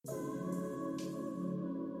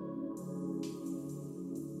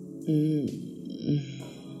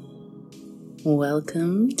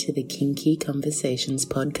Welcome to the Kinky Conversations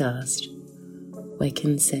podcast, where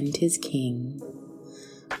consent is king,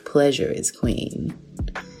 pleasure is queen,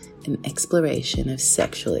 and exploration of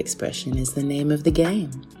sexual expression is the name of the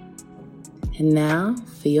game. And now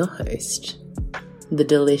for your host, the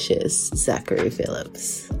delicious Zachary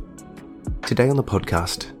Phillips. Today on the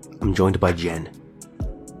podcast, I'm joined by Jyn,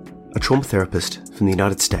 a trauma therapist from the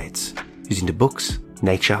United States who's into books,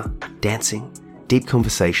 nature, dancing, deep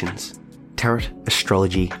conversations, tarot,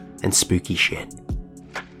 astrology, and spooky shit.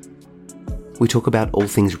 We talk about all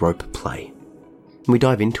things rope play, and we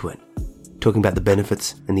dive into it, talking about the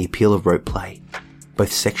benefits and the appeal of rope play,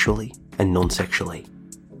 both sexually and non-sexually,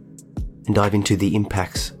 and dive into the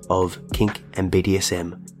impacts of kink and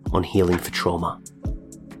BDSM on healing for trauma.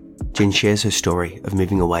 Jyn shares her story of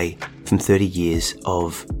moving away from 30 years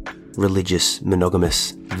of religious,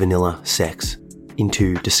 monogamous, vanilla sex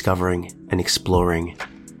into discovering and exploring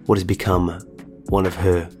what has become one of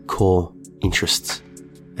her core interests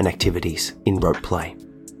and activities in rope play.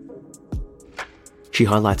 She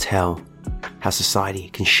highlights how society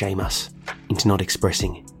can shame us into not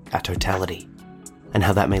expressing our totality, and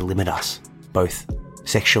how that may limit us, both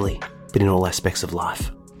sexually but in all aspects of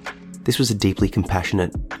life. This was a deeply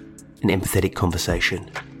compassionate and empathetic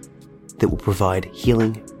conversation that will provide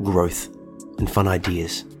healing, growth, and fun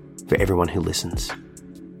ideas for everyone who listens.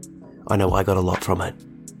 I know I got a lot from it,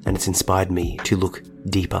 and it's inspired me to look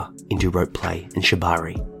deeper into rope play and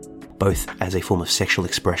shibari, both as a form of sexual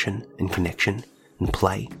expression and connection and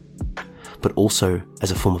play, but also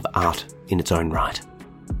as a form of art in its own right.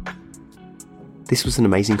 This was an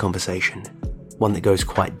amazing conversation, one that goes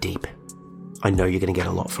quite deep. I know you're going to get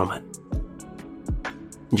a lot from it.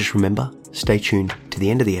 And just remember, stay tuned to the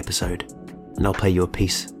end of the episode, and I'll play you a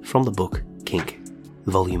piece from the book Kink,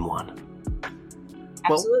 Volume 1.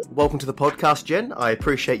 Absolutely. Well, welcome to the podcast, Jyn. I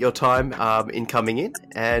appreciate your time in coming in,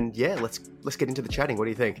 and yeah, let's get into the chatting. What do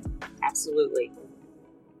you think? Absolutely.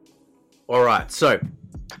 All right, so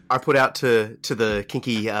I put out to the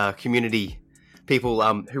kinky community people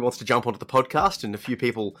who wants to jump onto the podcast, and a few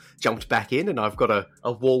people jumped back in, and I've got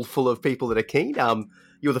a wall full of people that are keen.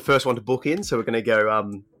 You're the first one to book in, so we're going to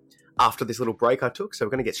go after this little break I took, so we're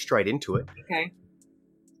going to get straight into it. Okay.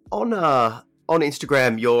 On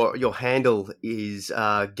Instagram, your handle is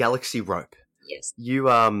Galaxy Rope. Yes. You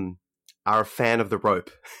are a fan of the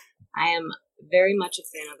rope. I am very much a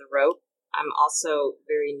fan of the rope. I'm also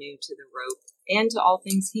very new to the rope and to all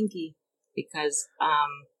things hinky because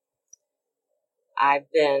I've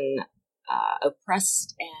been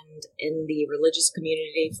oppressed and in the religious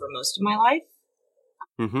community for most of my life,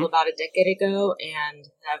 about a decade ago, and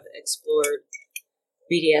have explored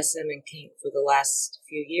BDSM and kink for the last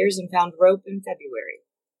few years and found rope in February.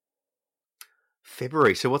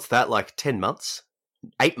 February? So what's that, like 10 months?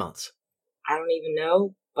 8 months? I don't even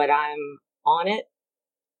know, but I'm on it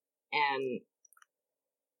and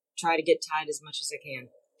try to get tied as much as I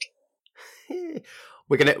can.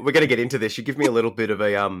 We're gonna get into this. You give me a little bit of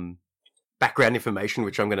a background information,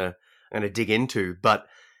 which I'm gonna dig into, but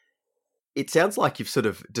it sounds like you've sort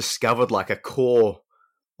of discovered like a core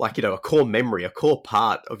memory, a core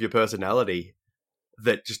part of your personality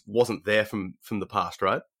that just wasn't there from the past,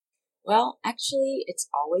 right? Well, actually, it's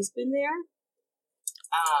always been there.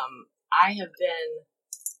 I have been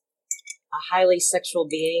a highly sexual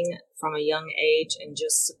being from a young age and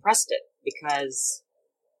just suppressed it because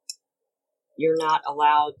you're not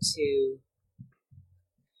allowed to.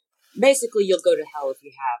 Basically, you'll go to hell if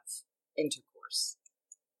you have intercourse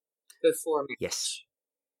before marriage. Yes.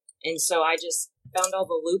 And so I just found all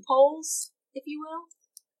the loopholes, if you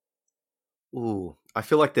will. Ooh, I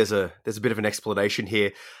feel like there's a bit of an explanation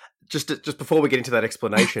here. Just before we get into that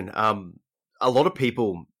explanation, a lot of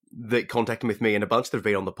people that contacted with me, and a bunch that have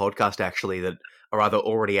been on the podcast actually, that are either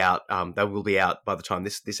already out, they will be out by the time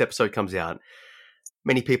this episode comes out.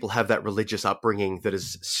 Many people have that religious upbringing that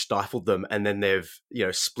has stifled them, and then they've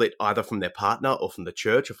split either from their partner or from the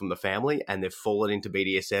church or from the family, and they've fallen into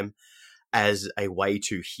BDSM as a way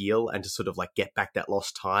to heal and to sort of like get back that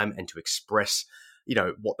lost time and to express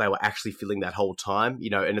what they were actually feeling that whole time.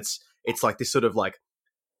 And it's like this sort of like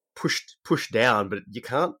pushed down, but you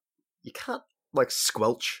can't like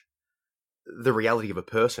squelch the reality of a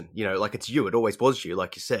person. Like it's you. It always was you,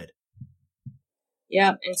 like you said.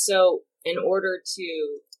 Yeah, and so in order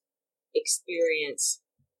to experience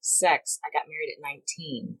sex, I got married at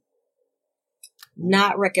 19.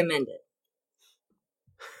 Not recommended.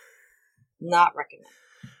 Not recommended.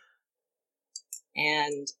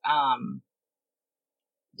 And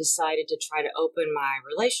decided to try to open my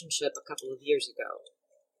relationship a couple of years ago.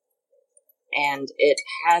 and it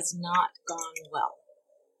has not gone well.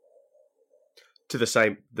 To the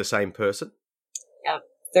same person? Yeah,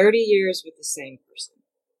 30 years with the same person.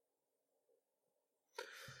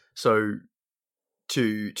 So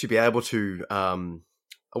to be able to, I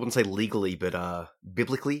wouldn't say legally, but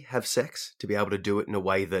biblically have sex, to be able to do it in a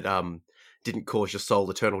way that didn't cause your soul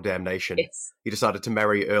eternal damnation. Yes. You decided to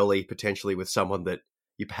marry early, potentially with someone that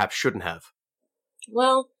you perhaps shouldn't have.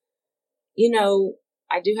 Well,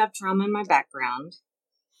 I do have trauma in my background,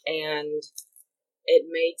 and it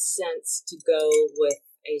made sense to go with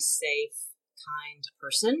a safe, kind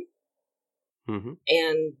person. Mm-hmm.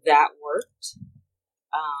 And that worked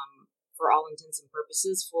for all intents and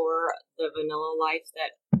purposes for the vanilla life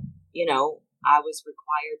that, I was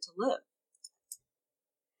required to live.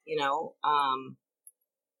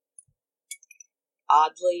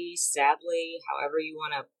 Oddly, sadly, however you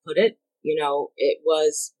want to put it, it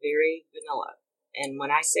was very vanilla. And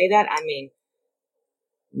when I say that, I mean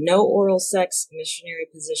no oral sex, missionary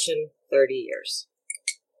position, 30 years.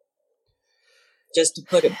 Just to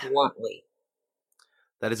put it bluntly.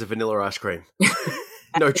 That is a vanilla ice cream.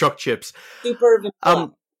 No choc chips. Super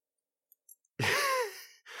vanilla.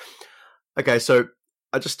 Okay, so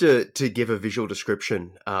just to give a visual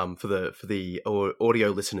description for the audio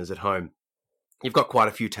listeners at home, you've got quite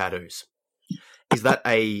a few tattoos. Is that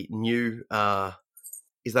a new?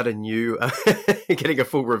 Getting a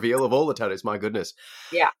full reveal of all the tattoos? My goodness.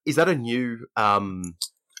 Yeah. Is that a new? And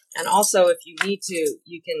also, if you need to,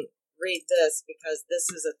 you can read this because this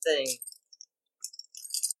is a thing.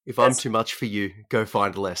 If I'm too much for you, go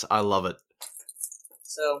find less. I love it.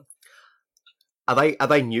 So, are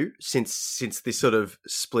they new since this sort of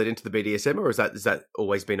split into the BDSM, or is that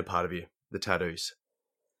always been a part of you, the tattoos?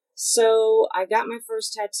 So I got my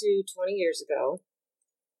first tattoo 20 years ago,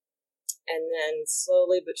 and then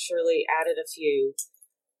slowly but surely added a few.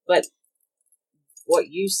 But what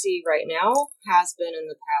you see right now has been in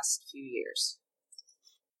the past few years.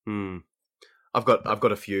 I've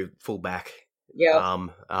got a few full back. Yeah.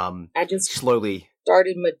 I just slowly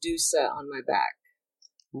started Medusa on my back.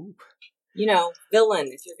 Ooh. Villain.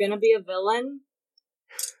 If you're gonna be a villain,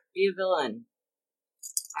 be a villain.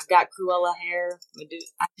 I've got Cruella hair. Medusa.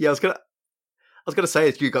 Yeah, I was gonna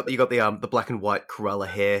say you got the black and white Cruella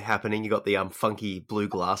hair happening. You got the funky blue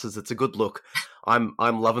glasses. It's a good look. I'm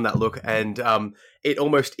loving that look, and it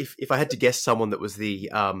almost if I had to guess someone that was the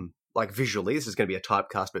like visually, this is going to be a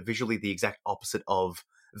typecast, but visually the exact opposite of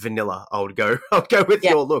vanilla, I'll go with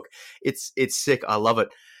your look. It's sick. I love it.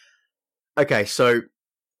 Okay, so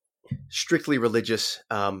strictly religious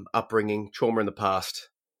upbringing, trauma in the past,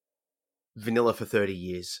 vanilla for 30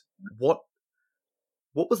 years. What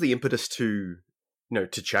was the impetus to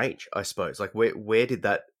change, I suppose? Like where did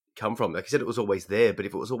that come from? Like you said, it was always there, but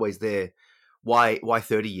if it was always there, why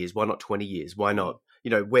 30 years? Why not 20 years? Why not?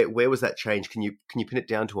 Where was that change? Can you pin it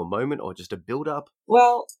down to a moment or just a build up?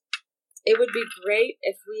 Well, it would be great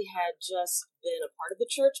if we had just been a part of the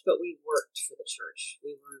church, but we worked for the church.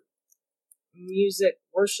 We were music,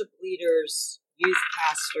 worship leaders, youth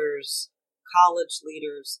pastors, college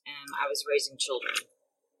leaders, and I was raising children.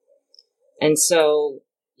 And so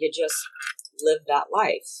you just live that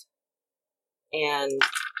life. And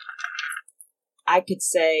I could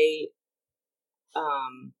say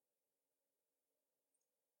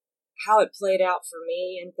how it played out for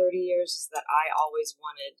me in 30 years is that I always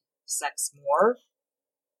wanted sex more,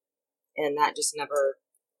 and that just never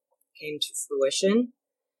came to fruition.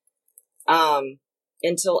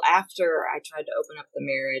 Until after I tried to open up the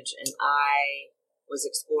marriage and I was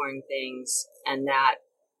exploring things, and that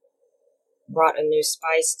brought a new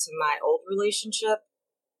spice to my old relationship.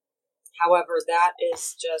 However,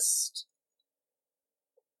 that's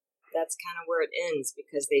kind of where it ends,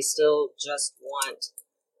 because they still just want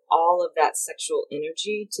all of that sexual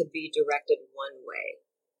energy to be directed one way.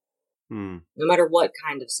 No matter what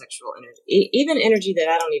kind of sexual energy, even energy that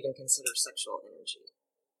I don't even consider sexual energy.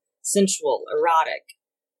 Sensual, erotic,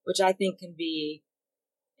 which I think can be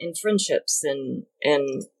in friendships and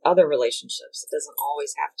other relationships. It doesn't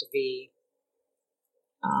always have to be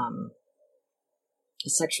a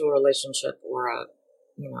sexual relationship or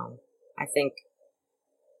I think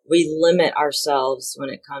we limit ourselves when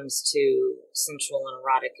it comes to sensual and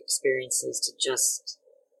erotic experiences to just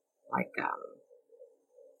like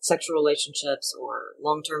sexual relationships or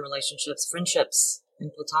long-term relationships. Friendships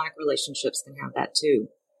and platonic relationships can have that too.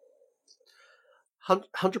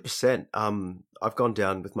 100%. I've gone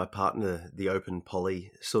down with my partner the open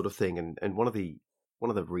poly sort of thing, and one of the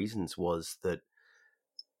reasons was that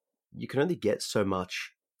you can only get so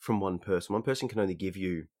much from one person. One person can only give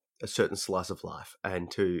you a certain slice of life, and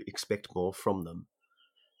to expect more from them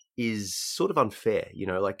is sort of unfair, you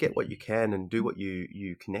know, like get what you can and do what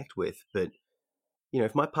you connect with. But, you know,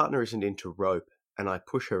 if my partner isn't into rope and I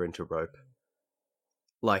push her into rope,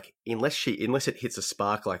 like unless it hits a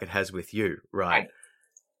spark like it has with you, right?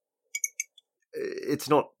 It's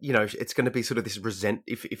not, you know, it's going to be sort of this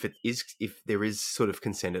if there is sort of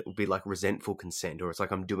consent, it will be like resentful consent, or it's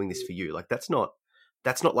like I'm doing this for you. Like that's not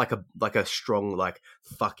like a strong like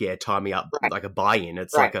fuck yeah, tie me up, like a buy-in.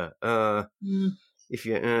 It's like a if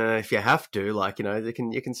you have to, like, you know,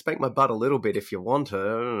 you can spank my butt a little bit if you want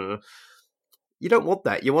to. You don't want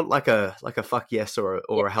that. You want like a fuck yes or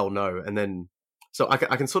a hell no, and then so I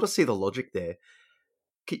can sort of see the logic there,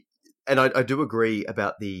 and I do agree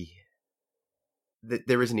about that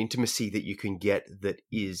there is an intimacy that you can get that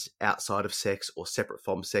is outside of sex or separate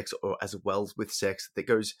from sex or as well with sex that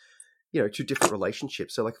goes, you know, to different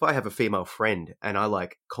relationships. So like if I have a female friend and I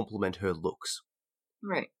like compliment her looks,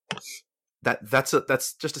 right?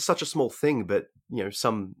 That's just such a small thing, but you know,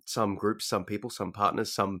 some groups, some people, some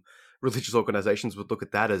partners, some religious organizations would look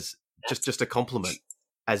at that as just a compliment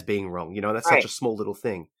as being wrong. You know, that's such a small little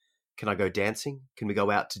thing. Can I go dancing? Can we go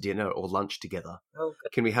out to dinner or lunch together? Okay.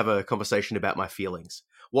 Can we have a conversation about my feelings?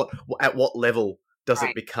 At what level does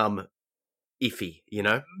it become iffy, you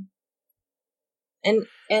know? And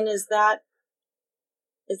is that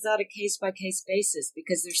a case by case basis?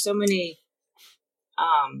 Because there's so many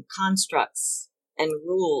constructs and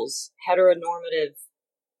rules, heteronormative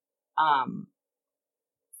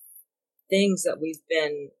things that we've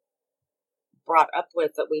been brought up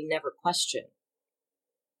with that we never question.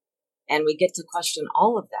 And we get to question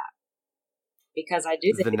all of that. Because I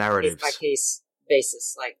do think the narratives. Case by case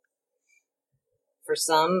basis. Like, for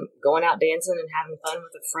some, going out dancing and having fun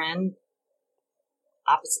with a friend,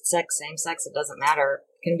 opposite sex, same sex, it doesn't matter,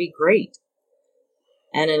 can be great.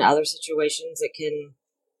 And in other situations, it can,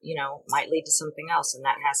 you know, might lead to something else. And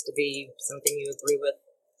that has to be something you agree with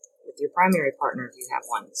your primary partner if you have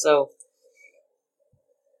one. So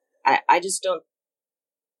I just don't.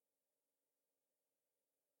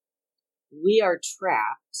 We are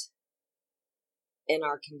trapped in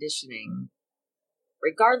our conditioning,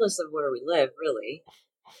 regardless of where we live, really,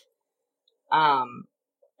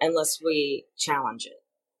 unless we challenge it.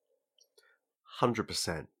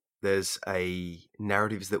 100%. There's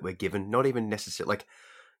narratives that we're given, not even necessarily like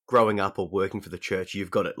growing up or working for the church.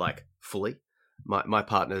 You've got it like fully. My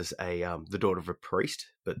partner's the daughter of a priest,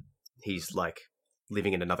 but he's like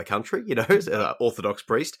living in another country, you know, as an Orthodox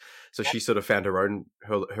priest. So she sort of found her own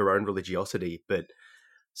religiosity, but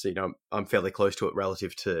so, you know, I'm fairly close to it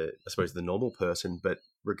relative to, I suppose, the normal person. But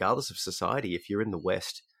regardless of society, if you're in the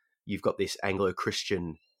West, you've got this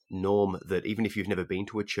Anglo-Christian norm that even if you've never been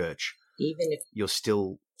to a church, even if you're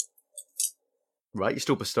still right, you're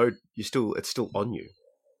still bestowed, it's still on you.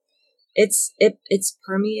 It's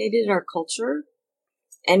permeated our culture,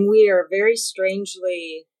 and we are very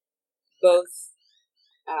strangely both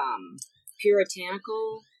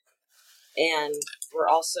puritanical, and we're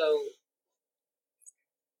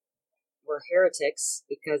heretics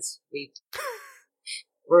because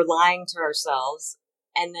we're lying to ourselves,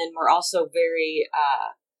 and then we're also very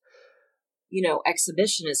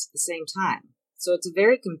exhibitionist at the same time. So it's a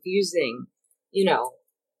very confusing,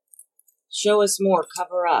 show us more,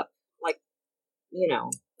 cover up, like,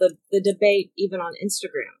 the debate even on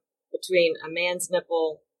Instagram between a man's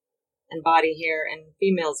nipple and body hair and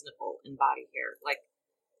female's nipple and body hair. Like,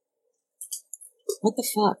 what the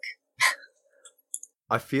fuck?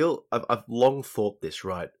 I feel I've long thought this,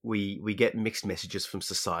 right? We get mixed messages from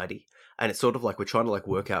society, and it's sort of like we're trying to like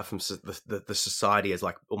work out from the society as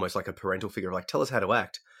like almost like a parental figure, like tell us how to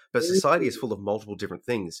act. But society is full of multiple different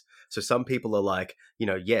things. So some people are like,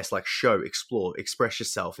 yes, like show, explore, express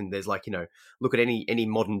yourself, and there's like, look at any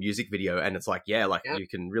modern music video, and it's like, yeah, like you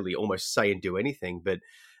can really almost say and do anything. But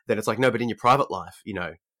then it's like, no, but in your private life,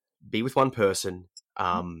 be with one person.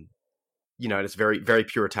 And it's very, very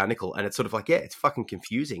puritanical, and it's sort of like, yeah, it's fucking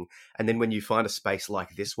confusing. And then when you find a space like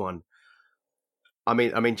this one, I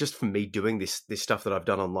mean, just for me doing this stuff that I've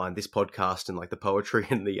done online, this podcast and like the poetry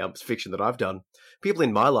and the fiction that I've done, people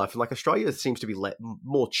in my life, like Australia seems to be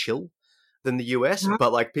more chill than the US,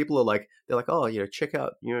 but like people are like, they're like, oh, check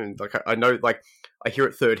out, like I know, like I hear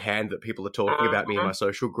it third hand that people are talking about me in my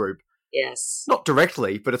social group. Yes. Not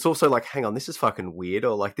directly, but it's also like, hang on, this is fucking weird,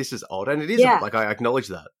 or like, this is odd. And it isn't, like, I acknowledge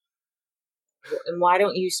that. And why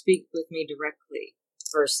don't you speak with me directly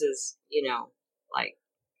versus, like,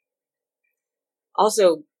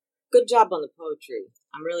 also, good job on the poetry.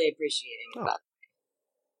 I'm really appreciating it.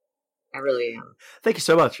 I really am. Thank you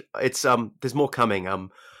so much. It's, there's more coming.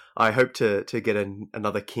 I hope to get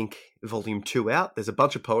another Kink Volume 2 out. There's a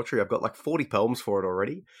bunch of poetry. I've got like 40 poems for it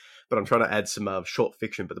already, but I'm trying to add some short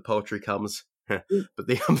fiction, but the poetry comes, but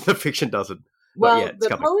the fiction doesn't. Well, yeah,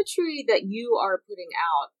 the poetry that you are putting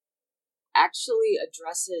out actually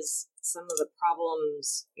addresses some of the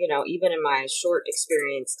problems, even in my short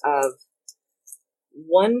experience of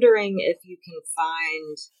wondering if you can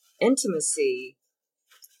find intimacy,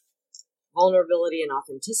 vulnerability, and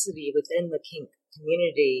authenticity within the kink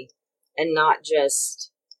community and not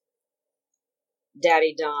just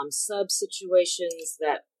daddy dom sub situations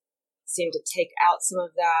that seem to take out some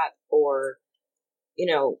of that, or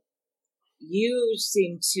you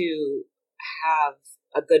seem to have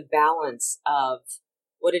a good balance of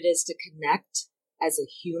what it is to connect as a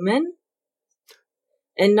human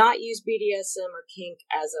and not use BDSM or kink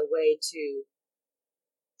as a way to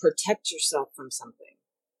protect yourself from something.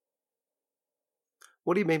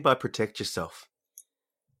 What do you mean by protect yourself?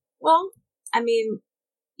 Well, I mean,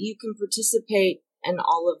 you can participate in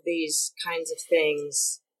all of these kinds of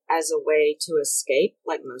things as a way to escape,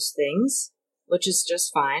 like most things, which is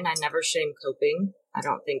just fine. I never shame coping. I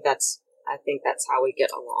think that's how we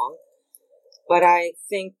get along. But I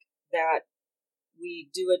think that we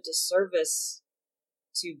do a disservice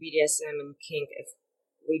to BDSM and kink if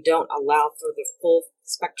we don't allow for the full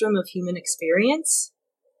spectrum of human experience,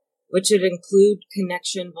 which would include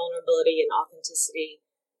connection, vulnerability, and authenticity.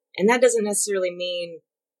 And that doesn't necessarily mean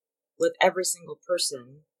with every single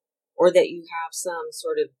person, or that you have some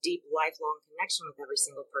sort of deep, lifelong connection with every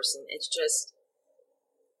single person. It's just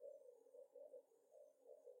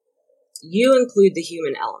you include the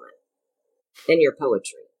human element in your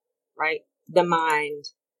poetry, right? The mind,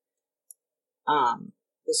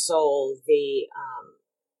 the soul,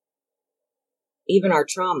 even our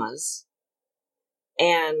traumas.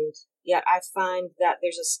 And yet I find that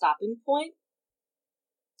there's a stopping point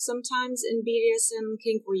sometimes in BDSM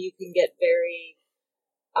kink where you can get very,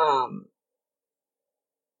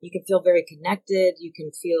 you can feel very connected. You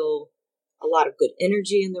can feel a lot of good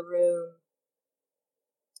energy in the room.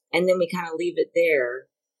 And then we kind of leave it there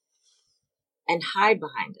and hide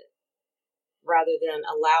behind it rather than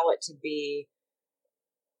allow it to be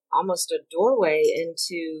almost a doorway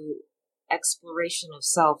into exploration of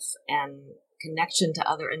self and connection to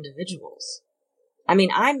other individuals. I mean,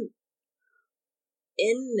 I'm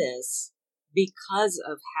in this because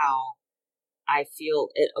of how I feel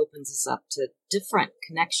it opens us up to different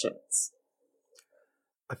connections.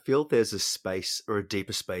 I feel there's a space or a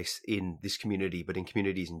deeper space in this community, but in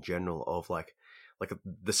communities in general of like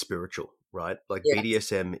the spiritual, right? Like yes.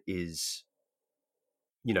 BDSM is,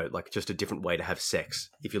 like just a different way to have sex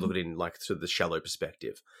if you look at it in like sort of the shallow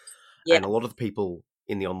perspective. Yeah. And a lot of the people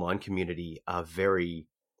in the online community are very,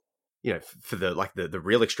 for the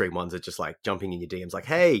real extreme ones are just like jumping in your DMs like,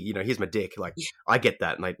 hey, here's my dick. Like I get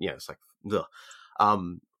that. And it's like, ugh.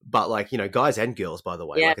 But like, guys and girls, by the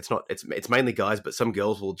way, like it's mainly guys, but some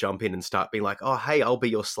girls will jump in and start being like, oh, hey, I'll be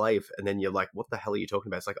your slave. And then you're like, what the hell are you talking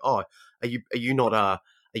about? It's like, oh, are you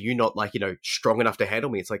not like, strong enough to handle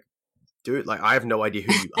me? It's like, dude, like, I have no idea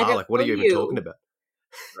who you are. Like, what are you even talking about?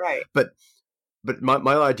 Right. But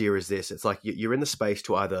my idea is this. It's like you're in the space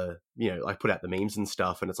to either, like put out the memes and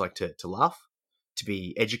stuff, and it's like to laugh, to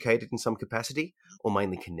be educated in some capacity, or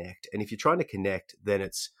mainly connect. And if you're trying to connect, then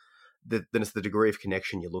it's the degree of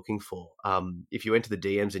connection you're looking for. If you enter the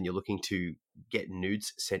DMs and you're looking to get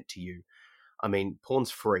nudes sent to you, I mean, porn's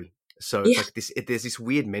free. So it's like this. There's this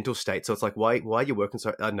weird mental state. So it's like, why are you working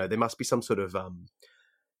so? I don't know. There must be some sort of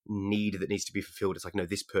need that needs to be fulfilled. It's like, no,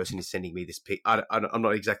 this person is sending me this pic. I'm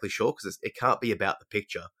not exactly sure because it can't be about the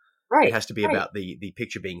picture. Right. It has to be about the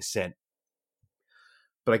picture being sent.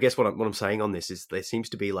 But I guess what I'm saying on this is there seems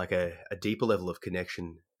to be like a deeper level of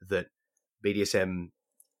connection that BDSM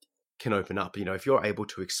can open up. If you're able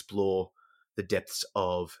to explore the depths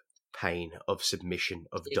of pain, of submission,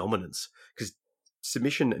 of dominance, because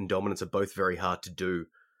submission and dominance are both very hard to do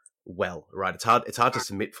well, right? It's hard to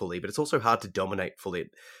submit fully, but it's also hard to dominate fully.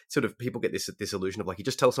 Sort of people get this illusion of like, you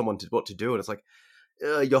just tell someone what to do, and it's like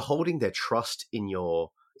you're holding their trust in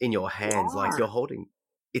your hands. Like you're holding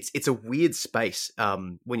it's a weird space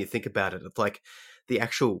when you think about it. It's like the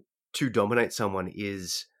actual to dominate someone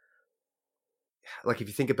is like, if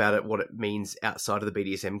you think about it, what it means outside of the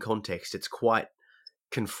BDSM context, it's quite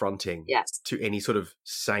confronting to any sort of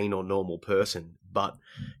sane or normal person. But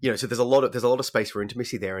so there's a lot of space for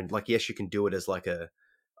intimacy there, and like, yes, you can do it as like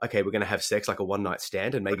okay, we're going to have sex, like a one night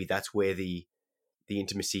stand, and maybe that's where the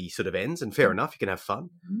intimacy sort of ends, and fair enough, you can have fun.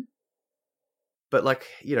 Mm-hmm. But like,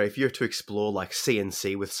 if you're to explore like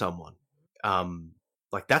CNC with someone,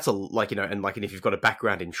 like that's and if you've got a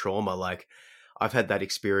background in trauma, like I've had that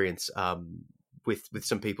experience with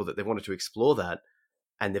some people that they wanted to explore that,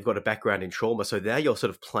 and they've got a background in trauma. So now you're sort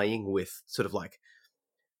of playing with sort of like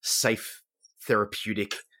safe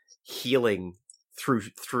therapeutic healing through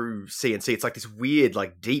CNC. It's like this weird,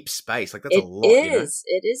 like deep space. Like that's a lot.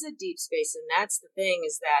 It is a deep space, and that's the thing,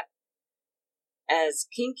 is that as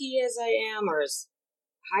kinky as I am, or as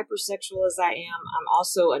hypersexual as I am, I'm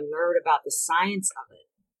also a nerd about the science of it,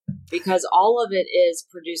 because all of it is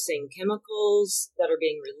producing chemicals that are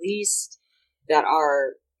being released that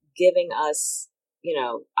are giving us,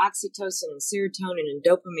 oxytocin and serotonin and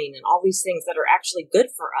dopamine and all these things that are actually good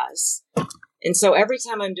for us. And so every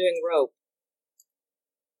time I'm doing rope,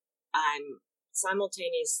 I'm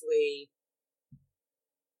simultaneously,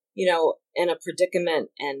 in a predicament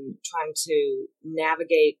and trying to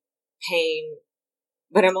navigate pain,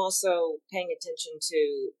 but I'm also paying attention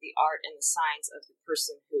to the art and the science of the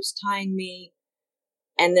person who's tying me.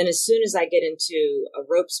 And then as soon as I get into a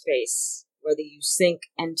rope space, whether you sink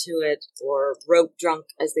into it or rope drunk,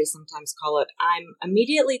 as they sometimes call it, I'm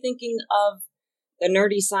immediately thinking of the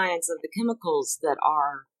nerdy science of the chemicals that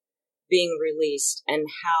are being released and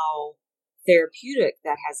how therapeutic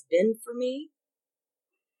that has been for me.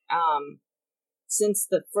 Since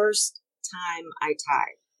the first time I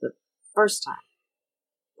tied, the first time,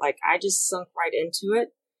 like I just sunk right into it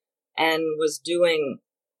and was doing,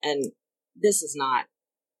 and this is not,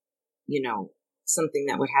 something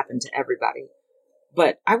that would happen to everybody,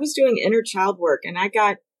 but I was doing inner child work, and I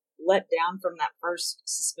got let down from that first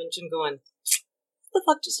suspension going, what the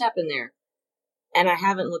fuck just happened there? And I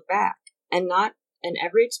haven't looked back. And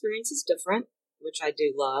every experience is different, which I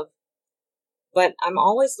do love. But I'm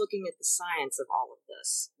always looking at the science of all of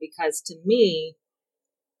this, because to me,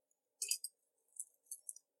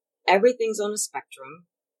 everything's on a spectrum.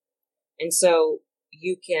 And so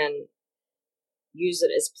you can use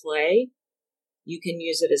it as play. You can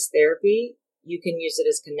use it as therapy. You can use it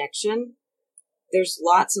as connection. There's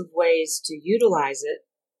lots of ways to utilize it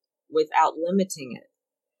without limiting it.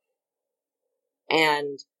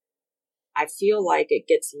 And I feel like it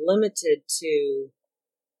gets limited to,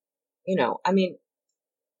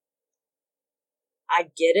 I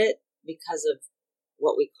get it because of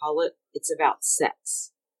what we call it. It's about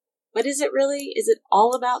sex. But is it really? Is it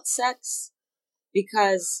all about sex?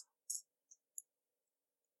 Because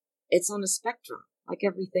it's on a spectrum, like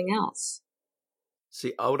everything else.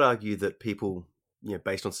 See, I would argue that people,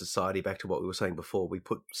 based on society, back to what we were saying before, we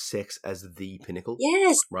put sex as the pinnacle.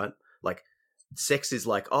 Yes. Right? Like, sex is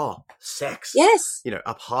like, sex. Yes.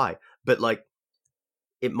 Up high. But like,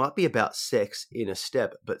 it might be about sex in a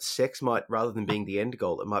step, but sex might, rather than being the end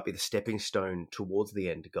goal, it might be the stepping stone towards the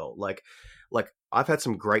end goal. Like I've had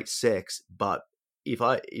some great sex, but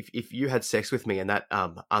if you had sex with me and that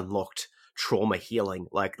unlocked trauma healing,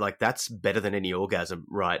 like that's better than any orgasm,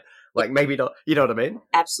 right? Like maybe not, you know what I mean?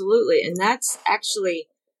 Absolutely. And that's actually,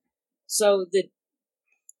 so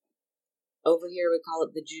over here we call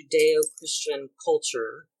it the Judeo-Christian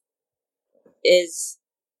culture, is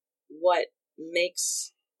what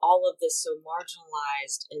makes all of this so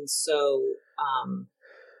marginalized and so,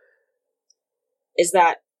 is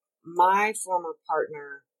that my former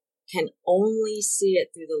partner can only see it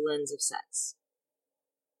through the lens of sex.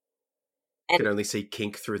 And can only see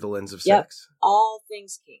kink through the lens of yep, sex? All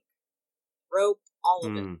things kink. Rope, all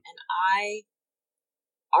of it. And I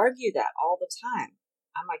argue that all the time.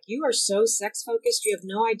 I'm like, you are so sex focused, you have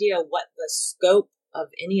no idea what the scope of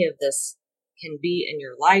any of this can be in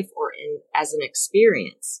your life or as an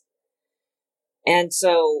experience. And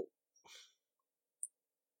so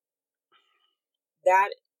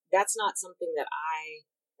that's not something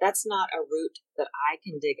that's not a route that I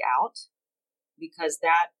can dig out, because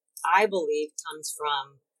that, I believe, comes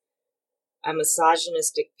from a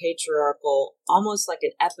misogynistic, patriarchal, almost like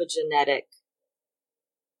an epigenetic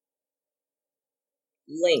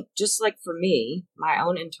link. Just like for me, my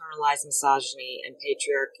own internalized misogyny and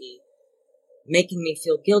patriarchy making me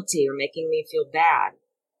feel guilty or making me feel bad,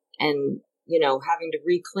 and having to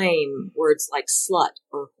reclaim words like slut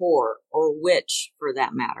or whore or witch, for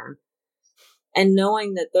that matter, and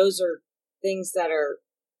knowing that those are things that are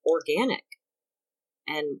organic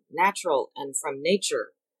and natural and from nature,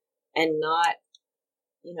 and not,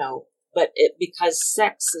 but because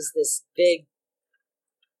sex is this big,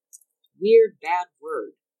 weird, bad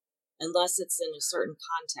word, unless it's in a certain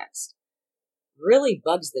context, really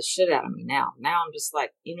bugs the shit out of me now. Now I'm just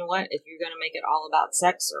like, you know what? If you're going to make it all about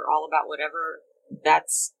sex or all about whatever,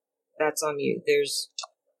 that's on you. There's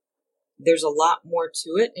a lot more to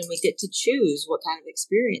it, and we get to choose what kind of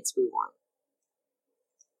experience we want.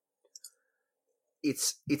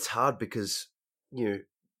 It's hard because,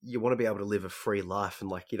 you want to be able to live a free life, and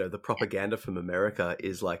like, you know, the propaganda from America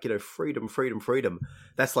is like, you know, freedom, freedom, freedom.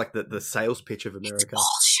 That's like the sales pitch of America. It's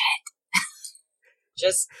bullshit.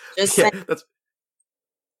 just yeah, saying. that's.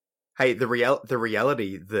 Hey, the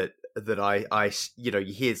reality that I you know,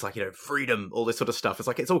 you hear, it's like, you know, freedom, all this sort of stuff. It's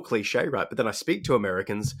like, it's all cliche, right? But then I speak to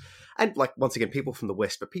Americans, and like, once again, people from the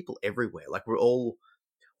West, but people everywhere. Like, we're all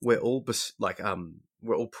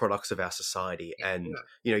products of our society, and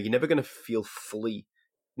you know, you're never going to feel fully,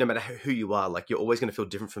 no matter who you are, like, you're always going to feel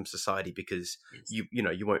different from society, because you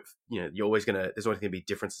know, you won't, you know, you're always going to, there's always going to be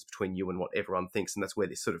differences between you and what everyone thinks, and that's where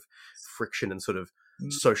this sort of friction and sort of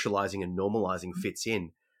socializing and normalizing fits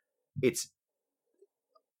in.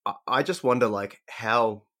 I just wonder, like,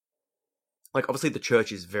 how, like, obviously the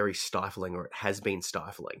church is very stifling, or it has been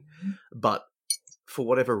stifling, but for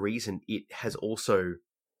whatever reason, it has also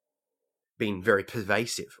been very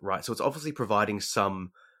pervasive, right? So it's obviously providing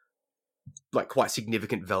some, like, quite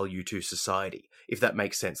significant value to society, if that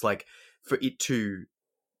makes sense. Like, for it to,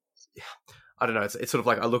 I don't know, it's sort of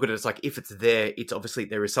like, I look at it as like, if it's there, it's obviously,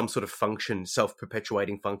 there is some sort of function,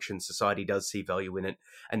 self-perpetuating function. Society does see value in it,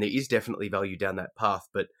 and there is definitely value down that path.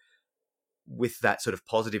 But with that sort of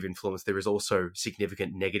positive influence, there is also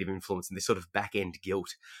significant negative influence, and this sort of back-end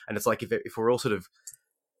guilt. And it's like, if we're all sort of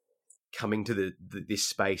coming to this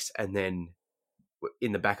space, and then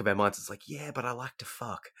in the back of our minds, it's like, yeah, but I like to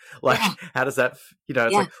fuck. Like, how does that, you know,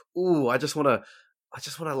 it's like, ooh, I just want to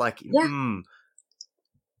like,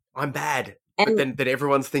 I'm bad. And, but then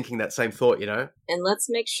everyone's thinking that same thought, you know? And let's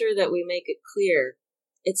make sure that we make it clear,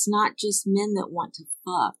 it's not just men that want to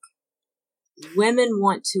fuck. Women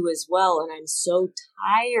want to as well, and I'm so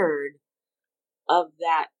tired of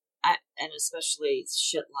that. And especially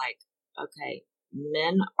shit like, okay,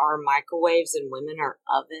 men are microwaves and women are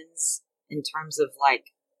ovens, in terms of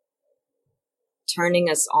like turning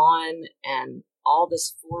us on and all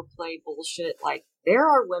this foreplay bullshit. Like, there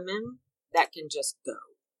are women that can just go.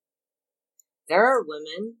 There are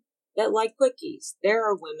women that like quickies. There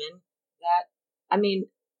are women that, and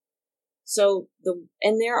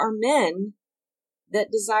there are men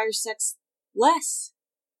that desire sex less.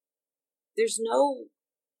 There's no,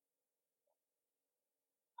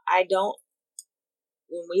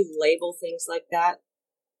 when we label things like that,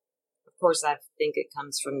 of course, I think it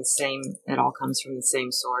all comes from the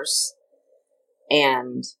same source.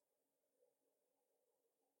 And,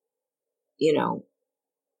 you know,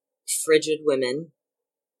 frigid women,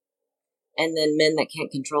 and then men that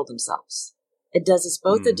can't control themselves. It does us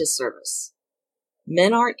both a disservice.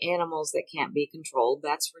 Men aren't animals that can't be controlled.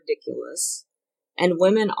 That's ridiculous. And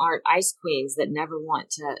women aren't ice queens that never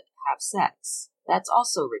want to have sex. That's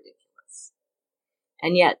also ridiculous.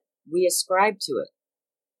 And yet we ascribe to it.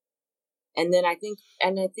 And then I think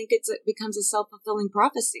it becomes a self-fulfilling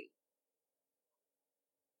prophecy.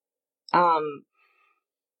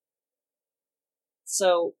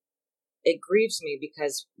 So it grieves me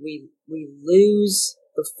because we lose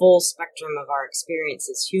the full spectrum of our experience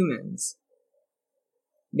as humans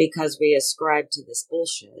because we ascribe to this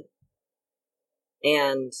bullshit.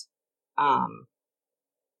 And,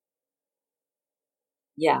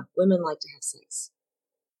 women like to have sex.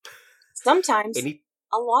 Sometimes a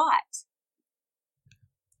lot.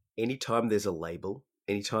 Anytime there's a label,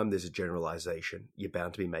 anytime there's a generalization, you're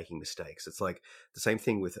bound to be making mistakes. It's like the same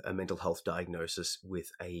thing with a mental health diagnosis,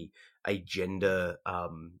 with a gender,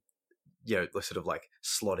 sort of like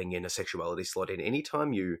slotting in, a sexuality slot in.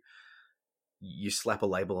 Anytime you slap a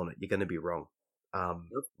label on it, you're going to be wrong.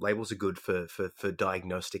 Labels are good for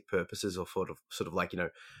diagnostic purposes, or sort of like, you know,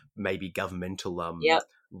 maybe governmental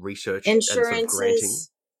research, insurances, and sort of granting.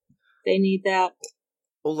 They need that.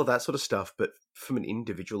 All of that sort of stuff, but from an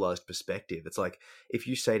individualized perspective, it's like, if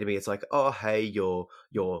you say to me, it's like, oh, hey, you're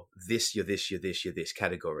this, you're this, you're this, you're this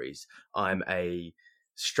categories. I'm a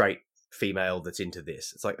straight female that's into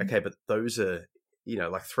this. It's like, okay, but those are, you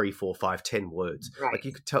know, like 3, 4, 5, 10 words. Right. Like,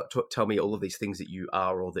 you could tell me all of these things that you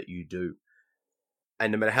are or that you do.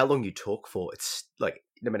 And no matter how long you talk for, it's like,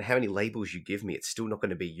 no matter how many labels you give me, it's still not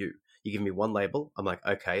going to be you. You give me one label, I'm like,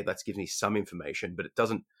 okay, that's gives me some information, but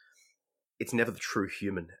it's never the true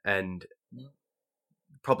human. And the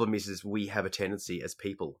problem is we have a tendency as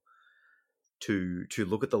people to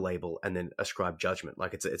look at the label and then ascribe judgment.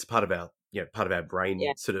 Like, it's part of our brain,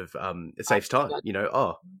 sort of, it saves time, you know,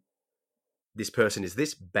 oh, this person is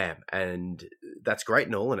this, bam. And that's great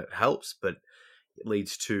and all, and it helps, but it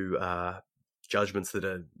leads to judgments that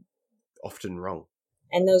are often wrong.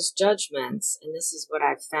 And those judgments, and this is what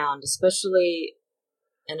I've found, especially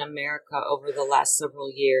in America over the last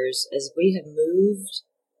several years, as we have moved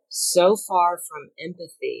so far from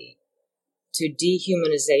empathy to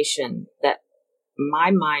dehumanization, that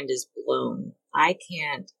my mind is blown. I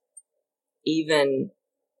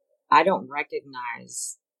don't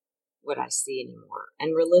recognize what I see anymore.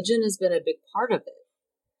 And religion has been a big part of it.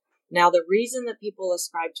 Now, the reason that people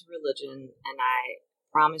ascribe to religion, and I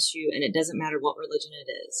promise you, and it doesn't matter what religion it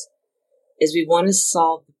is we want to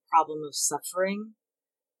solve the problem of suffering,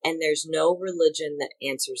 and there's no religion that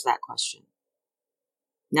answers that question.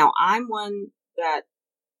 Now, I'm one that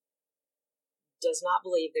does not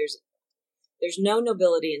believe there's no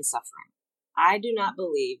nobility in suffering. I do not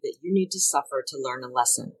believe that you need to suffer to learn a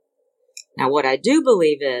lesson. Now, what I do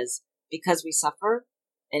believe is, because we suffer,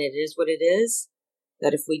 and it is what it is,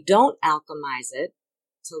 that if we don't alchemize it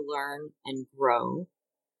to learn and grow,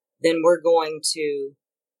 then we're going to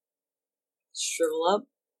shrivel up,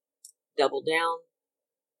 double down.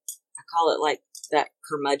 I call it like that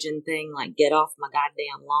curmudgeon thing, like get off my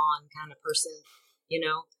goddamn lawn kind of person, you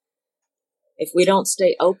know? If we don't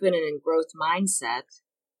stay open and in growth mindset,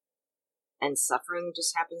 and suffering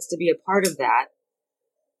just happens to be a part of that,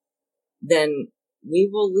 then we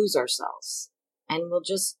will lose ourselves and we'll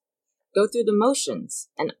just go through the motions.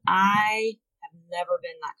 And I have never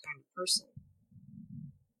been that kind of person.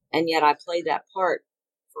 And yet I played that part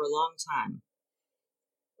for a long time.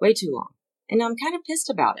 Way too long. And I'm kind of pissed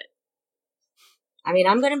about it. I mean,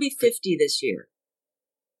 I'm going to be 50 this year.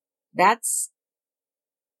 That's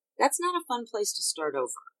not a fun place to start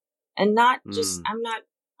over. And not just, I'm not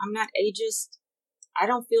ageist. I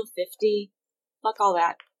don't feel 50. Fuck all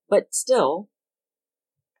that. But still,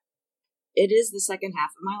 it is the second half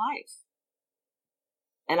of my life.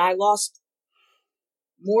 And I lost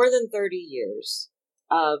more than 30 years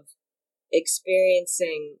of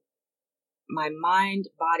experiencing my mind,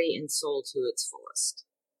 body, and soul to its fullest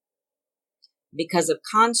because of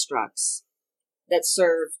constructs that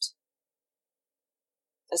served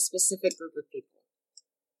a specific group of people.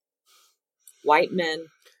 White men,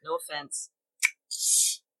 no offense.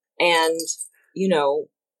 And, you know,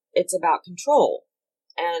 it's about control.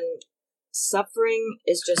 And suffering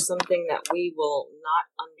is just something that we will not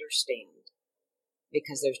understand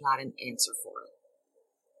because there's not an answer for it.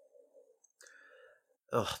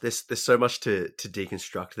 Oh, there's so much to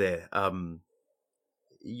deconstruct there.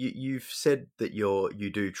 You've said that you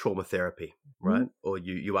do trauma therapy, right? Mm-hmm. Or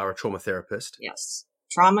you are a trauma therapist. Yes.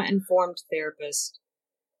 Trauma-informed therapist.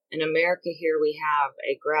 In America here, we have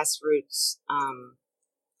a grassroots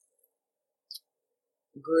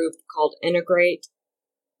group called Integrate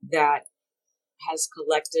that has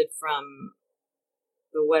collected from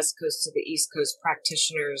the West Coast to the East Coast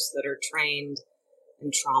practitioners that are trained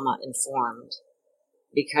and trauma-informed.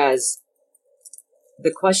 Because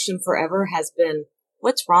the question forever has been,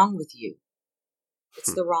 what's wrong with you?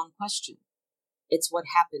 It's the wrong question. It's what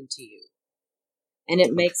happened to you. And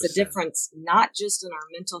it 100%. Makes a difference, not just in our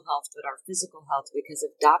mental health, but our physical health. Because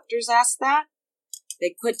if doctors ask that,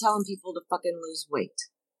 they'd quit telling people to fucking lose weight.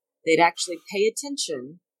 They'd actually pay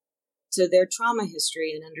attention to their trauma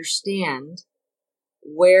history and understand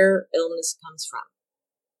where illness comes from.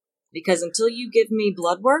 Because until you give me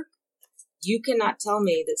blood work, you cannot tell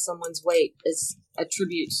me that someone's weight is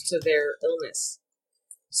attributes to their illness.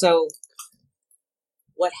 So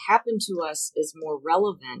what happened to us is more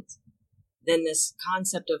relevant than this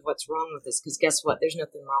concept of what's wrong with us. Because guess what? There's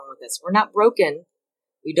nothing wrong with us. We're not broken.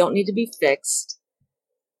 We don't need to be fixed.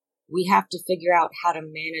 We have to figure out how to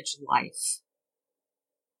manage life.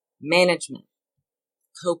 Management.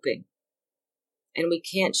 Coping. And we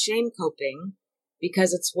can't shame coping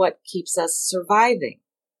because it's what keeps us surviving.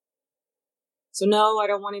 So no, I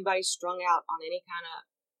don't want anybody strung out on any kind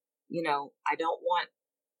of, I don't want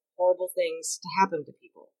horrible things to happen to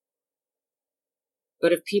people.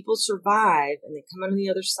 But if people survive and they come out on the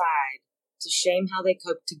other side, to shame how they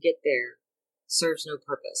cope to get there serves no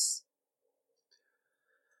purpose.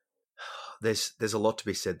 There's a lot to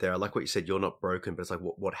be said there. I like what you said. You're not broken, but it's like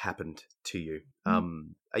what happened to you.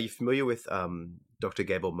 Mm-hmm. Are you familiar with Dr.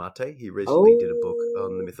 Gabor Mate? He recently did a book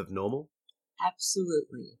on the myth of normal.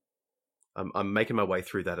 Absolutely. I'm making my way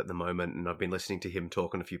through that at the moment, and I've been listening to him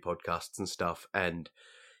talk on a few podcasts and stuff. And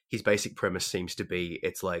his basic premise seems to be,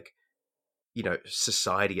 it's like,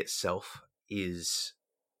 society itself is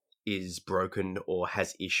broken or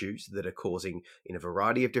has issues that are causing, in a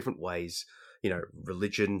variety of different ways,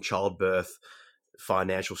 religion, childbirth,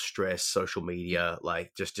 financial stress, social media,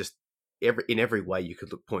 like just in every way you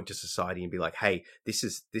could point to society and be like, hey, this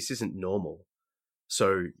isn't normal.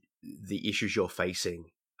 So the issues you're facing,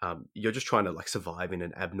 you're just trying to like survive in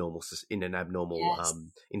an abnormal yes.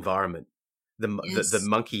 Environment. The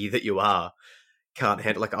monkey that you are can't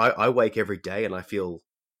handle. Like I wake every day and I feel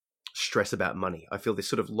stress about money. I feel this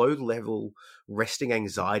sort of low level resting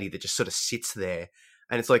anxiety that just sort of sits there.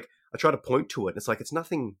 And it's like, I try to point to it and it's like, it's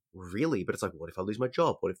nothing really, but it's like, what if I lose my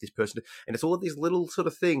job? What if this person, and it's all of these little sort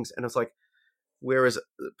of things. And it's like, whereas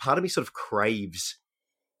part of me sort of craves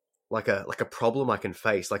like a problem I can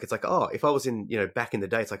face. Like, it's like, oh, if I was in, back in the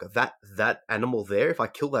day, it's like that animal there, if I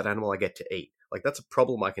kill that animal, I get to eat. Like, that's a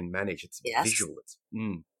problem I can manage. It's visual. It's,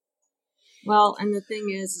 Well, and the thing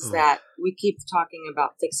is that we keep talking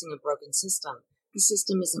about fixing a broken system. The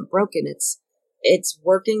system isn't broken. It's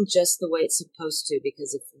working just the way it's supposed to,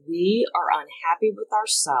 because if we are unhappy with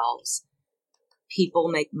ourselves, people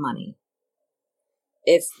make money.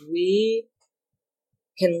 If we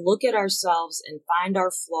can look at ourselves and find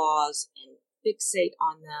our flaws and fixate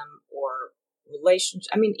on them, or relationships.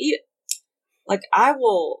 I mean, like, I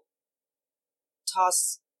will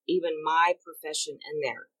toss even my profession in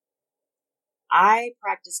there. I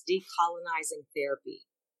practice decolonizing therapy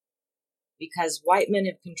because white men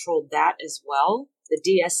have controlled that as well. The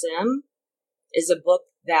DSM is a book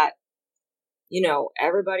that,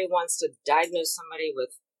 everybody wants to diagnose somebody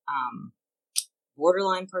with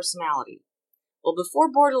borderline personality. Well,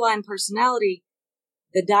 before borderline personality,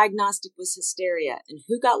 the diagnostic was hysteria. And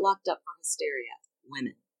who got locked up for hysteria?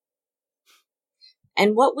 Women.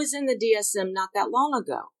 And what was in the DSM not that long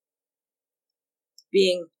ago?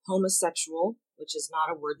 Being homosexual, which is not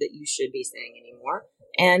a word that you should be saying anymore,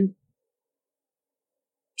 and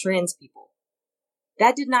trans people.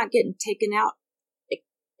 That did not get taken out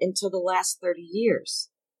until the last 30 years.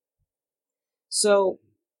 So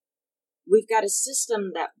we've got a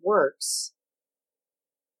system that works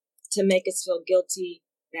to make us feel guilty,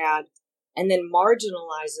 bad, and then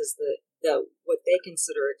marginalizes the what they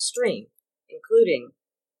consider extreme, including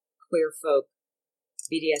queer folk,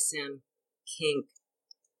 BDSM, kink,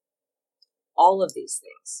 all of these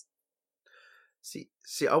things. See,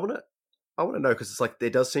 I want to know, because it's like there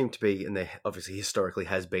does seem to be, and there obviously historically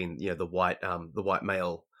has been, the white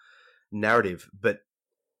male narrative, but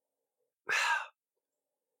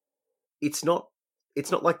it's not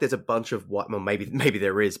like there's a bunch of white. Well, maybe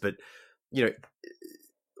there is, but the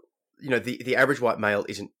average white male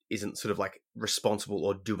isn't sort of like responsible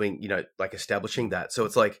or doing, like establishing that. So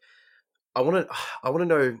it's like, I want to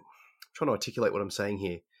know. I'm trying to articulate what I'm saying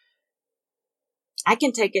here. I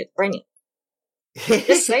can take it. Bring it.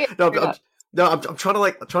 Just say it. I'm trying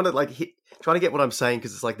to get what I'm saying,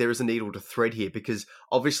 because it's like there is a needle to thread here, because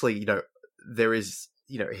obviously, there is,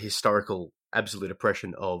 a historical absolute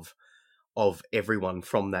oppression of everyone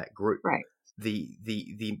from that group. Right.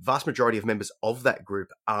 The vast majority of members of that group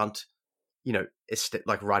aren't,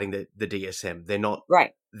 like writing the DSM. They're not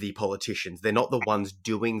the politicians. They're not the ones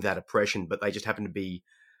doing that oppression, but they just happen to be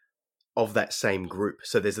of that same group.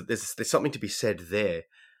 So there's something to be said there.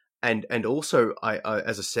 And also, I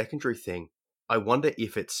as a secondary thing, I wonder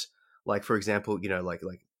if it's like, for example, like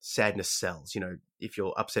sadness sells. If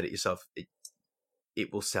you're upset at yourself,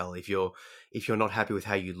 it will sell. If you're not happy with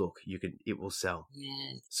how you look, it will sell.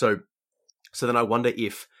 Yeah. So then I wonder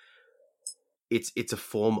if it's a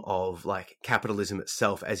form of like capitalism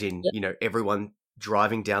itself, as in, everyone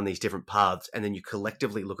driving down these different paths, and then you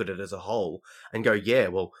collectively look at it as a whole and go, yeah,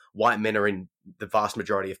 well, white men are in the vast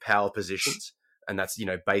majority of power positions, and that's,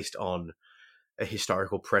 based on a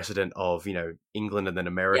historical precedent of, England and then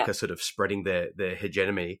America sort of spreading their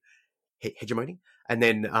hegemony, and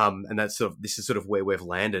then and that's this is sort of where we've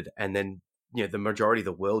landed, and then the majority of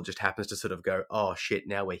the world just happens to sort of go, oh shit,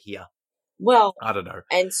 now we're here. Well, I don't know.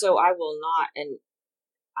 And so I will not, and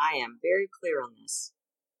I am very clear on this.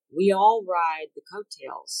 We all ride the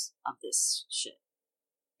coattails of this shit.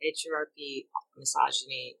 Patriarchy,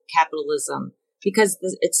 misogyny, capitalism, because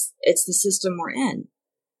it's the system we're in.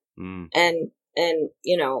 Mm. And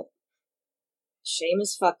shame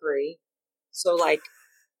is fuckery. So like,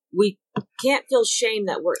 we can't feel shame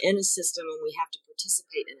that we're in a system and we have to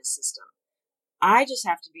participate in a system. I just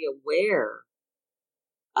have to be aware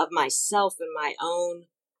of myself and my own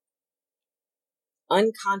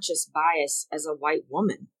unconscious bias as a white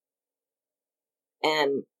woman.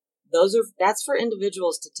 And that's for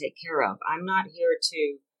individuals to take care of. I'm not here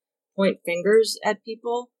to point fingers at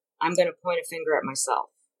people. I'm going to point a finger at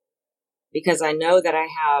myself, because I know that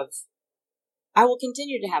I will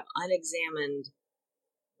continue to have unexamined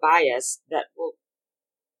bias that will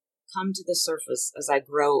come to the surface as I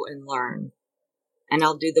grow and learn. And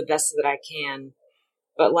I'll do the best that I can.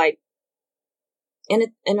 But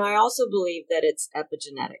and I also believe that it's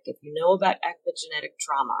epigenetic. If you know about epigenetic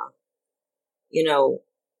trauma,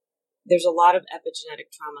 there's a lot of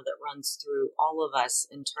epigenetic trauma that runs through all of us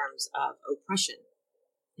in terms of oppression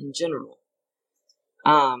in general.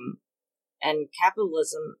 And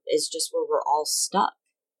capitalism is just where we're all stuck.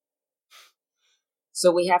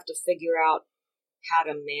 So we have to figure out how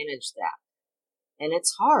to manage that. And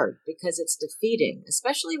it's hard because it's defeating,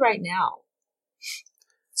 especially right now.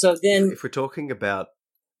 So then, if we're talking about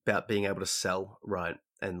being able to sell, right,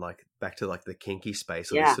 and like back to like the kinky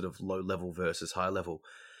space or this sort of low level versus high level,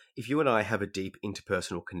 if you and I have a deep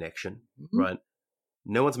interpersonal connection, right,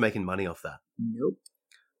 no one's making money off that. Nope.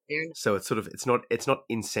 So it's sort of it's not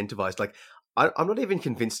incentivized. Like I'm not even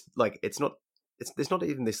convinced. Like there's not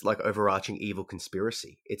even this like overarching evil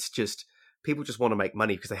conspiracy. It's just people just want to make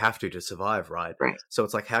money because they have to survive, right? Right. So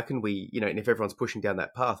it's like, how can we, and if everyone's pushing down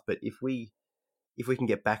that path, but if we can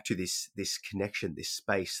get back to this connection, this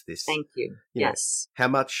space, this, thank you. Yes. How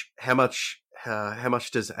much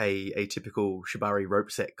does a typical shibari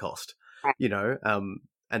rope set cost? Right.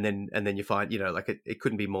 And then you find, like it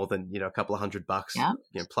couldn't be more than, a couple of $100,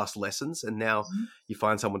 plus lessons. And now you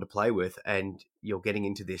find someone to play with and you're getting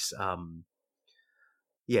into this,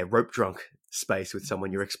 rope drunk space with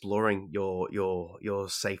someone. You're exploring your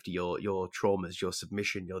safety, your traumas, your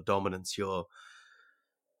submission, your dominance, your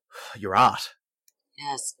art.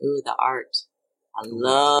 Yes. Ooh, the art. I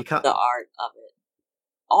love the art of it.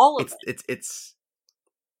 All of it. It's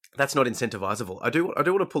that's not incentivizable. I do want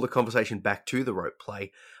to pull the conversation back to the rope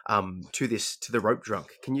play, to the rope drunk.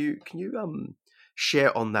 Can you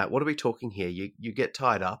share on that? What are we talking here? You get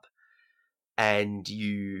tied up and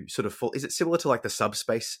you sort of fall. Is it similar to like the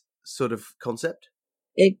subspace sort of concept?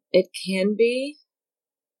 It can be,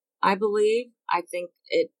 I believe. I think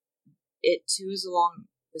it too is along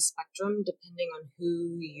the spectrum depending on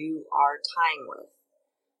who you are tying with.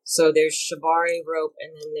 So there's shibari rope,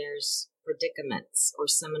 and then there's predicaments, or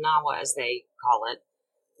seminawa as they call it,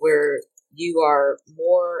 where you are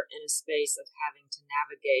more in a space of having to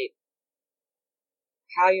navigate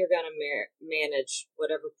how you're going to manage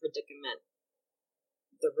whatever predicament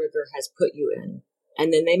the rigger has put you in.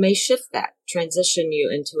 And then they may shift that, transition you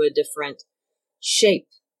into a different shape,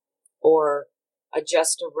 or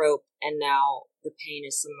adjust a rope, and now the pain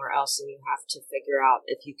is somewhere else, and you have to figure out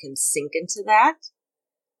if you can sink into that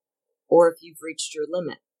or if you've reached your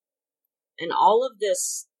limit. And all of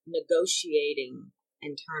this negotiating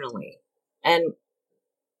internally. And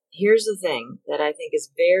here's the thing that I think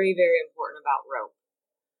is very, very important about rope.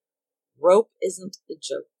 Rope isn't a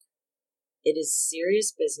joke. It is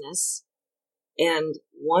serious business. And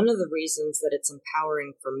one of the reasons that it's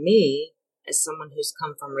empowering for me as someone who's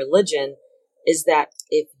come from religion is that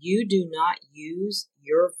if you do not use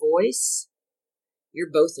your voice,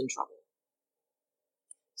 you're both in trouble.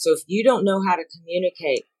 So if you don't know how to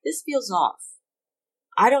communicate, this feels off.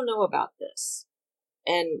 I don't know about this.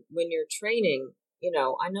 And when you're training,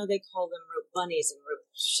 I know they call them rope bunnies and rope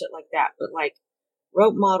shit like that, but like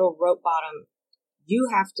rope model, rope bottom, you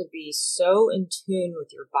have to be so in tune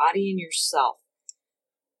with your body and yourself,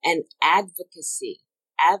 and advocating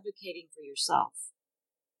for yourself,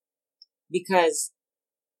 because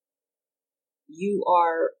you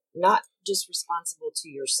are not just responsible to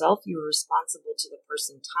yourself, you're responsible to the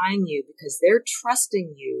person tying you, because they're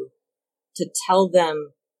trusting you to tell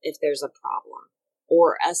them if there's a problem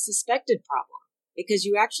or a suspected problem, because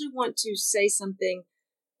you actually want to say something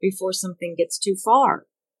before something gets too far.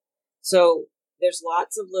 So there's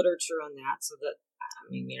lots of literature on that. So that,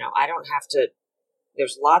 I don't have to,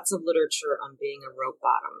 there's lots of literature on being a rope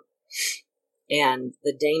bottom and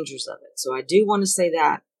the dangers of it. So I do want to say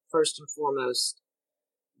that first and foremost,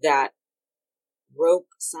 that rope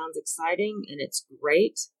sounds exciting and it's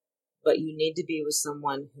great, but you need to be with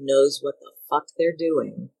someone who knows what the fuck they're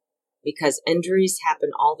doing, because injuries happen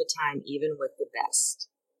all the time, even with the best.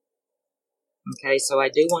 Okay, so I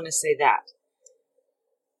do want to say that.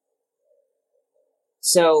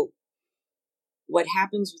 So what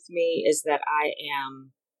happens with me is that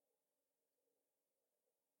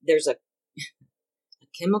there's a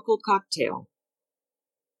chemical cocktail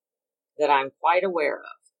that I'm quite aware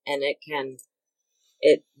of, and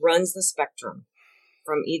it runs the spectrum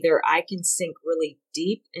from either I can sink really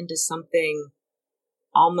deep into something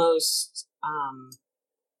almost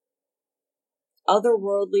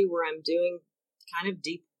otherworldly, where I'm doing kind of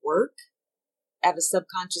deep work at a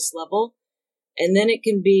subconscious level, and then it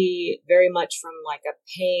can be very much from like a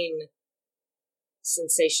pain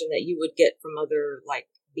sensation that you would get from other like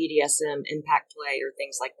BDSM impact play or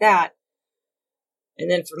things like that. And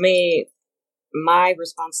then for me, my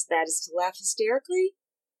response to that is to laugh hysterically.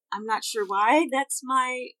 I'm not sure why that's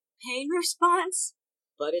my pain response,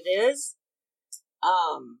 but it is.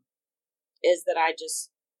 Is that I just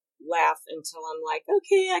laugh until I'm like,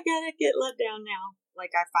 okay, I gotta get let down now.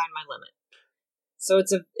 Like I find my limit. So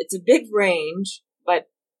it's a big range, but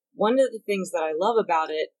one of the things that I love about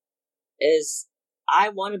it is I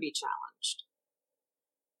want to be challenged,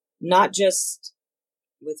 not just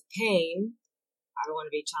with pain. I want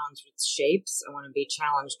to be challenged with shapes. I want to be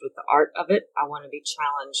challenged with the art of it. I want to be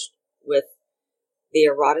challenged with the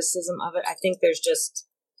eroticism of it. I think there's just,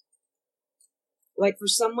 like, for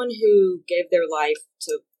someone who gave their life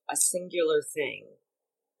to a singular thing,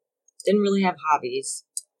 didn't really have hobbies,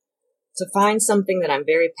 to find something that I'm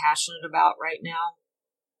very passionate about right now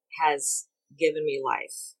has given me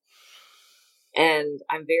life. And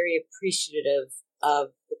I'm very appreciative of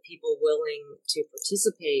the people willing to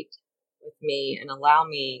participate with me and allow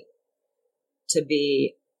me to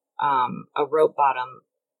be a rope bottom.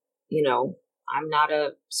 You know, I'm not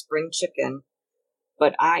a spring chicken,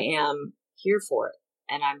 but I am here for it.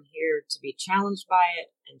 And I'm here to be challenged by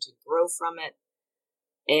it and to grow from it.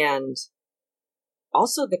 And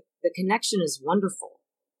also the connection is wonderful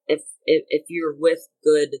if you're with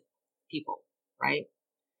good people, right?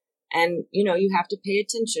 And, you know, you have to pay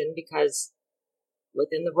attention because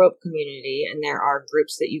within the rope community, and there are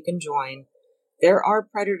groups that you can join, there are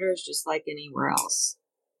predators just like anywhere else.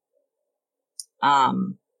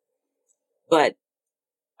 But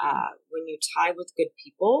when you tie with good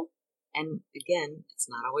people, and again, it's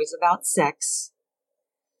not always about sex,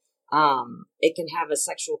 it can have a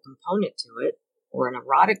sexual component to it or an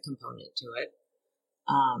erotic component to it.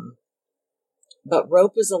 But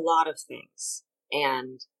rope is a lot of things.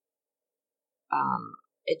 And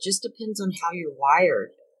it just depends on how you're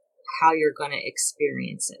wired, how you're going to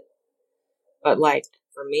experience it. But like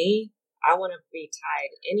for me, I want to be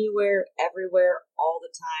tied anywhere, everywhere, all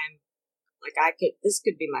the time. Like this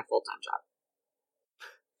could be my full-time job.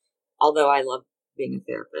 Although I love being a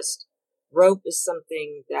therapist. Rope is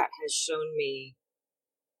something that has shown me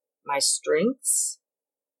my strengths,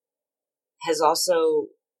 has also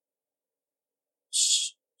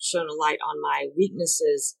shown a light on my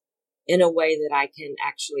weaknesses in a way that I can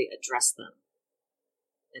actually address them,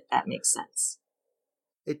 if that makes sense.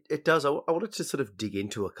 It does. I wanted to sort of dig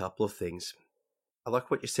into a couple of things. I like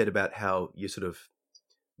what you said about how you sort of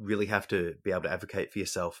really have to be able to advocate for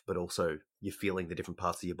yourself, but also you're feeling the different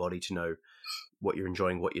parts of your body to know what you're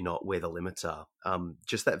enjoying, what you're not, where the limits are.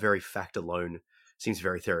 Just that very fact alone seems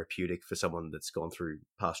very therapeutic for someone that's gone through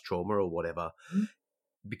past trauma or whatever,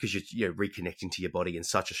 because you're reconnecting to your body in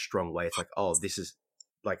such a strong way. It's like, oh, this is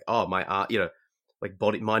like, oh, my art, like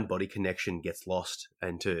mind body connection gets lost,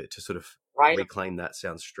 and to sort of reclaim that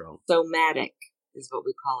sounds strong. Somatic is what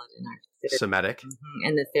we call it in our therapy. Somatic?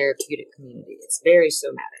 In the therapeutic community. It's very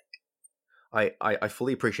somatic. I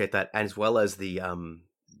fully appreciate that, as well as the,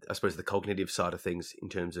 I suppose, the cognitive side of things in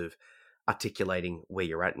terms of articulating where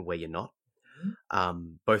you're at and where you're not.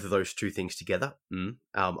 Both of those two things together,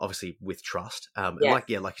 obviously with trust. And like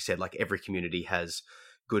you said, like every community has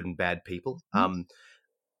good and bad people.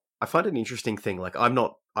 I find an interesting thing, like I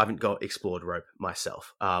haven't got explored rope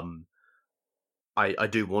myself. I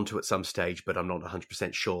do want to at some stage, but I'm not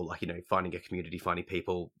 100% sure, like, finding a community, finding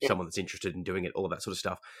people, someone that's interested in doing it, all of that sort of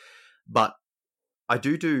stuff. But I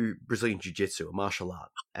do Brazilian Jiu-Jitsu, a martial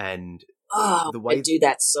art, and the way I do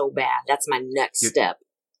that so bad. That's my next step.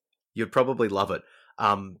 You'd probably love it,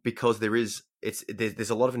 because there's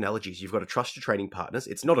a lot of analogies. You've got to trust your training partners.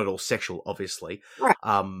 It's not at all sexual, obviously. Right.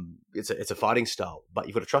 It's a fighting style, but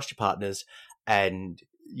you've got to trust your partners, and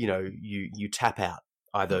you tap out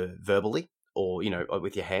either verbally or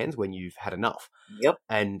with your hands when you've had enough. Yep.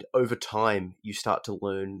 And over time, you start to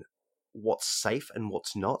learn what's safe and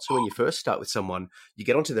what's not. So when you first start with someone, you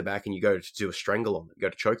get onto their back and you go to do a strangle on them, you go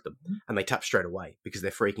to choke them, and they tap straight away because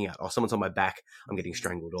they're freaking out. Oh, someone's on my back, I'm getting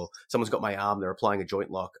strangled. Or someone's got my arm, they're applying a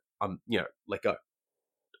joint lock, I'm, let go.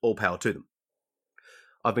 All power to them.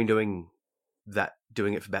 I've been doing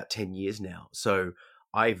it for about 10 years now. So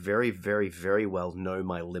I very, very, very well know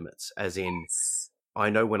my limits, as in I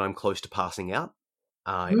know when I'm close to passing out.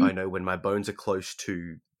 I know when my bones are close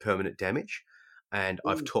to permanent damage. And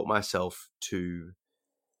I've taught myself to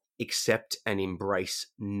accept and embrace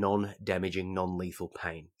non-damaging, non-lethal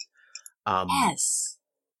pain. Yes.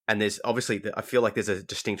 And there's obviously, I feel like there's a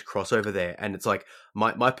distinct crossover there. And it's like,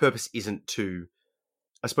 my purpose isn't to,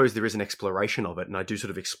 I suppose there is an exploration of it, and I do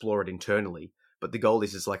sort of explore it internally. But the goal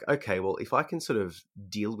is like, okay, well, if I can sort of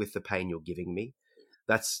deal with the pain you're giving me,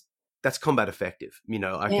 that's combat effective.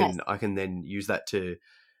 I can then use that to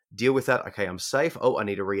deal with that. Okay, I'm safe. Oh, I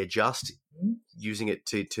need to readjust, using it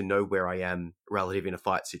to know where I am relative in a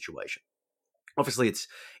fight situation. Obviously,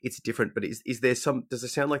 it's different, but is there some? Does it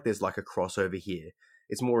sound like there's like a crossover here?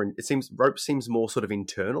 It's more. It seems rope seems more sort of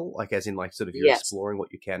internal, like as in like sort of you're exploring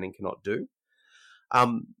what you can and cannot do.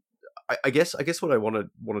 I I guess what I wanted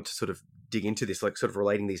to sort of dig into this, like sort of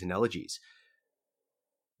relating these analogies.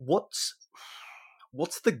 What's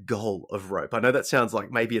the goal of rope? I know that sounds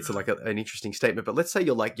like maybe it's like an interesting statement, but let's say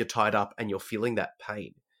you're tied up and you're feeling that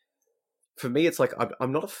pain. For me, it's like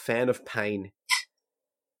I'm not a fan of pain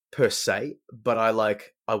per se, but I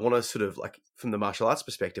want to sort of like from the martial arts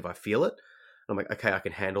perspective, I feel it. I'm like, okay, I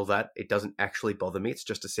can handle that. It doesn't actually bother me. It's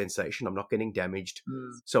just a sensation. I'm not getting damaged.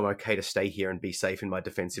 So I'm okay to stay here and be safe in my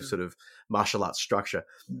defensive sort of martial arts structure.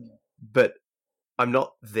 But I'm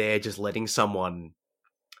not there just letting someone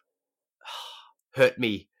hurt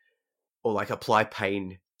me or like apply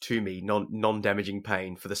pain to me, non-damaging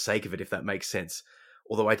pain for the sake of it, if that makes sense.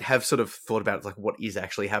 Although I have sort of thought about like what is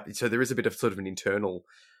actually happening. So there is a bit of sort of an internal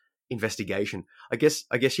investigation. I guess,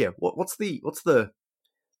 yeah. What's the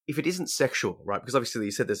if it isn't sexual, right? Because obviously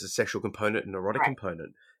you said there's a sexual component and erotic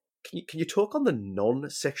component. Can you talk on the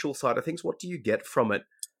non-sexual side of things? What do you get from it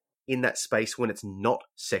in that space when it's not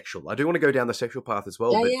sexual? I do want to go down the sexual path as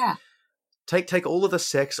well, take all of the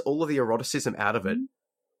sex, all of the eroticism out of it.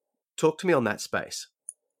 Talk to me on that space.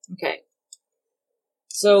 Okay.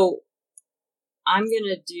 So I'm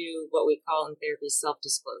going to do what we call in therapy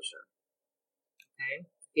self-disclosure. Okay?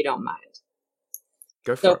 If you don't mind.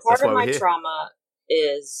 Go for it. So part of my trauma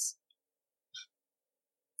is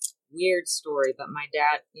weird story, but my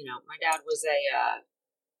dad was a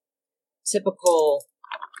typical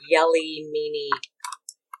yelly, meanie,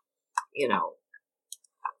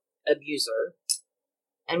 abuser.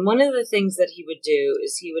 And one of the things that he would do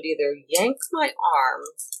is he would either yank my arm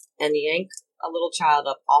and yank a little child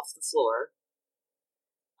up off the floor,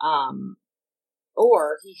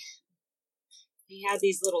 or he had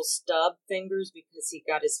these little stub fingers because he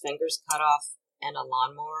got his fingers cut off in a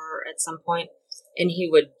lawnmower at some point, and he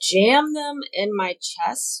would jam them in my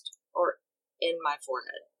chest or in my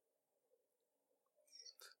forehead.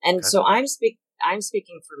 And so I'm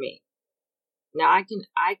speaking for me. Now I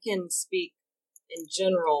can speak in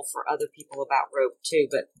general for other people about rope too,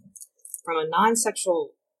 but from a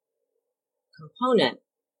non-sexual component,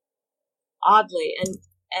 oddly,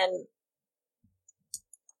 and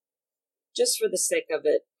just for the sake of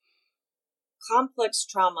it, complex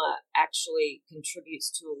trauma actually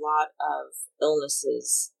contributes to a lot of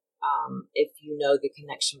illnesses. If you know the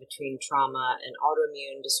connection between trauma and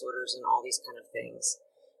autoimmune disorders and all these kind of things.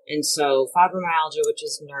 And so fibromyalgia, which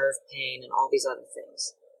is nerve pain and all these other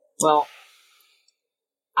things. Well,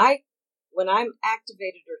 when I'm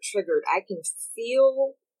activated or triggered, I can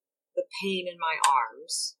feel the pain in my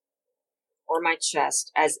arms or my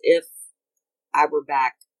chest as if I were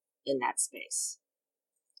back in that space.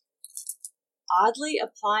 Oddly,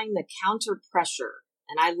 applying the counter pressure,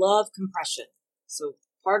 and I love compression. So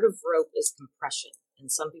part of rope is compression,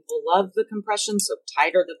 and some people love the compression, so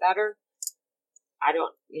tighter the better. I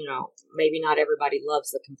don't, maybe not everybody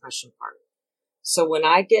loves the compression part. So when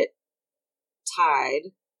I get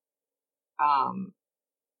tied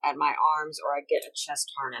at my arms or I get a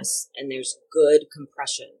chest harness and there's good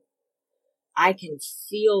compression, I can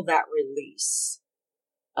feel that release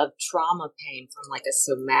of trauma pain from like a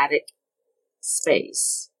somatic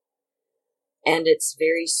space. And it's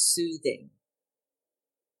very soothing.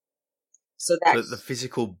 So the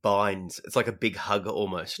physical binds, it's like a big hug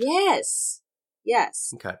almost. Yes.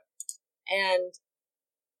 Okay. And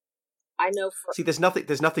I know there's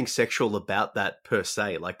nothing sexual about that per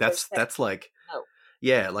se. Like that's like, no.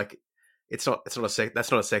 Yeah, like that's not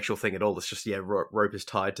a sexual thing at all. It's just, rope is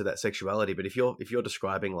tied to that sexuality. But if you're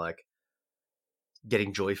describing like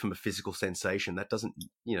getting joy from a physical sensation, that doesn't,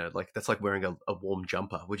 that's like wearing a warm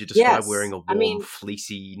jumper. Would you describe wearing a warm,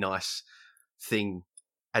 fleecy, nice thing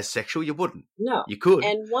as sexual? You wouldn't. No. You could.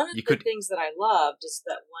 And one of the things that I loved is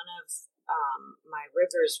that one of my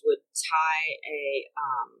riggers would tie a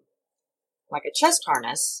chest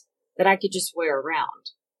harness that I could just wear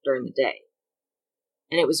around during the day.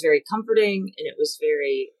 And it was very comforting, and it was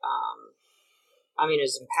very, it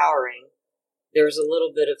was empowering. There was a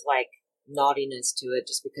little bit of like naughtiness to it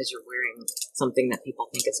just because you're wearing something that people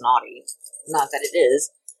think is naughty. Not that it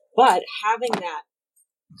is, but having that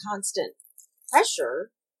constant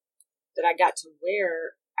pressure that I got to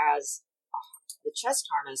wear as the chest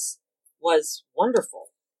harness was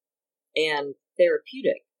wonderful and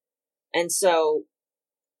therapeutic. And so,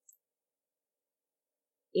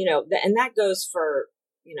 and that goes for,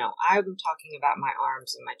 I'm talking about my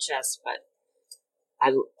arms and my chest, but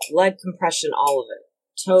leg compression, all of it,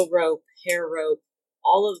 toe rope, hair rope,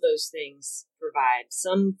 all of those things provide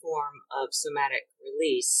some form of somatic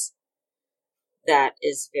release that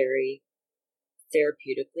is very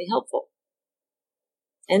therapeutically helpful.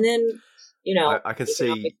 And then, I can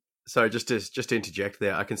see So just to interject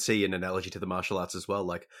there, I can see an analogy to the martial arts as well.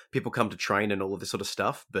 Like people come to train and all of this sort of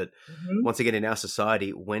stuff, but once again, in our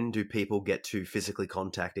society, when do people get to physically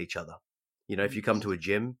contact each other? You know, if you come to a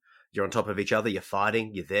gym, you're on top of each other, you're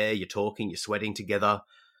fighting, you're there, you're talking, you're sweating together.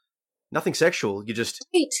 Nothing sexual. You just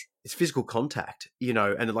it's physical contact. You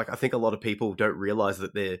know, and like I think a lot of people don't realize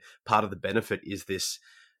that they're part of the benefit is this,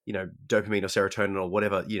 you know, dopamine or serotonin or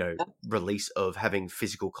whatever, you know, release of having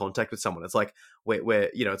physical contact with someone. It's like where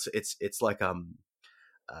you know, it's like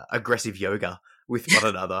aggressive yoga with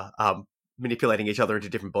one another, manipulating each other into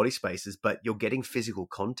different body spaces, but you're getting physical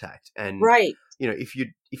contact. And you know, if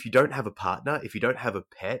you don't have a partner, if you don't have a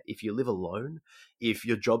pet, if you live alone, if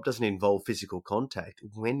your job doesn't involve physical contact,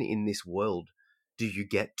 when in this world do you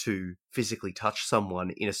get to physically touch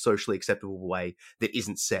someone in a socially acceptable way that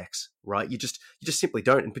isn't sex, right? You just simply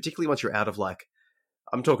don't. And particularly once you're out of like,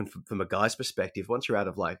 I'm talking from a guy's perspective, once you're out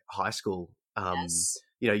of like high school,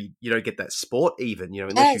 you know, you don't get that sport even, you know,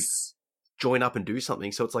 unless you join up and do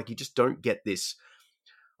something. So it's like, you just don't get this.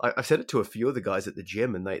 I said it to a few of the guys at the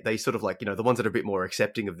gym and they sort of like, you know, the ones that are a bit more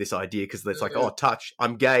accepting of this idea because it's like, oh, touch,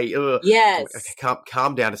 I'm gay. Ugh. Yes. Okay,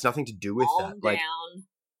 calm down. It's nothing to do with Calm that. Like down.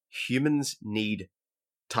 humans need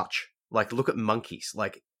touch. Like look at monkeys,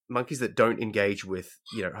 like monkeys that don't engage with,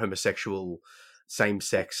 you know, homosexual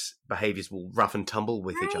same-sex behaviors will rough and tumble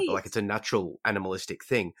with each other. Like it's a natural animalistic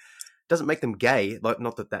thing. Doesn't make them gay. Like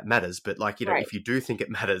not that matters, but like, you know, if you do think it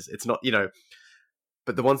matters, it's not, you know,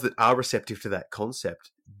 but the ones that are receptive to that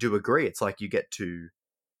concept do agree. It's like you get to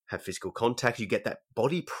have physical contact. You get that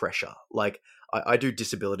body pressure. Like I do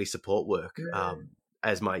disability support work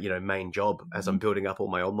as my, you know, main job as I'm building up all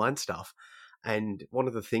my online stuff. And one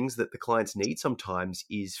of the things that the clients need sometimes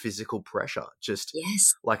is physical pressure, just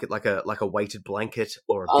like a weighted blanket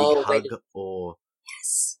or a big hug or,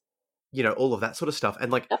 you know, all of that sort of stuff.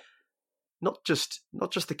 And like, not just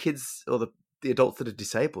the kids or the adults that are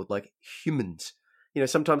disabled, like humans. You know,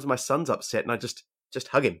 sometimes my son's upset and I just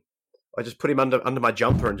hug him. I just put him under my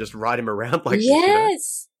jumper and just ride him around like this, you know?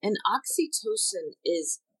 And oxytocin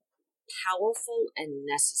is powerful and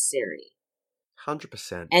necessary.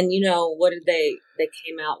 100%. And, you know, what did they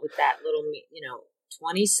came out with that little, you know,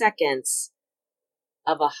 20 seconds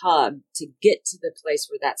of a hug to get to the place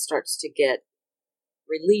where that starts to get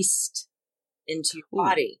released into your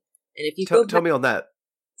body. And if you tell me on that.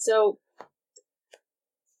 So,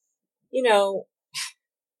 you know,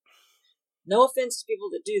 no offense to people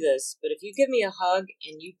that do this, but if you give me a hug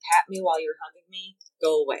and you pat me while you're hugging me,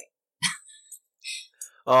 go away.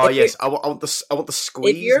 Oh, yes. I want the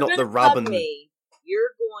squeeze, not the rub. And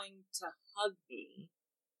you're going to hug me.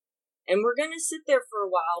 And we're going to sit there for a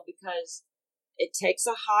while because it takes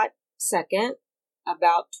a hot second.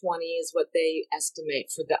 About 20 is what they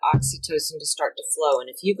estimate for the oxytocin to start to flow. And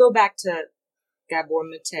if you go back to Gabor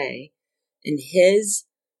Mate and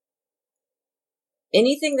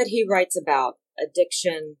anything that he writes about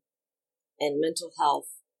addiction and mental health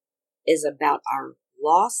is about our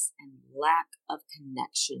loss and lack of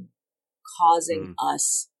connection causing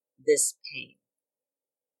us this pain.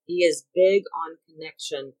 He is big on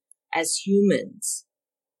connection as humans,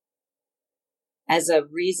 as a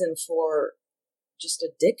reason for just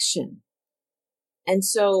addiction. And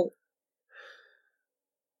so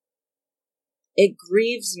it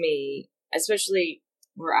grieves me, especially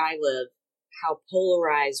where I live, how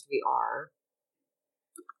polarized we are,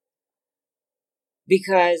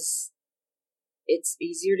 because it's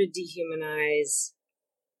easier to dehumanize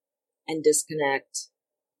and disconnect.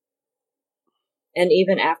 And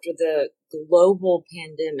even after the global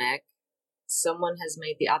pandemic, someone has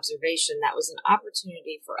made the observation that was an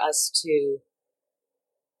opportunity for us to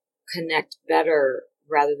connect better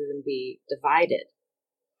rather than be divided.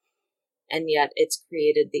 And yet it's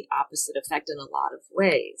created the opposite effect in a lot of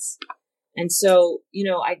ways. And so, you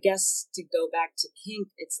know, I guess to go back to kink,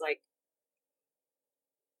 it's like,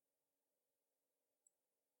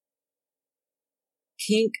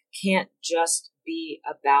 kink can't just be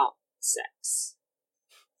about sex.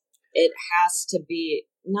 It has to be,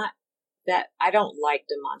 not that, I don't like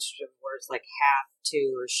demonstrative words like have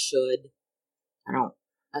to or should. I don't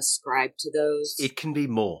ascribe to those. It can be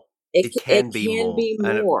more. It can be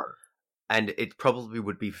more. And it probably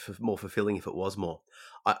would be more fulfilling if it was more.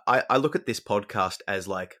 I look at this podcast as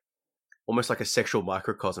like almost like a sexual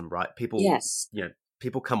microcosm, right? People, you know,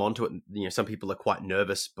 people come onto it. And, you know, some people are quite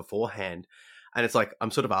nervous beforehand, and it's like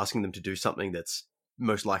I'm sort of asking them to do something that's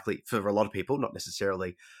most likely for a lot of people, not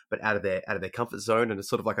necessarily, but out of their comfort zone. And it's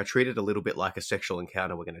sort of like I treat it a little bit like a sexual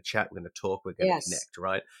encounter. We're going to chat, we're going to talk, we're going to connect,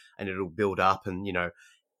 right? And it'll build up, and you know,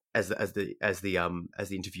 as the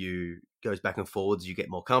interview goes back and forwards, you get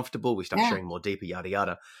more comfortable. We start sharing more deeper, yada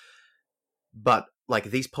yada. But like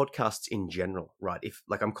these podcasts in general, right? If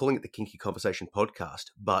like I'm calling it the Kinky Conversation podcast,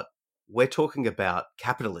 but we're talking about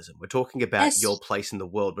capitalism. We're talking about your place in the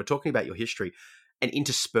world. We're talking about your history and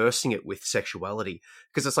interspersing it with sexuality.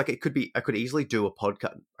 Because it's like, I could easily do a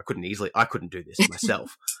podcast. I couldn't do this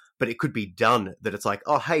myself, but it could be done that it's like,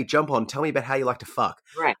 oh, hey, jump on, tell me about how you like to fuck.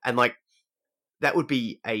 Right. And like, that would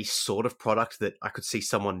be a sort of product that I could see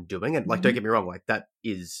someone doing. And like, don't get me wrong, like that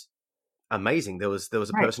is amazing. There was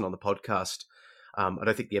a person on the podcast. I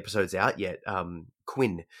don't think the episode's out yet.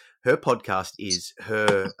 Quinn, her podcast is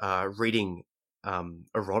her reading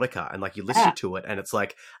erotica, and like you listen to it, and it's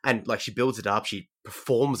like, and like she builds it up, she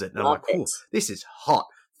performs it, and I'm like, cool, this is hot,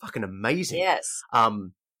 fucking amazing. Yes.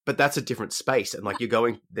 But that's a different space, and like you're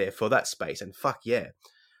going there for that space, and fuck yeah.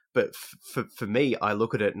 But for me, I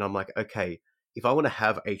look at it and I'm like, okay, if I want to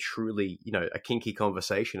have a truly, a kinky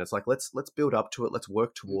conversation, it's like let's build up to it, let's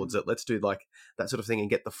work towards it, let's do like that sort of thing and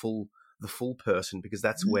get the full person, because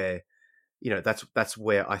that's where, that's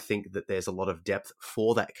where I think that there's a lot of depth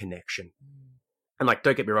for that connection. And like,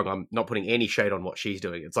 don't get me wrong, I'm not putting any shade on what she's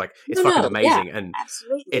doing. It's like it's fucking amazing, and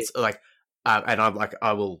absolutely. It's like, and I'm like,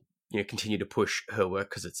 I will continue to push her work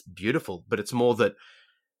because it's beautiful, but it's more that.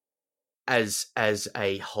 As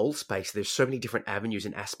a whole space, there's so many different avenues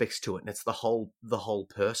and aspects to it, and it's the whole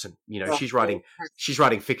person. She's writing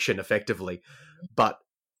fiction effectively, but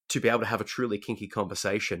to be able to have a truly kinky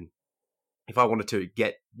conversation, if I wanted to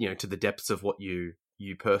get to the depths of what you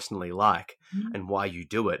personally like and why you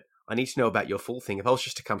do it, I need to know about your full thing. If I was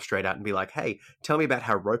just to come straight out and be like, hey, tell me about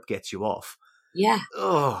how rope gets you off. Yeah.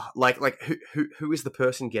 Oh, like who is the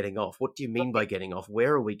person getting off? What do you mean by getting off?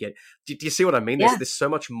 Where are we getting? Do you see what I mean? Yeah. There's so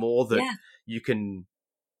much more that you can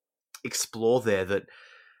explore there. That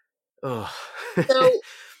So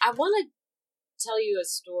I want to tell you a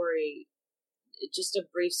story, just a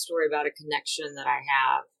brief story about a connection that I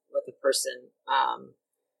have with a person,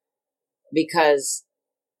 because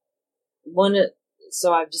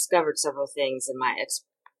so I've discovered several things in my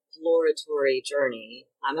exploratory journey.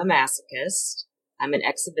 I'm a masochist. I'm an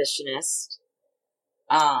exhibitionist.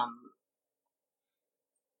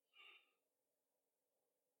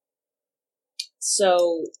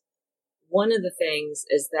 So one of the things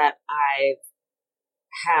is that I've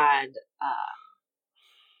had,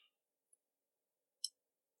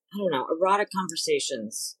 erotic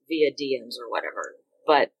conversations via DMs or whatever.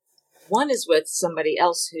 But one is with somebody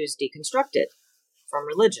else who's deconstructed from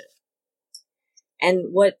religion. And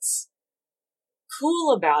what's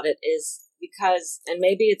cool about it is because, and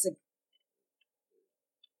maybe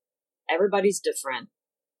everybody's different.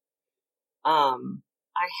 I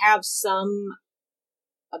have some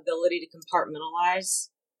ability to compartmentalize,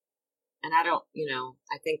 and I don't,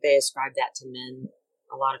 I think they ascribe that to men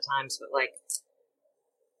a lot of times, but like,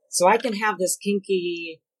 so I can have this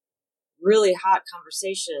kinky, really hot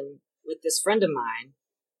conversation with this friend of mine,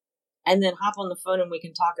 and then hop on the phone and we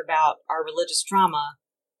can talk about our religious trauma,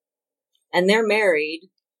 and they're married,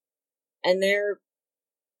 and their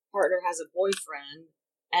partner has a boyfriend,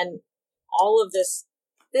 and all of this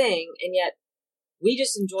thing, and yet we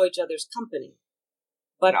just enjoy each other's company.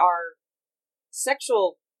 But our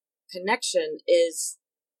sexual connection is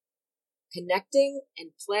connecting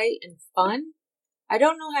and play and fun. I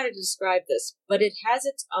don't know how to describe this, but it has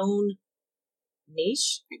its own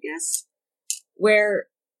niche, I guess, where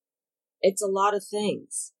it's a lot of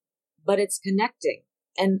things, but it's connecting.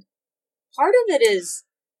 And part of it is...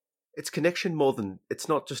 It's connection more than... It's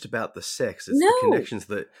not just about the sex. It's the connections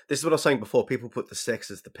that... This is what I was saying before. People put the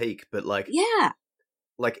sex as the peak, but like... Yeah.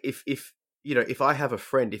 Like if I have a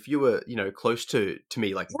friend, if you were, close to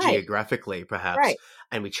me, like geographically perhaps,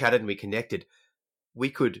 and we chatted and we connected, we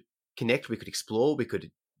could connect, we could explore, we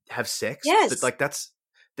could have sex. Yes. But like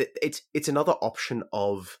it's another option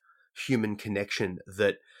of human connection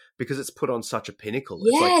that, because it's put on such a pinnacle.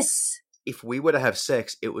 Yes. It's like, if we were to have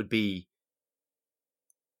sex, it would be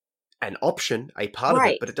an option, a part of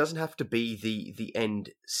it, but it doesn't have to be the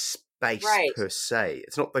end space per se.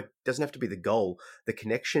 It's not doesn't have to be the goal. The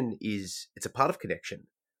connection it's a part of connection.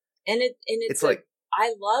 And it's like,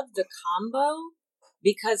 I love the combo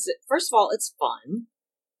because first of all, it's fun.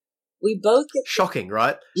 We both get shocking,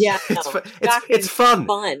 right? Yeah, it's fun. It's fun.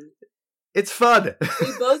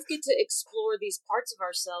 We both get to explore these parts of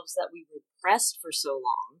ourselves that we repressed for so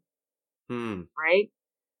long. Right?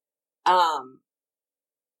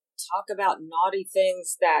 Talk about naughty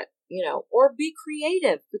things that, or be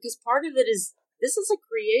creative, because part of it is, this is a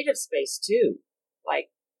creative space too. Like,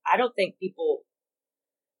 I don't think people,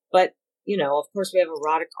 but, of course we have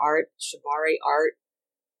erotic art, shibari art,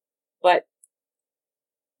 but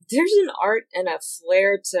there's an art and a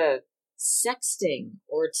flair to sexting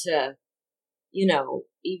or to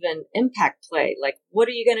even impact play. Like, what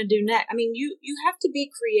are you going to do next? I mean, you have to be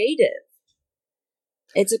creative.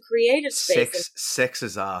 It's a creative space. Sex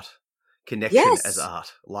is art. Connection Yes. as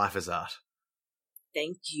art. Life as art.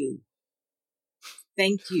 Thank you.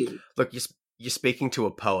 Look, you're speaking to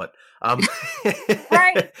a poet.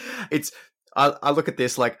 Right. I look at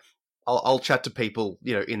this like I'll chat to people,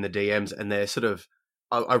 in the DMs, and they're sort of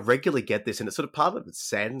I regularly get this, and it's sort of part of it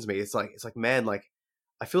saddens me. It's like man, like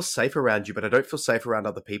I feel safe around you, but I don't feel safe around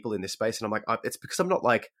other people in this space. And I'm like, it's because I'm not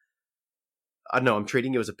like, I don't know, I'm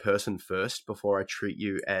treating you as a person first before I treat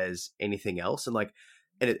you as anything else. And like,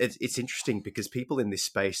 and it's interesting because people in this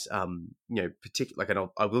space, particularly, like, and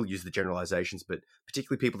I will use the generalizations, but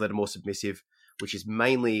particularly people that are more submissive, which is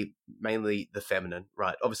mainly the feminine,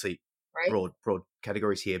 right? Obviously, right. broad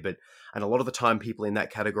categories here, and a lot of the time people in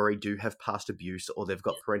that category do have past abuse, or they've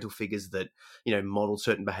got parental figures that, model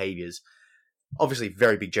certain behaviors. Obviously,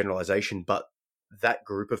 very big generalization, but that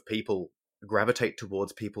group of people gravitate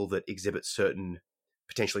towards people that exhibit certain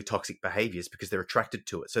potentially toxic behaviors because they're attracted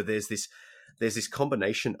to it. So there's this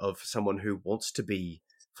combination of someone who wants to be,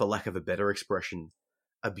 for lack of a better expression,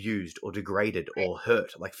 abused or degraded or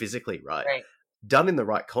hurt, like physically, right? Done in the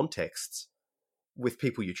right contexts with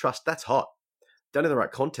people you trust, that's hot. Done in the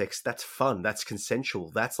right context, that's fun, that's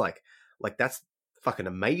consensual, that's like that's fucking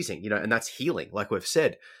amazing, and that's healing, like we've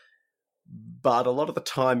said. But a lot of the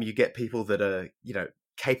time you get people that are,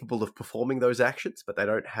 capable of performing those actions, but they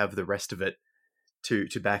don't have the rest of it to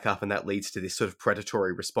back up, and that leads to this sort of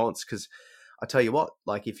predatory response. Because I tell you what,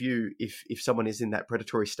 like if someone is in that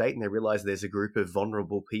predatory state and they realize there's a group of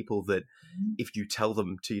vulnerable people that if you tell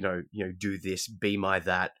them to, do this, be my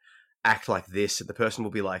that, act like this, and the person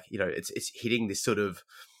will be like, it's hitting this sort of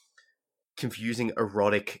confusing,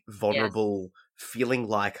 erotic, vulnerable feeling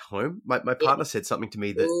like home. My partner said something to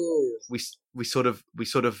me that we sort of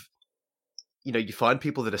you find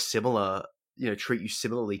people that are similar, treat you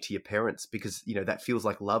similarly to your parents because that feels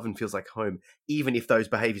like love and feels like home, even if those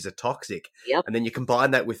behaviors are toxic. And then you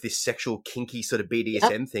combine that with this sexual kinky sort of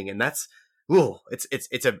BDSM thing, and that's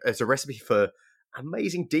it's a recipe for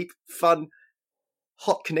amazing, deep, fun,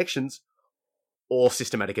 hot connections or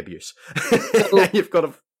systematic abuse. So, you've got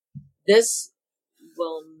to. This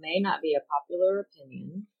may not be a popular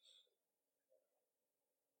opinion,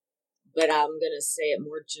 but I'm going to say it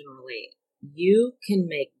more generally. You can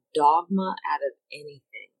make dogma out of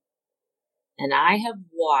anything. And I have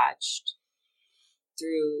watched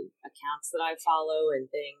through accounts that I follow and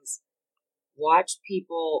things, watch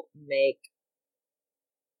people make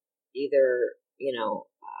either,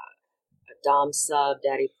 a dom sub,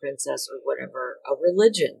 daddy princess, or whatever, a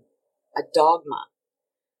religion, a dogma.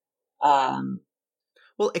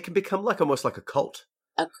 Well, it can become almost like a cult.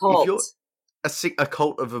 A cult. If you're a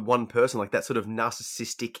cult of one person, like that sort of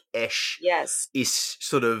narcissistic-ish. Yes. Is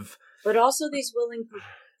sort of. But also these willing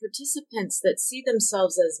participants that see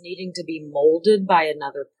themselves as needing to be molded by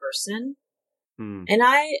another person. And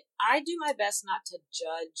I do my best not to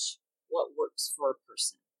judge what works for a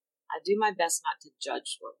person. I do my best not to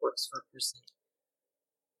judge what works for a person.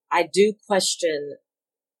 I do question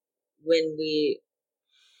when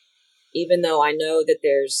even though I know that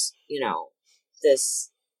there's,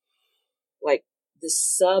 this, like, the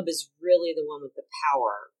sub is really the one with the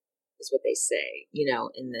power, is what they say,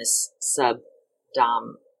 in this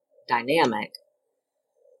sub-dom dynamic.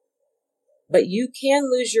 But you can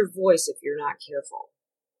lose your voice if you're not careful.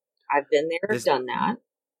 I've been there, done that.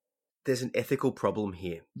 There's an ethical problem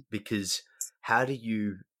here because how do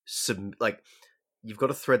you you've got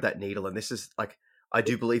to thread that needle, and this is I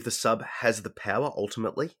do believe the sub has the power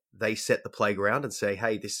ultimately. They set the playground and say,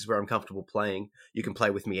 hey, this is where I'm comfortable playing. You can play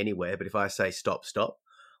with me anywhere, but if I say stop,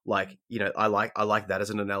 I like that as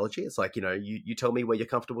an analogy. It's like, you tell me where you're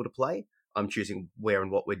comfortable to play. I'm choosing where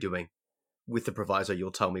and what we're doing. With the proviso,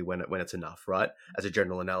 you'll tell me when it's enough, right? As a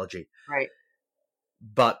general analogy. Right.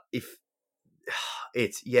 But if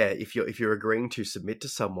you're agreeing to submit to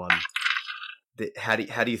someone, how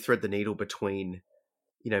do you thread the needle between,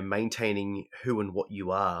 maintaining who and what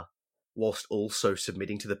you are whilst also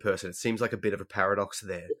submitting to the person? It seems like a bit of a paradox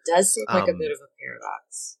there. It does seem like a bit of a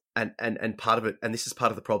paradox. And part of it, and this is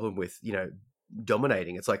part of the problem with,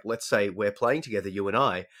 dominating. It's like, let's say we're playing together, you and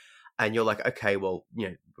I, and you're like, okay, well,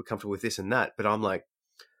 we're comfortable with this and that, but I'm like,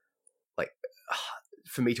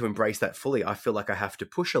 for me to embrace that fully, I feel like I have to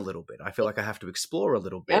push a little bit. I feel like I have to explore a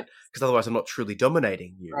little bit because otherwise I'm not truly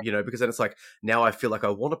dominating you, because then it's like, now I feel like I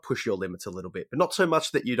want to push your limits a little bit, but not so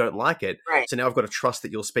much that you don't like it. Right. So now I've got to trust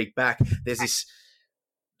that you'll speak back. There's this,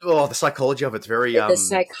 the psychology of it's very, the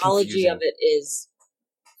psychology confusing. of it is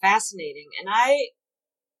fascinating. And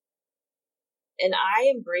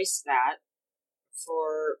I embrace that.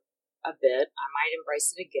 for a bit. I might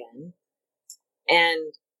embrace it again,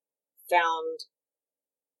 and found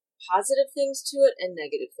positive things to it and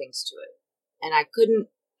negative things to it. And I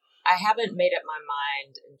haven't made up my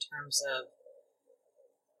mind in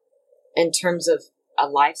terms of a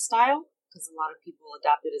lifestyle, because a lot of people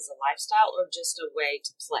adopt it as a lifestyle or just a way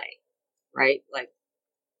to play, right? Like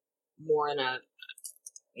more in a,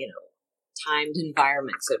 timed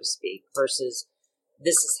environment, so to speak, versus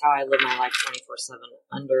this is how I live my life 24/7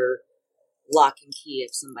 under lock and key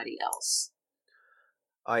of somebody else.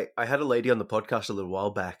 I had a lady on the podcast a little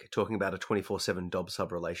while back talking about a 24/7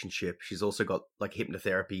 dom-sub relationship. She's also got like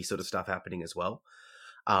hypnotherapy sort of stuff happening as well.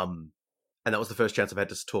 And that was the first chance I've had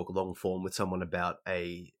to talk long form with someone about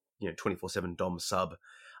a 24/7 dom-sub.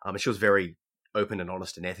 And she was very open and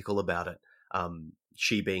honest and ethical about it.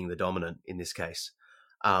 She being the dominant in this case.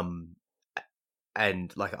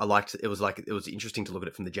 And like I liked it was interesting to look at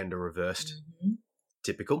it from the gender reversed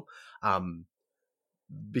typical.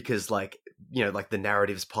 Because like the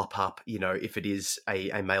narratives pop up, if it is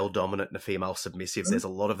a male dominant and a female submissive, there's a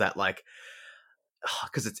lot of that, like,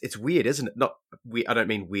 because it's weird, isn't it? Not weird, I don't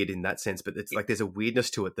mean weird in that sense, but it's like there's a weirdness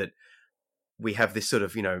to it that we have this sort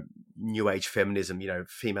of new age feminism,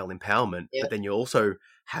 female empowerment, but then you also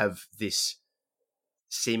have this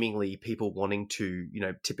seemingly people wanting to,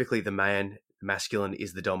 typically the masculine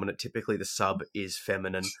is the dominant, typically the sub is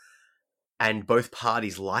feminine. And both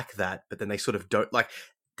parties like that, but then they sort of don't like.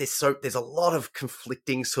 There's a lot of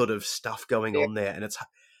conflicting sort of stuff going on there, and it's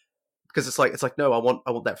because it's like no, I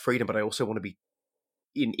want that freedom, but I also want to be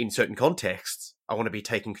in certain contexts. I want to be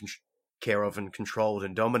taken care of and controlled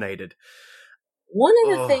and dominated. One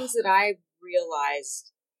of the things that I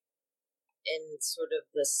realized in sort of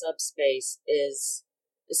the subspace is,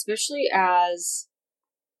 especially as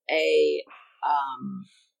a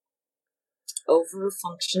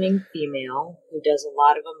over-functioning female who does a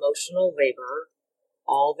lot of emotional labor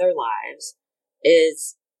all their lives,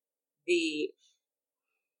 is the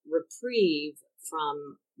reprieve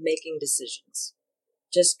from making decisions.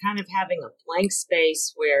 Just kind of having a blank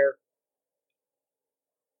space where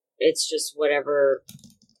it's just whatever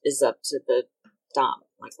is up to the dom,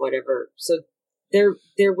 like whatever. So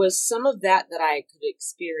there was some of that I could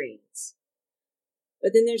experience.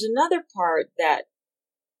 But then there's another part that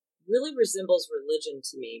really resembles religion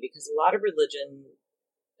to me, because a lot of religion,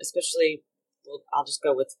 especially, well, I'll just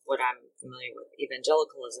go with what I'm familiar with,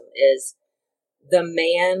 evangelicalism, is the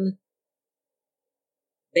man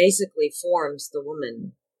basically forms the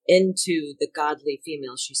woman into the godly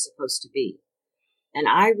female she's supposed to be. And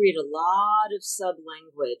I read a lot of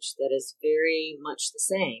sub-language that is very much the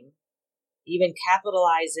same, even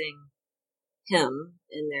capitalizing him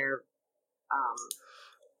in their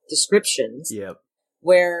descriptions,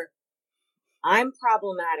 where I'm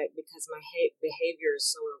problematic because my behavior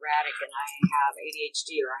is so erratic and I have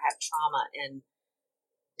ADHD or I have trauma, and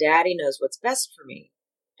daddy knows what's best for me.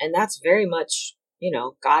 And that's very much,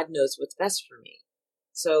 God knows what's best for me.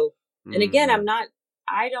 So, and again,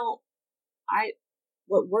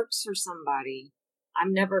 what works for somebody,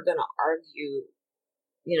 I'm never going to argue,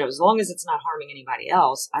 as long as it's not harming anybody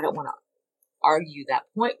else, I don't want to argue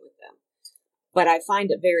that point with them. But I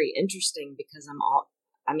find it very interesting because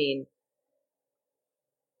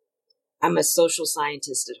I'm a social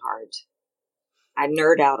scientist at heart. I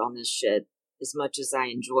nerd out on this shit as much as I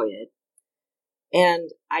enjoy it.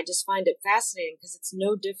 And I just find it fascinating because it's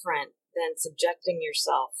no different than subjecting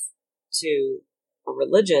yourself to a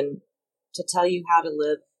religion to tell you how to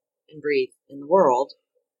live and breathe in the world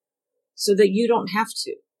so that you don't have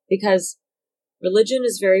to. Because religion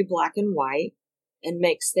is very black and white and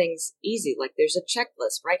makes things easy. Like there's a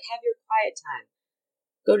checklist, right? Have your quiet time.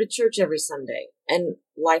 Go to church every Sunday, and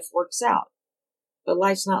life works out. But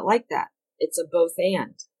life's not like that. It's a both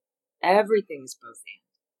and. Everything's both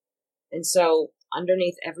and. And so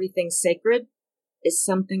underneath everything sacred is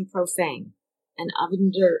something profane. And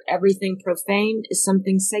under everything profane is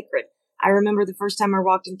something sacred. I remember the first time I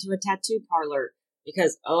walked into a tattoo parlor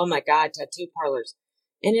because, oh my God, tattoo parlors.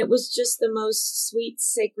 And it was just the most sweet,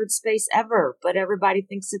 sacred space ever. But everybody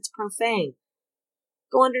thinks it's profane.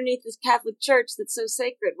 Go underneath this Catholic church that's so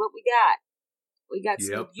sacred. What we got? We got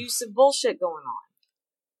some abusive bullshit going on.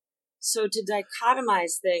 So to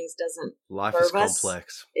dichotomize things doesn't life serve is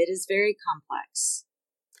complex. It is very complex.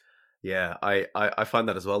 Yeah, I find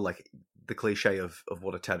that as well. Like the cliche of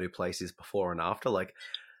what a tattoo place is before and after. Like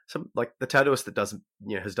the tattooist that doesn't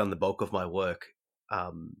has done the bulk of my work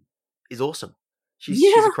is awesome. She's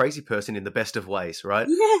a crazy person in the best of ways, right?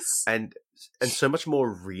 Yes. And so much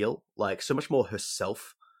more real, like so much more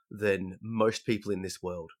herself than most people in this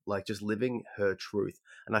world, like just living her truth.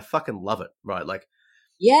 And I fucking love it, right? Like,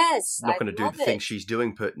 yes, I'm not I going to do love the things it. she's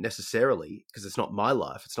doing necessarily because it's not my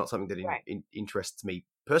life. It's not something that Right. interests me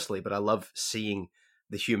personally, but I love seeing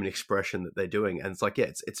the human expression that they're doing. And it's like,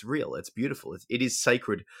 yeah, it's real. It's beautiful. It is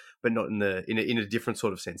sacred, but not in a different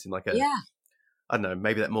sort of sense, in like a, Yeah. I don't know,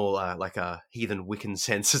 maybe that more like a heathen Wiccan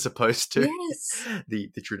sense as opposed to Yes.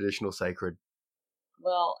 the traditional sacred.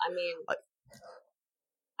 Well, I mean,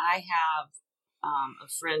 I have a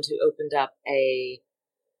friend who opened up a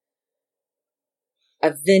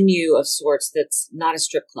venue of sorts that's not a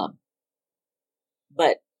strip club,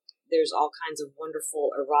 but there's all kinds of wonderful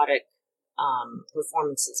erotic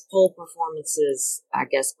performances, pole performances, I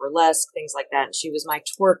guess burlesque, things like that. And she was my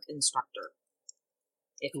twerk instructor,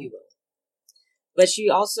 if you will. But she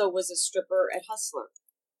also was a stripper at Hustler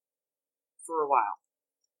for a while.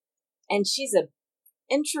 And she's an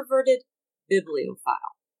introverted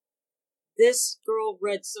bibliophile. This girl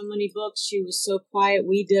read so many books. She was so quiet.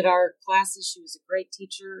 We did our classes. She was a great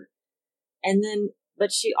teacher. And then,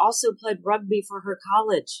 but she also played rugby for her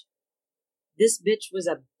college. This bitch was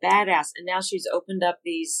a badass. And now she's opened up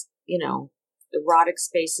these, erotic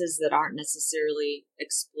spaces that aren't necessarily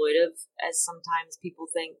exploitive, as sometimes people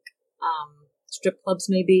think strip clubs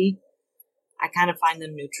may be. I kind of find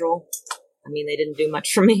them neutral. I mean, they didn't do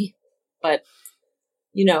much for me, but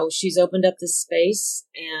she's opened up this space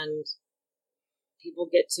and people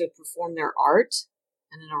get to perform their art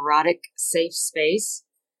in an erotic, safe space.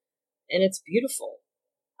 And it's beautiful.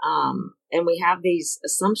 And we have these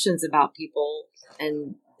assumptions about people.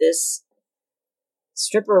 And this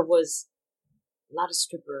stripper was not a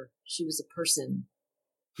stripper. She was a person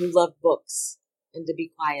who loved books and to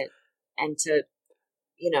be quiet and to,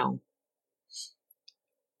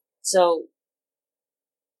 so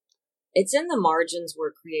it's in the margins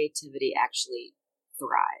where creativity actually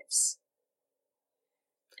thrives.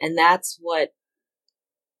 And that's what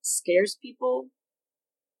scares people.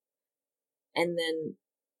 And then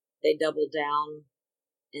they double down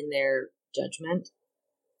in their judgment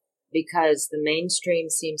because the mainstream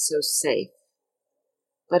seems so safe,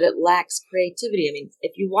 but it lacks creativity. I mean,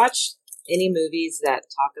 if you watch any movies that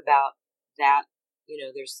talk about that,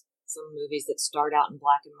 there's some movies that start out in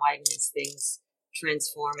black and white, and as things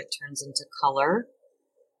transform, it turns into color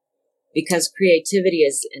because creativity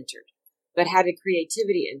is entered. But how did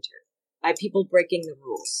creativity enter? By people breaking the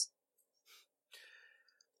rules.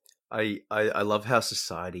 I love how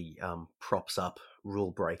society props up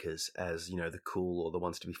rule breakers as, the cool or the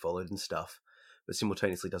ones to be followed and stuff, but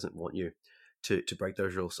simultaneously doesn't want you to break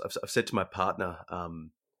those rules. I've said to my partner,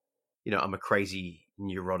 I'm a crazy,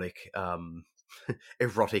 neurotic,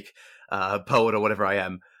 erotic poet or whatever I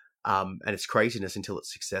am, and it's craziness until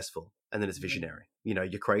it's successful, and then it's visionary.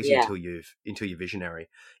 You're crazy until you're visionary.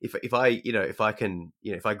 If I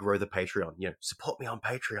grow the Patreon, support me on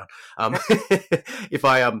Patreon. If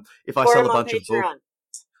I sell a bunch of books,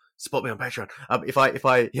 support me on Patreon. If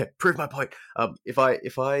I prove my point.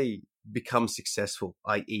 If I become successful,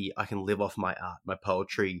 i.e., I can live off my art, my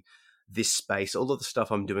poetry, this space, all of the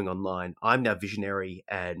stuff I'm doing online, I'm now visionary,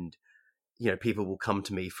 and people will come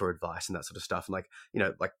to me for advice and that sort of stuff. And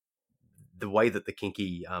like the way that the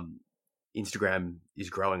kinky Instagram is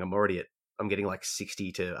growing, I'm getting like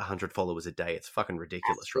 60 to 100 followers a day. It's fucking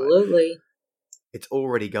ridiculous. Absolutely. Right? It's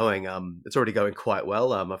already going quite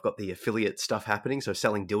well. I've got the affiliate stuff happening, so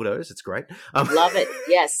selling dildos, it's great. Love it.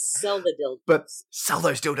 Yes, sell the dildos. But sell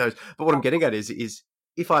those dildos. But what I'm getting at is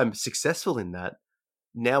if I'm successful in that,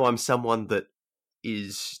 now I'm someone that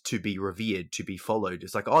is to be revered, to be followed.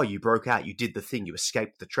 It's like, oh, you broke out, you did the thing, you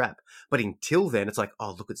escaped the trap. But until then, it's like,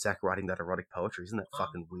 oh, look at Zach writing that erotic poetry. Isn't that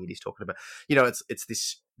fucking weird he's talking about? It's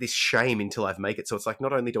this shame until I've made it. So it's like,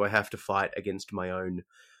 not only do I have to fight against my own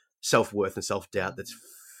self-worth and self-doubt that's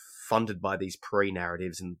funded by these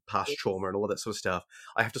pre-narratives and past trauma and all that sort of stuff,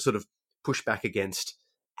 I have to sort of push back against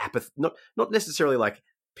apathy. Not necessarily like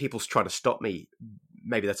people's trying to stop me.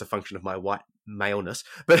 Maybe that's a function of my white maleness,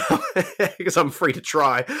 but because I'm free to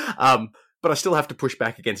try. But I still have to push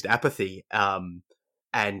back against apathy, and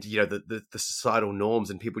the societal norms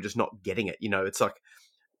and people just not getting it. It's like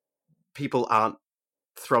people aren't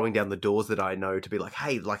throwing down the doors that I know to be like,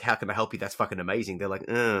 hey, like, how can I help you? That's fucking amazing. They're like,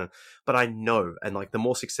 but I know. And like, the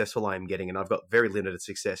more successful I am getting, and I've got very limited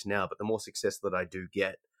success now, but the more success that I do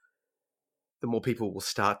get, the more people will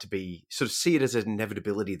start to be sort of see it as an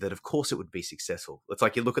inevitability that of course it would be successful. It's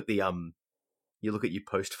like you look at you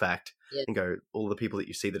post fact and go, all the people that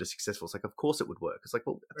you see that are successful, it's like, of course it would work. It's like,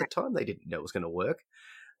 well, at the time they didn't know it was going to work.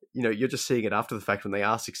 You're just seeing it after the fact when they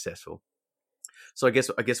are successful. So I guess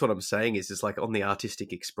what I'm saying is like on the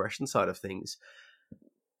artistic expression side of things,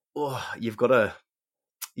 you've got to,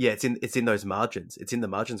 yeah, it's in those margins. It's in the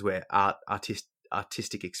margins where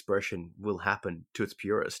artistic expression will happen to its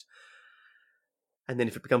purest. And then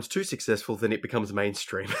if it becomes too successful, then it becomes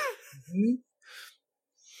mainstream. Mm-hmm.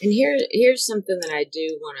 And here's something that I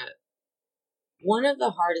do want to. One of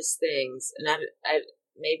the hardest things, and I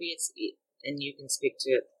maybe it's, and you can speak to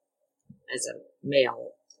it as a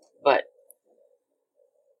male, but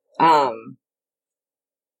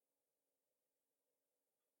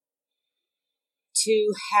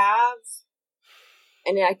to have,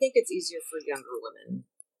 and I think it's easier for younger women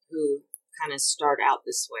who kind of start out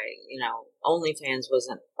this way. You know, OnlyFans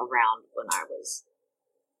wasn't around when I was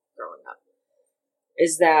growing up.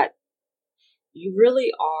 Is that you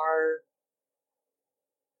really are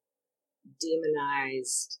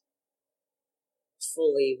demonized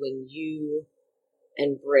fully when you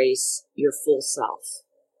embrace your full self,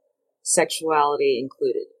 sexuality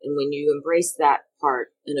included. And when you embrace that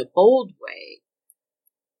part in a bold way,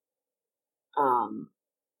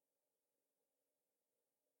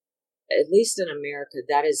 at least in America,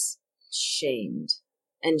 that is shamed,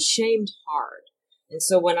 and shamed hard. And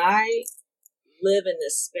so when I live in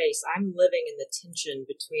this space, I'm living in the tension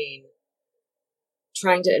between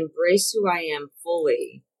trying to embrace who I am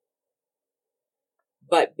fully,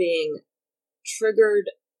 but being triggered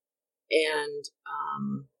and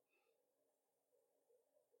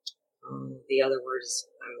the other word is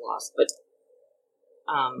I'm lost, but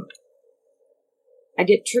I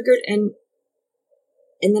get triggered and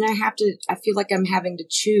then I feel like I'm having to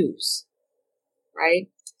choose, right?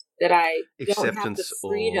 That I don't have the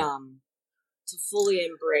freedom to fully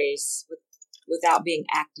embrace without being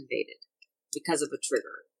activated because of a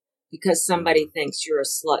trigger, because somebody thinks you're a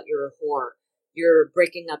slut, you're a whore, you're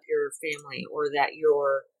breaking up your family, or that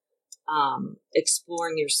you're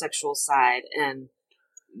exploring your sexual side and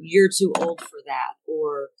you're too old for that,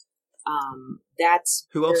 or that's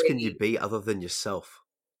who else can you be other than yourself?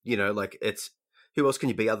 You know, like who else can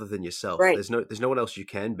you be other than yourself? Right. There's no one else you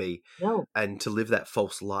can be. No. And to live that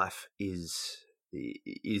false life is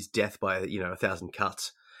death by 1,000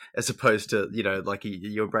 cuts, as opposed to like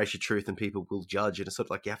you embrace your truth and people will judge, and it's sort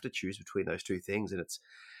of like you have to choose between those two things, and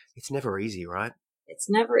it's never easy, right? It's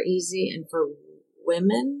never easy, and for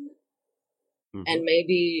women, and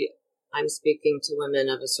maybe I'm speaking to women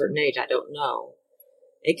of a certain age, I don't know.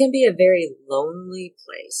 It can be a very lonely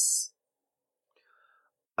place.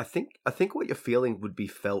 I think what you're feeling would be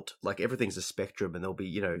felt like everything's a spectrum, and there'll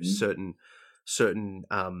be certain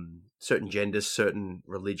genders, certain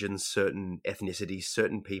religions, certain ethnicities,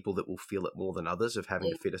 certain people that will feel it more than others of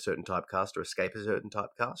having to fit a certain typecast or escape a certain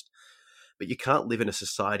typecast. But you can't live in a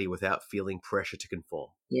society without feeling pressure to conform.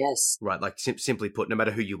 Yes. Right. Like simply put, no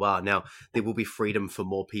matter who you are. Now, there will be freedom for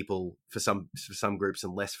more people, for some groups,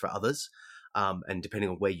 and less for others. And depending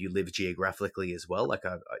on where you live geographically as well. Like,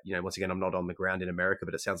 once again, I'm not on the ground in America,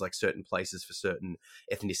 but it sounds like certain places for certain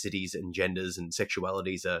ethnicities and genders and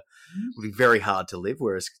sexualities would be very hard to live,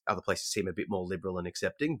 whereas other places seem a bit more liberal and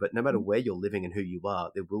accepting. But no matter where you're living and who you are,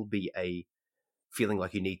 there will be a feeling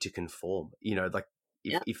like you need to conform. Like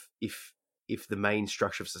if the main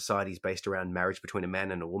structure of society is based around marriage between a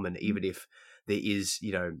man and a woman, even if there is,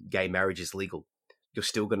 gay marriage is legal, you're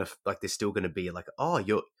still gonna there's still gonna be like, oh,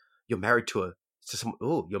 you're married to someone.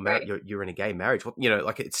 Oh, you're married. Right. You're in a gay marriage.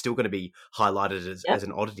 It's still going to be highlighted as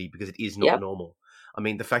an oddity because it is not normal. I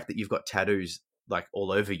mean, the fact that you've got tattoos like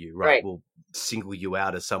all over you, right, will single you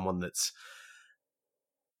out as someone that's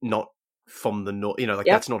not from the north.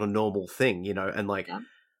 That's not a normal thing. And like,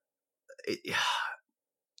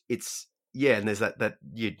 it's. Yeah, and there's that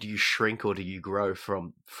do you shrink or do you grow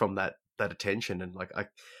from that attention? And like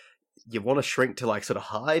you want to shrink to like sort of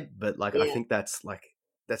hide, but like I think that's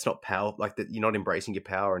not power. Like that you're not embracing your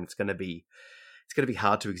power, and it's going to be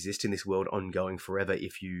hard to exist in this world ongoing forever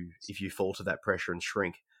if you fall to that pressure and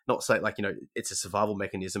shrink. Not say like it's a survival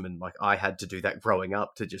mechanism, and like I had to do that growing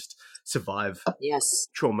up to just survive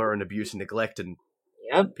trauma and abuse and neglect, and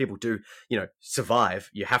people do survive.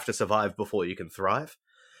 You have to survive before you can thrive.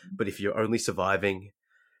 But if you're only surviving,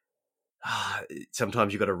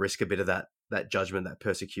 sometimes you've got to risk a bit of that judgment, that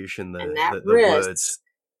persecution, the words.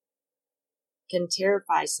 Can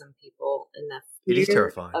terrify some people, and the fear it is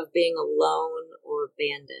terrifying of being alone or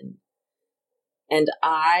abandoned. And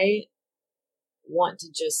I want to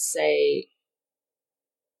just say,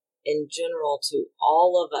 in general, to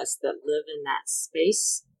all of us that live in that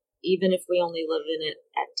space, even if we only live in it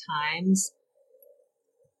at times,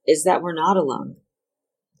 is that we're not alone.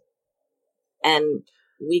 And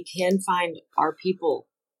we can find our people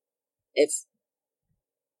if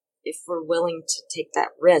we're willing to take that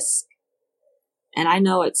risk. And I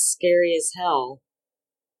know it's scary as hell,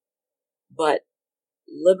 but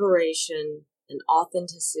liberation and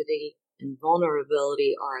authenticity and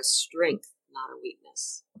vulnerability are a strength, not a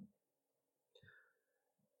weakness.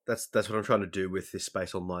 That's what I'm trying to do with this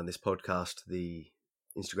space online, this podcast, the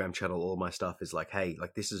Instagram channel, all my stuff is like, hey,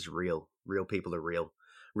 like this is real. Real people are real.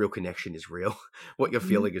 Real connection is real. What you're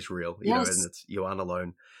feeling is real, you know, and you aren't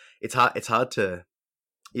alone. It's hard to,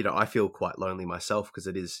 you know, I feel quite lonely myself because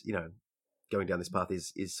it is, you know, going down this path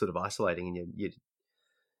is sort of isolating, and you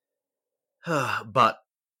but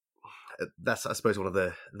that's, I suppose, one of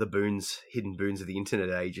the hidden boons of the internet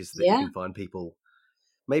age is that you can find people,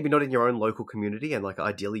 maybe not in your own local community, and like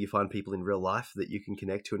ideally you find people in real life that you can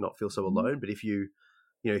connect to and not feel so alone. But if you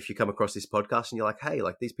come across this podcast and you're like, hey,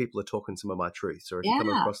 like these people are talking some of my truths, or if you come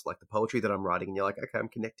across like the poetry that I'm writing and you're like, okay, I'm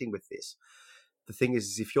connecting with this. The thing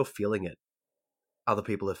is if you're feeling it, other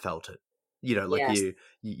people have felt it. You know, like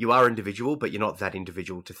you are individual, but you're not that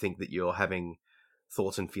individual to think that you're having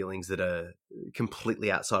thoughts and feelings that are completely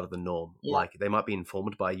outside of the norm. Yeah. Like they might be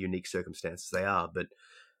informed by unique circumstances, they are, but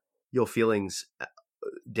your feelings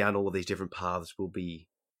down all of these different paths will be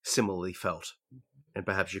similarly felt. And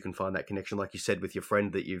perhaps you can find that connection, like you said, with your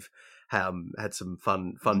friend that you've had some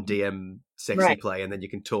fun DM sexy play, and then you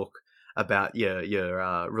can talk about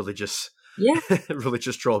your religious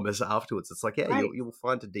religious traumas afterwards. It's like, you'll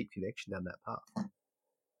find a deep connection down that path.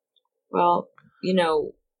 Well, you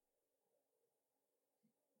know,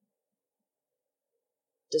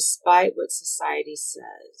 despite what society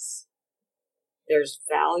says, there's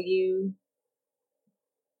value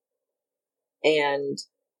and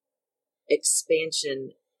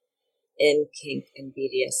expansion in kink and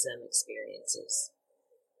BDSM experiences.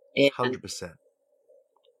 And 100%.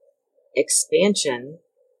 Expansion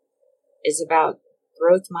is about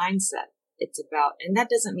growth mindset. It's about, and that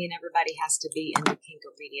doesn't mean everybody has to be into kink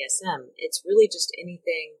or BDSM. It's really just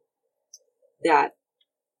anything that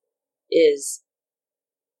is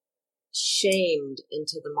shamed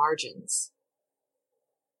into the margins.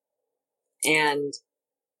 And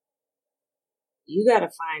you get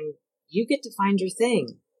to find your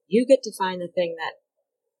thing. You get to find the thing that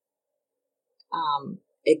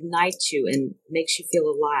ignites you and makes you feel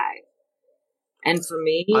alive. And for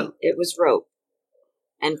me, it was rope.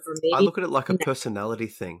 And for me, I look at it like a personality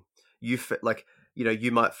thing. You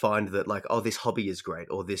might find that like, oh, this hobby is great,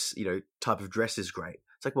 or this, you know, type of dress is great.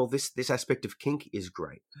 It's like, well, this aspect of kink is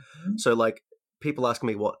great. Mm-hmm. So like people ask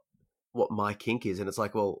me what my kink is, and it's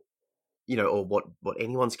like, well, you know, or what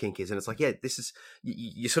anyone's kink is, and it's like, yeah, this is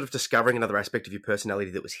you're sort of discovering another aspect of your personality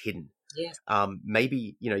that was hidden. Yes.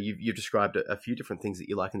 Maybe, you know, you've described a few different things that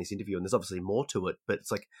you like in this interview, and there's obviously more to it, but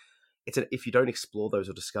it's like, if you don't explore those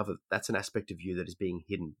or discover, that's an aspect of you that is being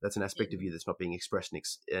hidden. That's an aspect of you that's not being expressed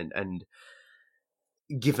and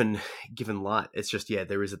given light. It's just,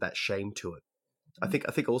 there is that shame to it. Mm-hmm.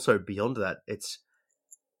 I think also beyond that, it's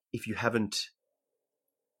if you haven't,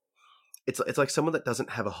 it's like someone that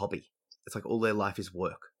doesn't have a hobby. It's like all their life is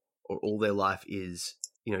work, or all their life is,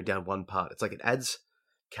 you know, down one part. It's like it adds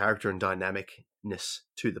character and dynamicness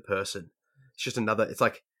to the person. It's just another. It's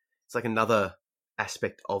like another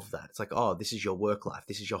aspect of that. It's like, oh, this is your work life,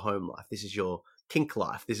 this is your home life, this is your kink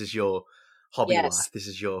life, this is your hobby life, this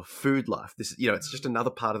is your food life. This, you know, it's just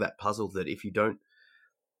another part of that puzzle that if you don't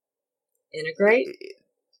integrate,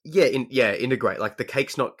 integrate. Like the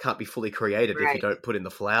cake's can't be fully created if you don't put in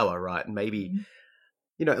the flour, right? And maybe,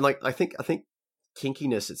 you know, and like I think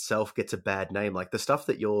kinkiness itself gets a bad name. Like the stuff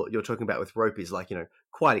that you're talking about with rope is like, you know,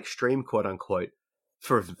 quite extreme, quote unquote,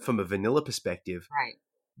 from a vanilla perspective, right?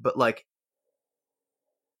 But like,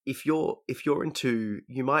 if you're into,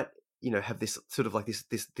 you might, you know, have this sort of like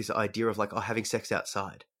this idea of like, oh, having sex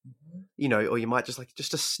outside, you know, or you might just like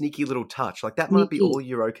just a sneaky little touch, like that might be all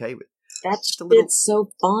you're okay with. That's just a little. It's so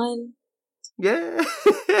fun. Yeah,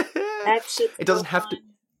 that shit's it doesn't so have fun. to.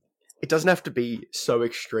 It doesn't have to be so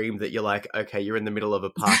extreme that you're like, okay, you're in the middle of a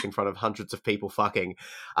park in front of hundreds of people fucking,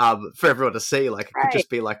 for everyone to see. Like it could just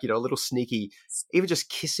be like, you know, a little sneaky, even just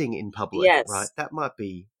kissing in public, right? That might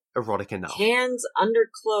be erotic enough. Hands under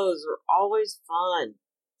clothes are always fun.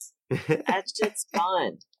 That shit's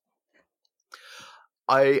fun.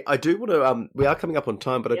 I do want to, we are coming up on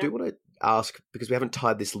time, but I do want to ask, because we haven't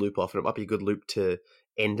tied this loop off, and it might be a good loop to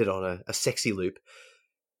end it on, a sexy loop.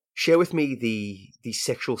 Share with me the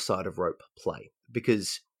sexual side of rope play,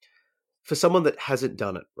 because for someone that hasn't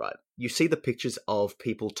done it, right, you see the pictures of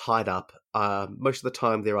people tied up. Most of the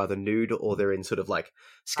time they're either nude or they're in sort of like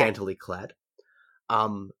scantily clad.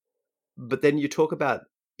 But then you talk about,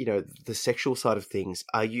 you know, the sexual side of things.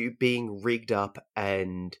 Are you being rigged up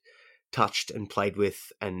and touched and played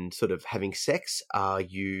with and sort of having sex? Are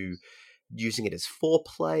you using it as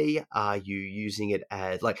foreplay? Are you using it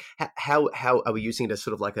as like how are we using it as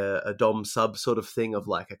sort of like a dom sub sort of thing, of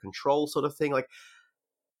like a control sort of thing? Like,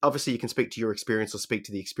 obviously you can speak to your experience or speak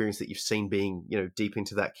to the experience that you've seen being, deep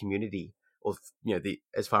into that community, or,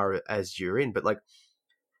 as far as you're in, but like,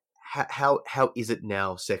 how is it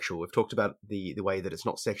now sexual? We've talked about the way that it's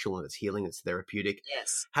not sexual and it's healing, it's therapeutic.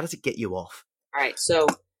 Yes. How does it get you off? All right. So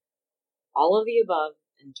all of the above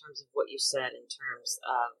in terms of what you said, in terms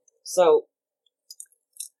of, so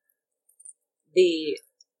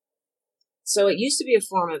it used to be a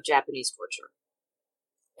form of Japanese torture.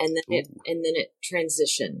 And then it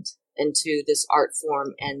transitioned into this art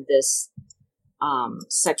form and this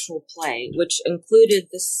sexual play, which included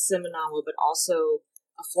the seminawa, but also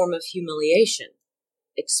a form of humiliation,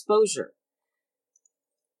 exposure.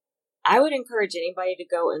 I would encourage anybody to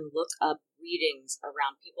go and look up readings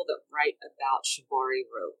around people that write about shibari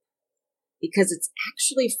rope, because it's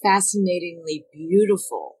actually fascinatingly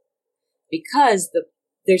beautiful, because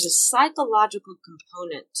there's a psychological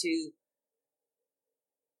component to,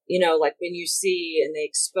 like when you see and they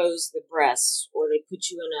expose the breasts, or they put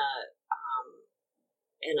you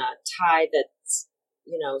in a tie that's,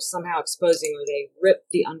 somehow exposing, or they rip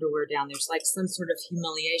the underwear down. There's like some sort of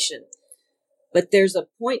humiliation, but there's a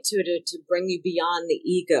point to it to bring you beyond the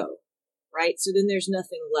ego, right? So then there's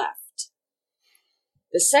nothing left.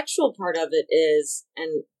 The sexual part of it is,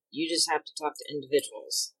 and you just have to talk to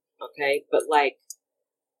individuals, okay? But like,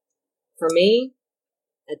 for me,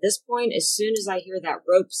 at this point, as soon as I hear that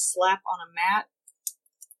rope slap on a mat,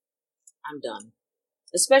 I'm done.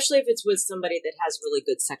 Especially if it's with somebody that has really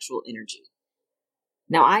good sexual energy.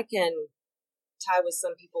 Now, I can tie with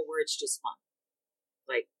some people where it's just fun.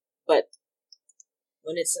 But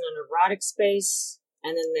when it's in an erotic space,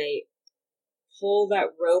 and then they pull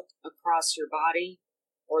that rope across your body,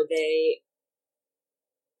 or they,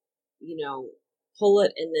 pull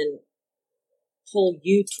it and then pull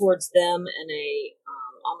you towards them in a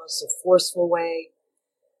almost a forceful way.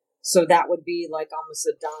 So that would be like almost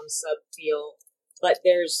a dom sub feel. But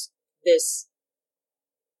there's this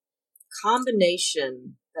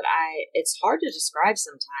combination that it's hard to describe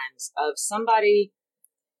sometimes, of somebody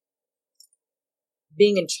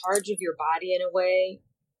being in charge of your body in a way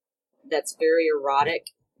that's very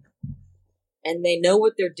erotic, and they know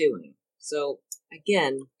what they're doing. So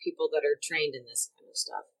again, people that are trained in this kind of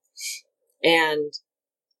stuff, and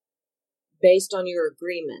based on your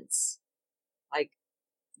agreements, like,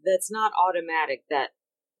 that's not automatic that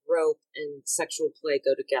rope and sexual play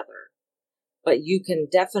go together, but you can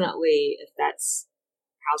definitely, if that's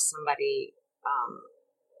how somebody,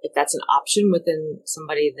 if that's an option within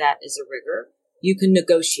somebody that is a rigger, you can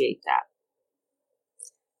negotiate that.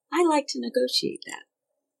 I like to negotiate that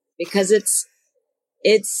because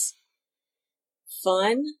it's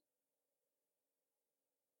fun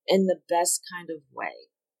in the best kind of way,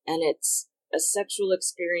 and it's a sexual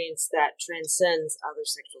experience that transcends other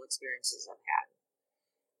sexual experiences I've had.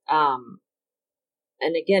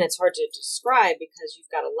 And again, it's hard to describe because you've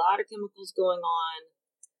got a lot of chemicals going on,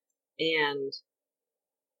 and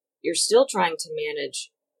you're still trying to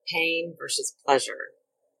manage pain versus pleasure,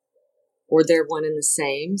 or they're one and the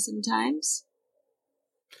same sometimes.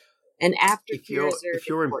 And if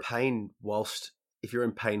you're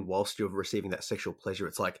in pain whilst you're receiving that sexual pleasure,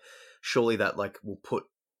 it's like, surely that like will put,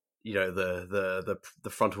 the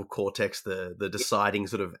frontal cortex, the deciding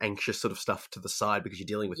sort of anxious sort of stuff to the side, because you're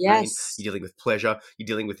dealing with pain, you're dealing with pleasure, you're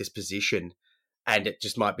dealing with this position, and it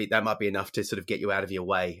just might be enough to sort of get you out of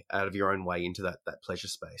your own way into that pleasure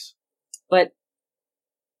space. But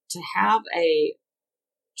to have a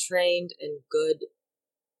trained and good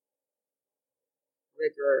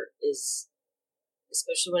rigor is,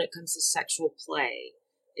 especially when it comes to sexual play,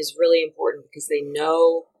 is really important, because they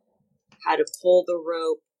know how to pull the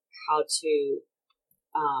rope, how to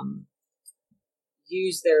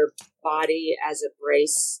use their body as a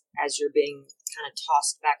brace as you're being kind of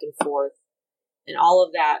tossed back and forth. And all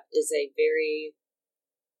of that is a very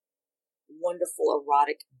wonderful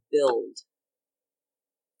erotic build.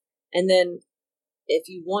 And then if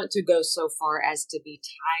you want to go so far as to be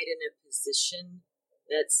tied in a position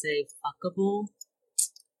that's, say, fuckable,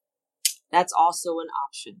 that's also an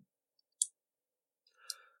option.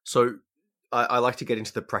 So I like to get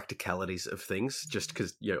into the practicalities of things, just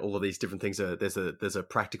because all of these different things there's a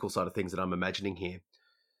practical side of things that I'm imagining here.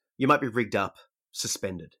 You might be rigged up,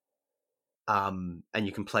 suspended, and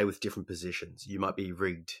you can play with different positions. You might be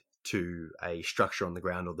rigged to a structure on the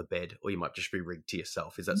ground or the bed, or you might just be rigged to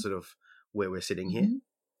yourself. Is that sort of where we're sitting here?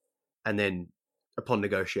 And then upon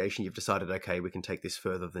negotiation, you've decided, okay, we can take this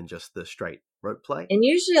further than just the straight rope play. And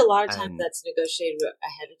usually a lot of times that's negotiated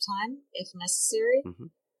ahead of time if necessary.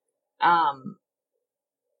 Mm-hmm.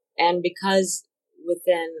 And because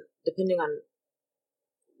depending on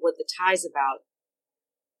what the tie's about,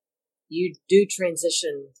 you do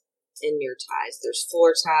transition in your ties. There's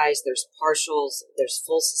floor ties, there's partials, there's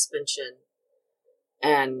full suspension,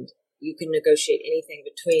 and you can negotiate anything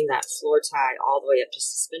between that floor tie all the way up to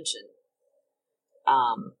suspension.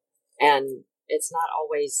 And it's not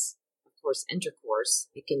always, of course, intercourse.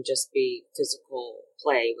 It can just be physical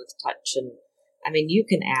play with touch. And I mean, you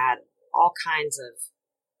can add all kinds of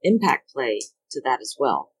impact play to that as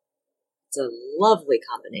well. It's a lovely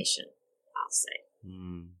combination, I'll say.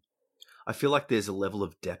 I feel like there's a level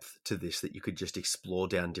of depth to this that you could just explore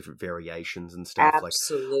down different variations and stuff.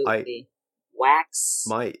 Absolutely. Wax.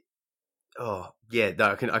 I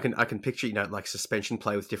can picture, like suspension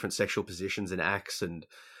play with different sexual positions and acts, and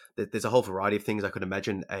there's a whole variety of things. I could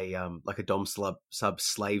imagine like a dom sub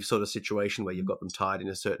slave sort of situation where you've got them tied in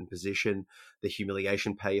a certain position, the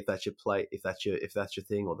humiliation play if that's your play, if that's your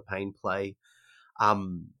thing, or the pain play,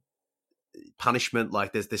 punishment.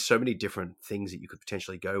 Like there's so many different things that you could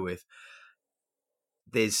potentially go with.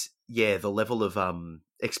 There's the level of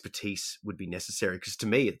expertise would be necessary, because to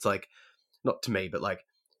me it's like, not to me, but like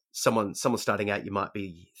someone starting out, you might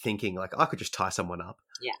be thinking like, I could just tie someone up.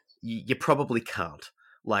 Yeah. You probably can't.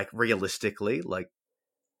 Like realistically, like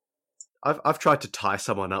I've tried to tie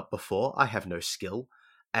someone up before. I have no skill,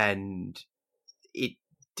 and it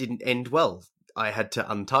didn't end well. I had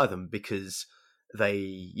to untie them because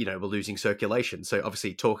they, were losing circulation. So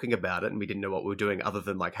obviously talking about it, and we didn't know what we were doing other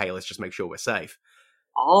than like, hey, let's just make sure we're safe.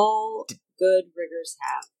 All good riggers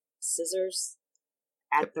have scissors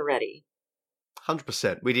at the ready.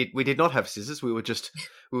 100%. We did not have scissors. We were just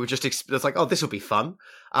it's like, oh, this will be fun.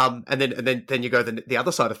 And then you go the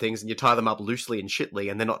other side of things, and you tie them up loosely and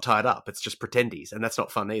shitly, and they're not tied up. It's just pretendies, and that's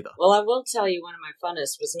not fun either. Well, I will tell you, one of my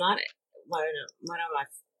funnest was not one of my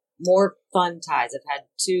more fun ties. I've had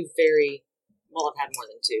I've had more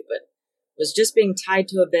than two, but was just being tied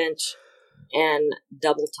to a bench and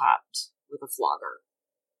double topped with a flogger.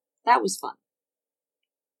 That was fun.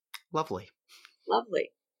 Lovely.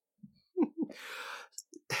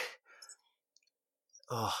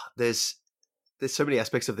 Oh, there's so many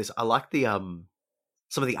aspects of this. I like the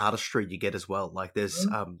some of the artistry you get as well. Like there's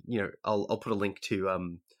I'll put a link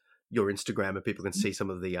to your Instagram, and people can see some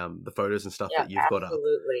of the photos and stuff that you've got up.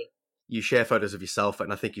 Absolutely. You share photos of yourself,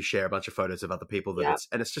 and I think you share a bunch of photos of other people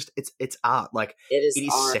it's art. Like it is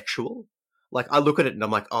art. sexual. Like I look at it and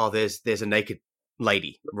I'm like, oh, there's a naked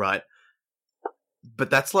lady, right? But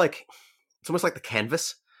that's like, it's almost like the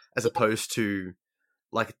canvas, as opposed to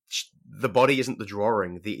like the body isn't the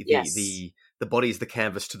drawing. The body is the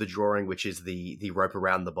canvas to the drawing, which is the rope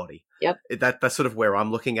around the body. Yep. That's sort of where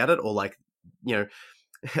I'm looking at it. Or like,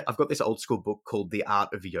 I've got this old school book called The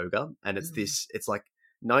Art of Yoga, and it's like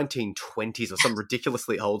 1920s or some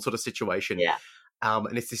ridiculously old sort of situation. Yeah.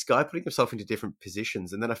 And it's this guy putting himself into different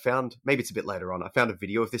positions. And then I found, maybe it's a bit later on, I found a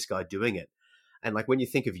video of this guy doing it. And like when you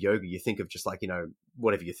think of yoga, you think of just like,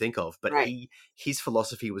 whatever you think of. But his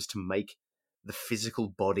philosophy was to make the physical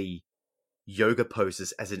body yoga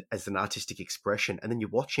poses as an artistic expression. And then you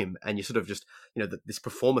watch him and you sort of just, this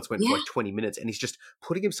performance went for like 20 minutes, and he's just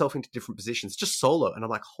putting himself into different positions, just solo. And I'm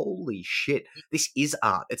like, holy shit, this is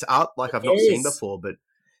art. It's art like I've not seen before. But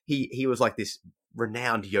he was like this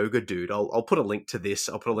renowned yoga dude. I'll put a link to this.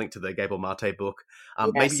 I'll put a link to the Gabor Mate book.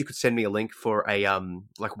 Maybe you could send me a link for a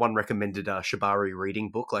like one recommended Shibari reading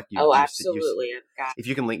book. Like absolutely. If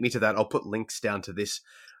you can link me to that, I'll put links down to this.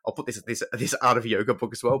 I'll put this Art of Yoga book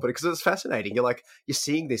as well, but because it's fascinating. You're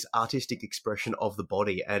seeing this artistic expression of the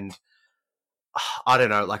body, and I don't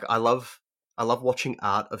know. Like I love watching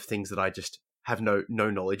art of things that I just have no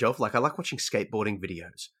knowledge of. Like I like watching skateboarding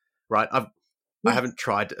videos. Right, I haven't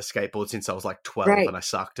tried a skateboard since I was like 12 and I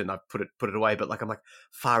sucked and I put it away. But like, I'm like,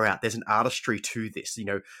 far out. There's an artistry to this,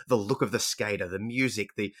 the look of the skater, the music,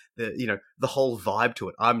 the whole vibe to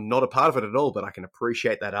it. I'm not a part of it at all, but I can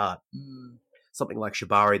appreciate that art. Something like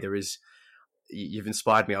Shibari, you've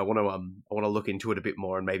inspired me. I want to look into it a bit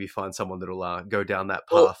more and maybe find someone that'll go down that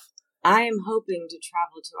path. Well, I am hoping to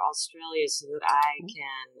travel to Australia so that I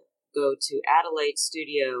can go to Adelaide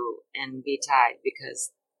studio and be tied,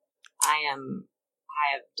 because I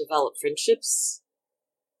have developed friendships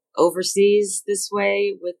overseas this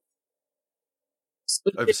way with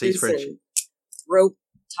overseas friendship, and rope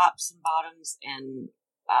tops and bottoms, and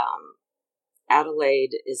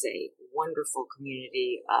Adelaide is a wonderful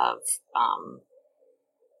community of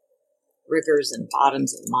riggers and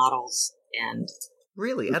bottoms and models. And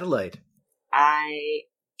really, Adelaide? I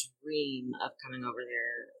dream of coming over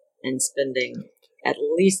there and spending at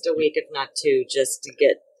least a week, if not two, just to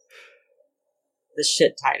get the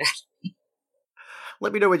shit tied up.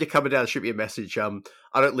 Let me know when you're coming down. Shoot me a message. I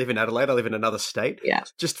don't live in Adelaide. I live in another state. Yeah.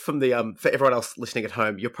 Just from the for everyone else listening at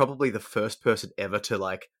home, you're probably the first person ever to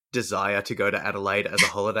like desire to go to Adelaide as a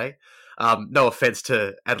holiday. No offense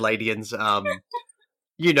to Adelaideans.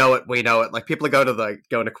 You know it. We know it. Like people are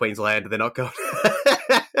going to Queensland. They're not going.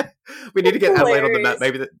 We need to get Adelaide on the map.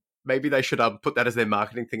 Maybe they should put that as their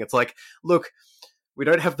marketing thing. It's like, look, we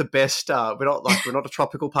don't have the best. We're not a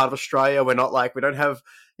tropical part of Australia. We don't have,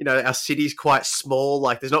 our city's quite small.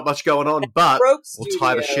 Like there's not much going on, but we'll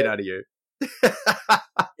tie the shit out of you.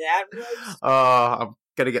 That ropes. I'm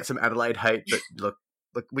gonna get some Adelaide hate, but look,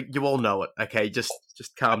 you all know it. Okay, just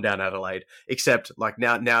calm down, Adelaide. Except like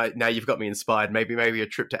now you've got me inspired. Maybe a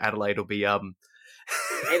trip to Adelaide will be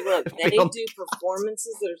Hey, look, they do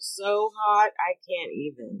performances that are so hot, I can't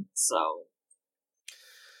even. So.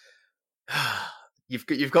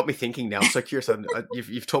 You've got me thinking now. I'm so curious.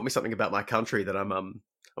 You've taught me something about my country that I'm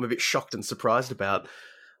a bit shocked and surprised about.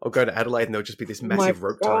 I'll go to Adelaide and there'll just be this massive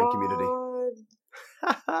rope tying community.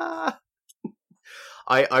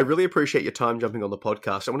 I really appreciate your time jumping on the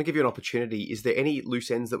podcast. I want to give you an opportunity. Is there any loose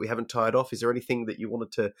ends that we haven't tied off? Is there anything that you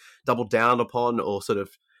wanted to double down upon or sort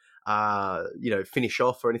of finish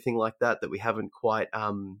off or anything like that we haven't quite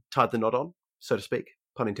tied the knot on, so to speak,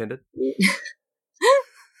 pun intended?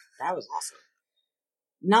 That was awesome.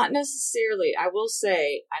 Not necessarily. I will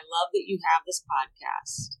say, I love that you have this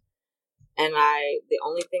podcast. And the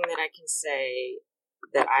only thing that I can say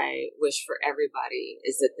that I wish for everybody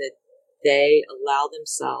is that they allow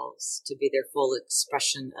themselves to be their full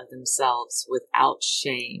expression of themselves without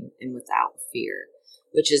shame and without fear,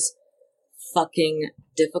 which is fucking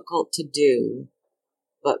difficult to do,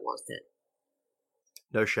 but worth it.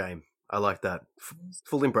 No shame. I like that.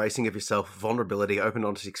 Full embracing of yourself, vulnerability, open,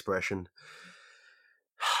 honest expression.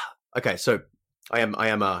 Okay, so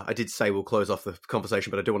I did say we'll close off the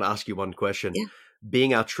conversation, but I do want to ask you one question. Yeah.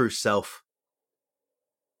 Being our true self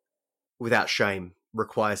without shame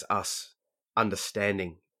requires us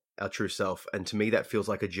understanding our true self. And to me, that feels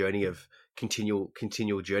like a journey of continual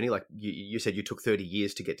journey. Like you said, you took 30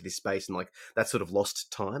 years to get to this space and like that's sort of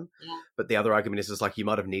lost time. Yeah. But the other argument is like, you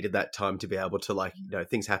might've needed that time to be able to like,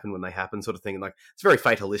 things happen when they happen sort of thing. And like, it's very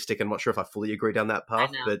fatalistic. I'm not sure if I fully agree down that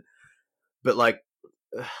path, but like,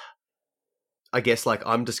 I guess like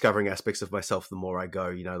I'm discovering aspects of myself the more I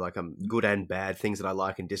go, like I'm good and bad, things that I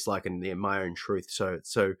like and dislike and my own truth.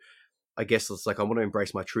 So I guess it's like I want to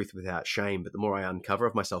embrace my truth without shame, but the more I uncover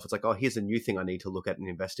of myself, it's like, oh, here's a new thing I need to look at and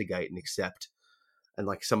investigate and accept. And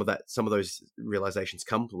like some of those realizations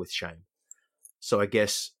come with shame. So I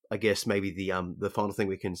guess maybe the final thing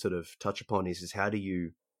we can sort of touch upon is how do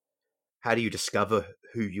you discover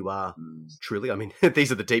who you are truly? I mean,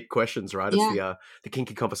 these are the deep questions, right? Yeah. It's the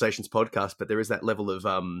Kinky Conversations podcast, but there is that level of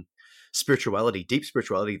spirituality, deep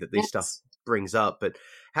spirituality that this stuff brings up. But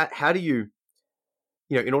how do you,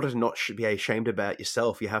 in order to not be ashamed about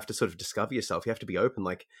yourself, you have to sort of discover yourself. You have to be open.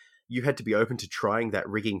 Like you had to be open to trying that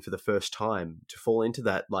rigging for the first time, to fall into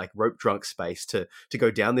that like rope drunk space, to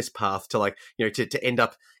go down this path, to like, to end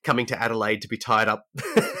up coming to Adelaide to be tied up.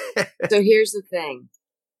 So here's the thing.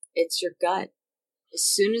 It's your gut. As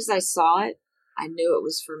soon as I saw it, I knew it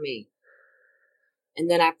was for me. And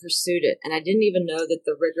then I pursued it. And I didn't even know that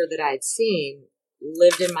the rigger that I had seen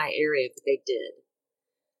lived in my area, but they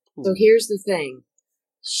did. So here's the thing.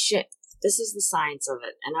 Shit. This is the science of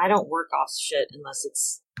it. And I don't work off shit unless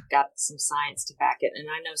it's got some science to back it. And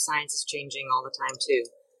I know science is changing all the time too.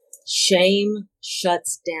 Shame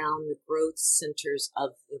shuts down the growth centers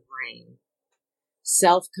of the brain.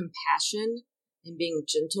 Self-compassion and being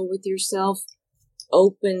gentle with yourself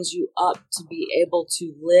opens you up to be able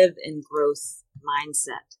to live in growth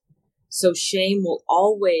mindset. So shame will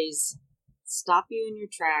always stop you in your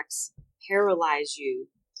tracks, paralyze you.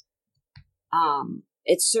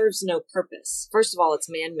 It serves no purpose. First of all, it's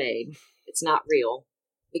man-made. It's not real.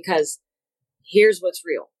 Because here's what's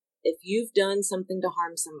real. If you've done something to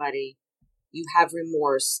harm somebody, you have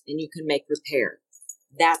remorse and you can make repair.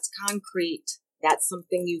 That's concrete. That's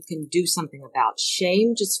something you can do something about.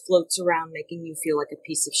 Shame just floats around making you feel like a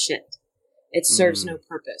piece of shit. It serves no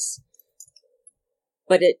purpose.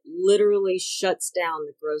 But it literally shuts down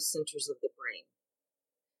the growth centers of the brain.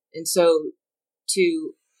 And so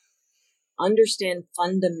to understand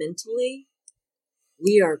fundamentally,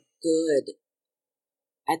 we are good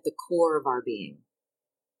at the core of our being.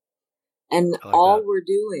 And all we're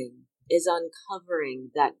doing is uncovering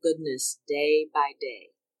that goodness day by day.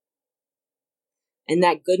 And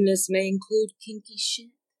that goodness may include kinky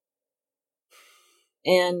shit.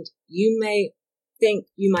 And you may think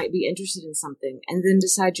you might be interested in something and then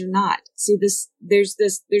decide you're not. See,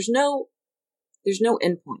 there's no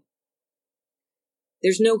endpoint.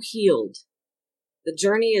 There's no healed. The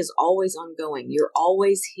journey is always ongoing. You're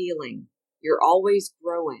always healing. You're always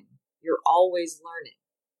growing. You're always learning.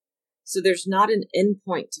 So there's not an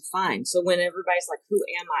endpoint to find. So when everybody's like, who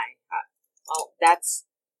am I? Well, that's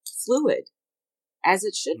fluid, as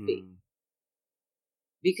it should be.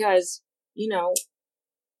 Because,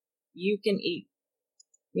 you can eat,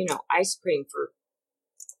 ice cream for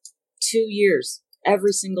 2 years,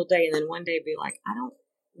 every single day, and then one day be like, I don't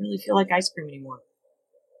really feel like ice cream anymore.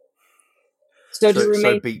 So to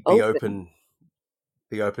remain be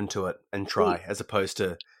open to it and try, as opposed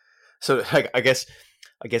to. So I guess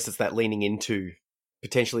it's that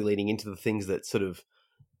potentially leaning into the things that sort of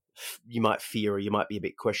you might fear or you might be a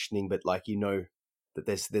bit questioning, but like that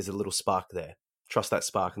there's a little spark there. Trust that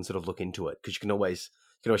spark and sort of look into it, because you can always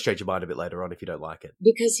change your mind a bit later on if you don't like it.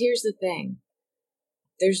 Because here's the thing.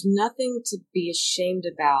 There's nothing to be ashamed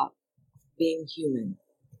about being human.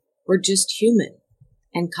 We're just human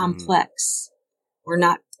and complex. We're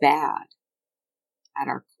not bad at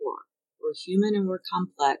our core. We're human and we're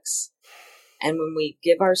complex. And when we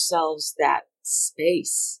give ourselves that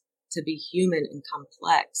space to be human and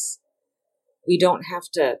complex, we don't have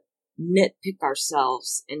to nitpick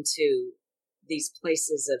ourselves into these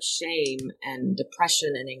places of shame and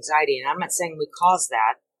depression and anxiety. And I'm not saying we cause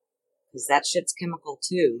that, because that shit's chemical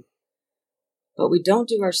too. But we don't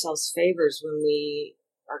do ourselves favors when we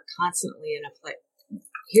are constantly in a place.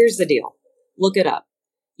 Here's the deal. Look it up.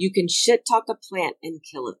 You can shit talk a plant and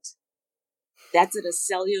kill it. That's at a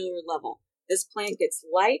cellular level. This plant gets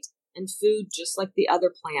light and food just like the other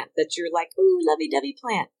plant that you're like, ooh, lovey-dovey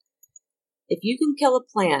plant. If you can kill a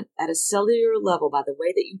plant at a cellular level by the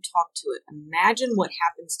way that you talk to it, imagine what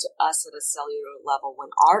happens to us at a cellular level when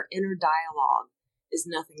our inner dialogue is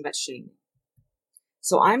nothing but shaming.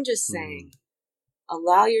 So I'm just saying,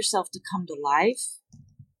 allow yourself to come to life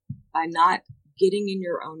by not getting in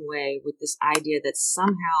your own way with this idea that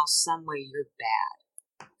somehow, some way you're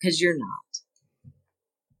bad. Because you're not.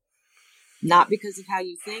 Not because of how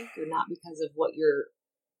you think, or not because of what you're,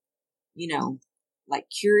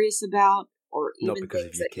 curious about, or even not because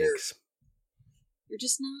of your kinks. You're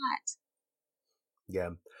just not. Yeah.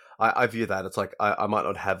 I view that. It's like, I might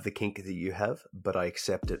not have the kink that you have, but I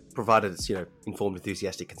accept it, provided it's, informed,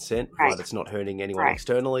 enthusiastic consent, provided it's not hurting anyone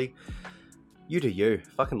externally. You do you.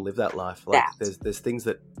 Fucking live that life. Like, there's things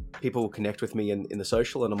that people will connect with me in the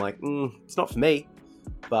social, and I'm like, it's not for me.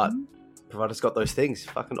 But provided it's got those things,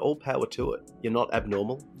 fucking all power to it. You're not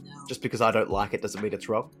abnormal. No. Just because I don't like it doesn't mean it's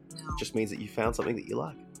wrong. No. It just means that you found something that you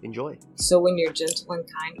like. Enjoy. So when you're gentle and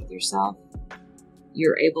kind with yourself,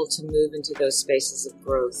 you're able to move into those spaces of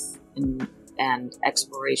growth and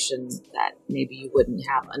exploration that maybe you wouldn't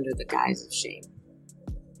have under the guise of shame.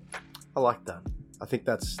 I like that. I think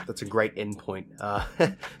that's a great endpoint.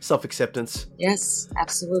 Self-acceptance. Yes,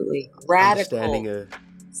 absolutely. Radical understanding of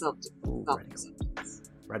self-acceptance.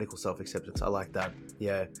 Radical self-acceptance. I like that.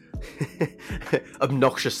 Yeah.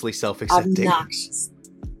 Obnoxiously self-accepting. Obnoxious.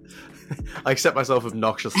 I accept myself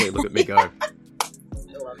obnoxiously. Look at me go.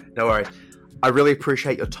 No worries. I really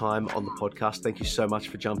appreciate your time on the podcast. Thank you so much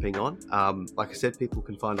for jumping on. Like I said, people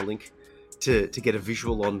can find a link to get a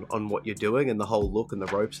visual on what you're doing and the whole look and the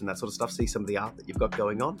ropes and that sort of stuff. See some of the art that you've got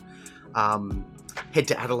going on. Head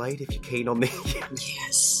to Adelaide if you're keen on the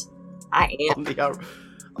yes, I am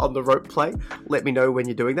on the rope play. Let me know when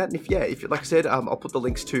you're doing that. And if like I said, I'll put the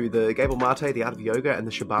links to the Gable Mate, the Art of Yoga, and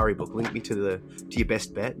the Shibari book. Link me to your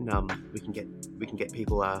best bet, and we can get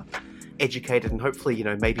people educated, and hopefully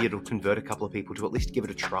maybe it'll convert a couple of people to at least give it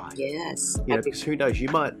a try. Yes, because who knows, you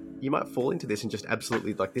might fall into this and just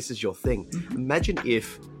absolutely like this is your thing. Mm-hmm. Imagine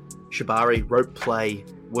if Shibari rope play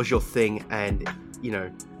was your thing, and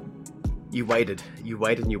you waited. Yeah.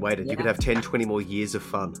 You could have 10, 20 more years of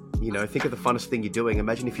fun. Think of the funnest thing you're doing.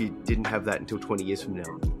 Imagine if you didn't have that until 20 years from now.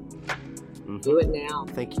 Mm-hmm. Do it now.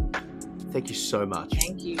 Thank you. Thank you so much.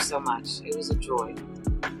 Thank you so much. It was a joy.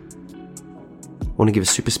 I want to give a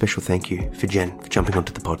super special thank you for Jen for jumping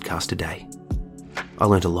onto the podcast today. I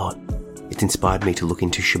learned a lot. It's inspired me to look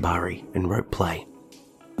into Shibari and rope play,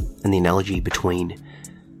 and the analogy between,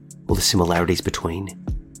 or the similarities between,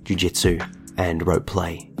 jiu-jitsu and rope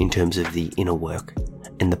play in terms of the inner work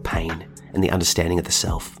and the pain and the understanding of the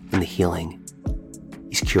self and the healing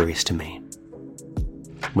is curious to me.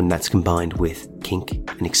 When that's combined with kink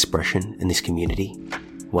and expression in this community,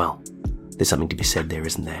 well, there's something to be said there,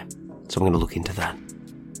 isn't there? So I'm going to look into that.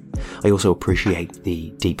 I also appreciate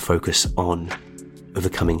the deep focus on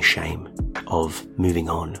overcoming shame, of moving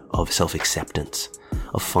on, of self-acceptance,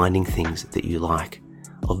 of finding things that you like,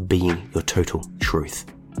 of being your total truth,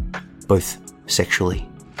 both sexually,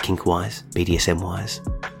 kink-wise, BDSM-wise,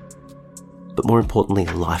 but more importantly,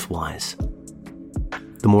 life-wise.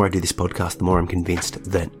 The more I do this podcast, the more I'm convinced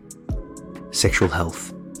that sexual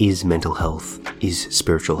health is mental health, is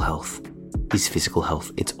spiritual health, is physical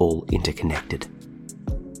health. It's all interconnected.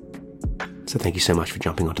 So thank you so much for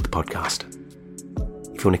jumping onto the podcast.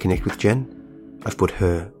 If you want to connect with Jen, I've put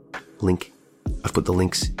the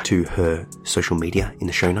links to her social media in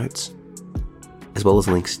the show notes, as well as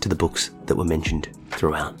links to the books that were mentioned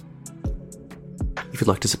throughout. If you'd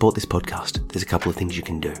like to support this podcast, there's a couple of things you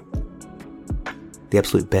can do. The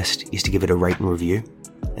absolute best is to give it a rate and review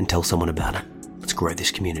and tell someone about it. Let's grow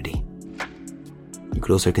this community. You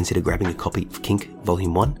could also consider grabbing a copy of Kink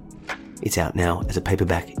Volume 1. It's out now as a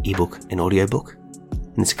paperback, ebook and audiobook,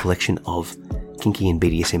 and it's a collection of kinky and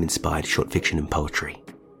BDSM inspired short fiction and poetry.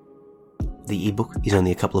 The ebook is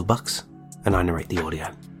only a couple of bucks, and I narrate the audio.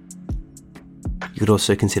 You could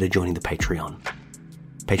also consider joining the Patreon.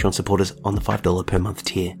 Patreon supporters on the $5 per month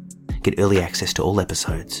tier get early access to all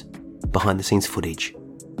episodes, behind the scenes footage,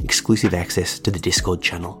 exclusive access to the Discord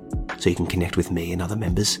channel so you can connect with me and other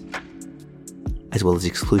members, as well as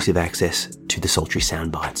exclusive access to the sultry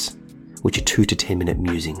sound bites, which are 2 to 10 minute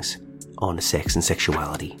musings on sex and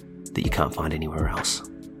sexuality that you can't find anywhere else.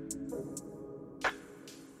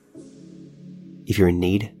 If you're in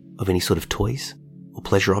need of any sort of toys or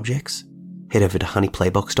pleasure objects, head over to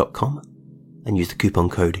honeyplaybox.com and use the coupon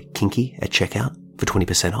code KINKY at checkout for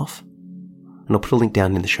 20% off. And I'll put a link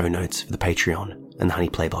down in the show notes for the Patreon and the Honey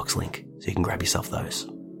Playbox link so you can grab yourself those.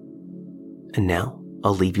 And now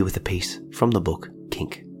I'll leave you with a piece from the book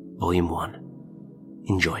Kink, Volume 1.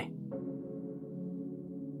 Enjoy.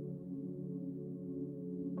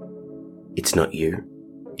 It's not you,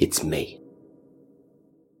 it's me.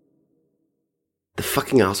 The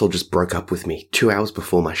fucking asshole just broke up with me 2 hours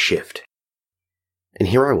before my shift. And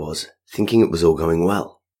here I was, thinking it was all going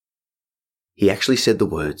well. He actually said the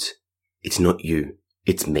words, "It's not you,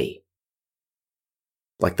 it's me."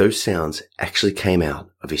 Like those sounds actually came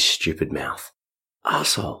out of his stupid mouth.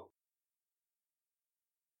 Arsehole.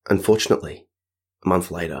 Unfortunately, a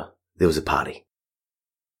month later, there was a party.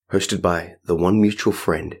 Hosted by the one mutual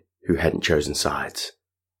friend who hadn't chosen sides.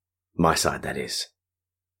 My side, that is.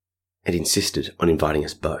 And insisted on inviting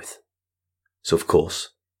us both. So of course,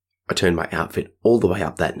 I turned my outfit all the way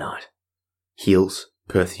up that night. Heels,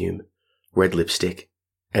 perfume, red lipstick,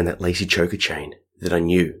 and that lacy choker chain that I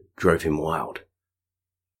knew drove him wild.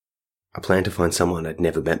 I planned to find someone I'd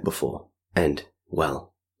never met before and,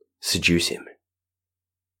 well, seduce him.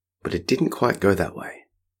 But it didn't quite go that way.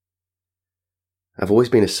 I've always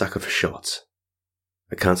been a sucker for shots.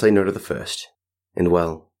 I can't say no to the first, and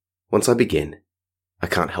well, once I begin, I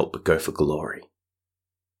can't help but go for glory.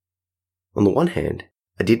 On the one hand,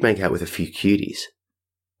 I did make out with a few cuties,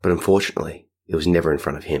 but unfortunately, it was never in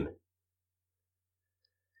front of him.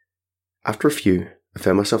 After a few, I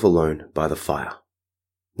found myself alone by the fire.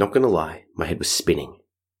 Not gonna lie, my head was spinning.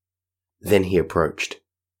 Then he approached,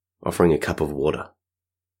 offering a cup of water.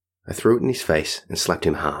 I threw it in his face and slapped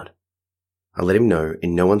him hard. I let him know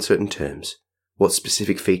in no uncertain terms what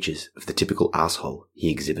specific features of the typical asshole he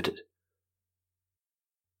exhibited.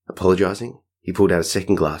 Apologizing, he pulled out a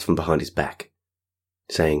second glass from behind his back,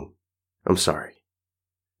 saying, "I'm sorry.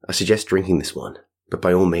 I suggest drinking this one, but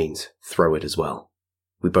by all means, throw it as well.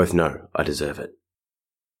 We both know I deserve it."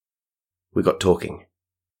 We got talking.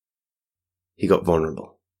 He got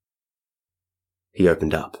vulnerable. He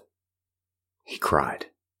opened up. He cried.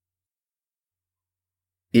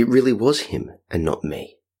 It really was him and not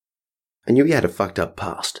me. I knew he had a fucked up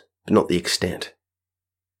past, but not the extent.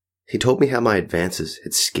 He told me how my advances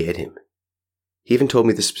had scared him. He even told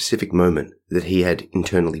me the specific moment that he had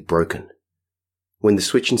internally broken, when the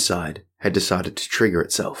switch inside had decided to trigger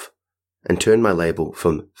itself and turn my label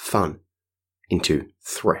from fun into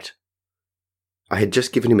threat. I had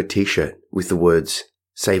just given him a t-shirt with the words,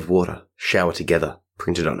 "Save water, shower together,"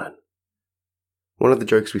 printed on it. One of the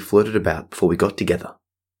jokes we flirted about before we got together.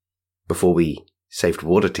 Before we saved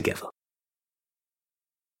water together.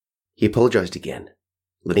 He apologized again,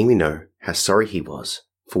 letting me know how sorry he was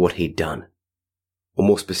for what he'd done. Or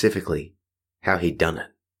more specifically, how he'd done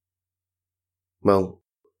it. Well,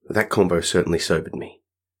 that combo certainly sobered me.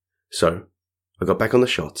 So, I got back on the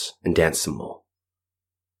shots and danced some more.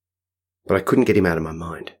 But I couldn't get him out of my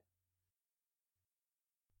mind.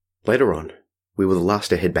 Later on, we were the last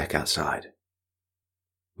to head back outside.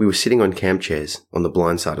 We were sitting on camp chairs on the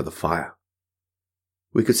blind side of the fire.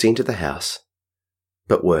 We could see into the house,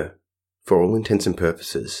 but were, for all intents and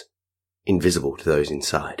purposes, invisible to those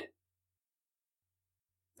inside.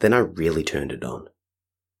 Then I really turned it on.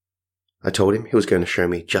 I told him he was going to show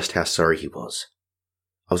me just how sorry he was.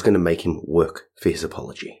 I was going to make him work for his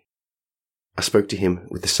apology. I spoke to him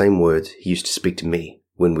with the same words he used to speak to me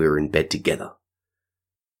when we were in bed together.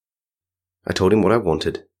 I told him what I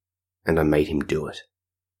wanted, and I made him do it.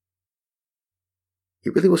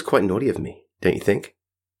 It really was quite naughty of me, don't you think?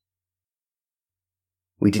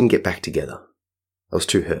 We didn't get back together. I was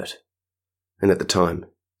too hurt, and at the time,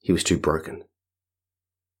 he was too broken.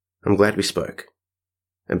 I'm glad we spoke,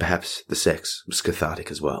 and perhaps the sex was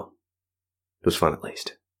cathartic as well. It was fun at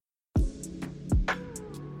least.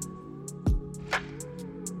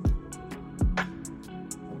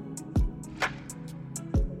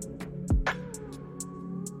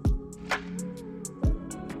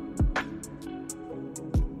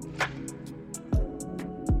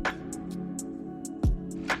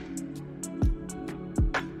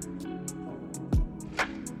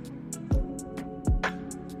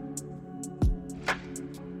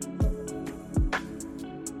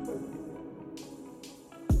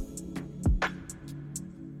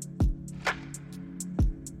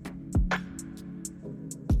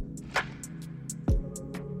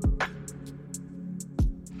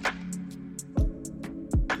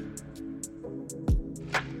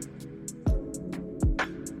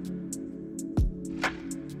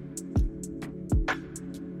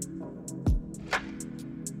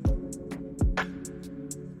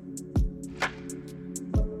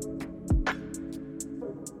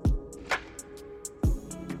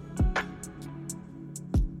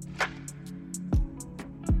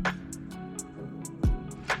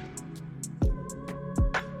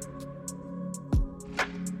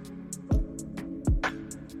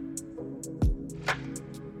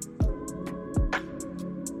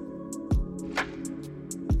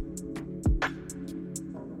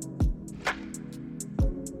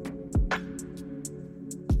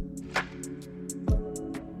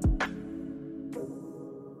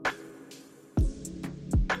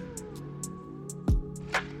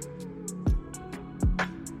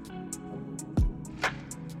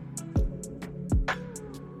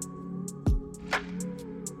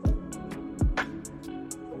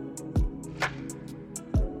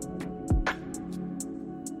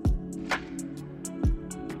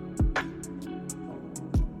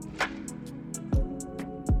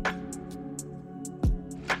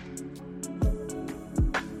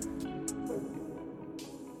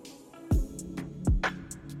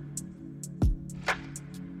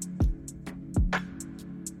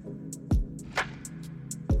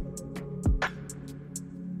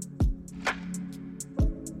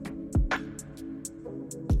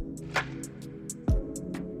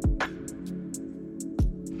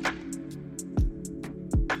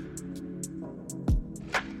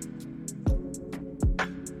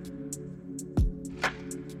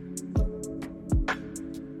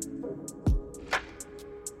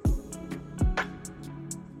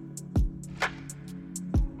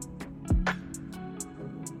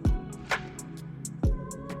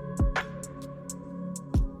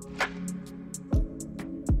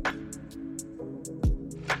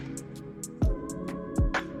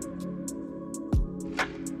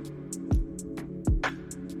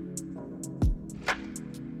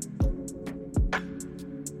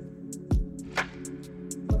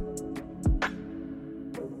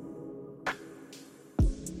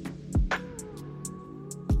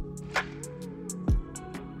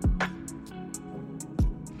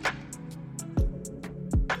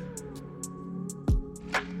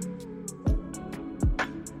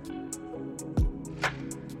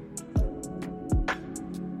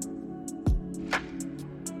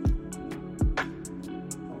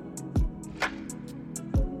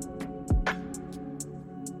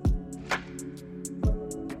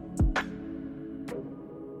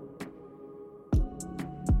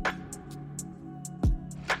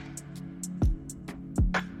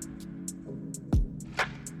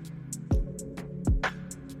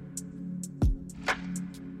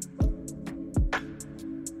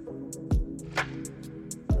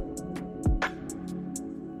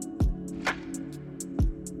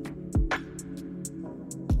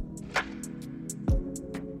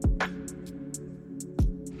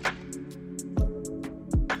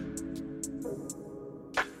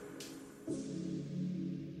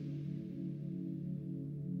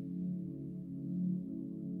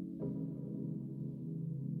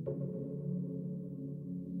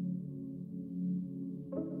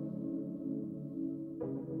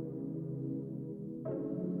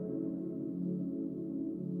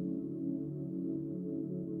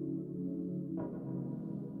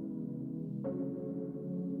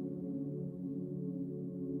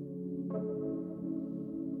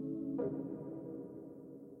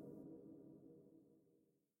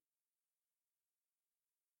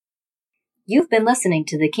 You've been listening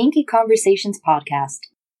to the Kinky Conversations podcast.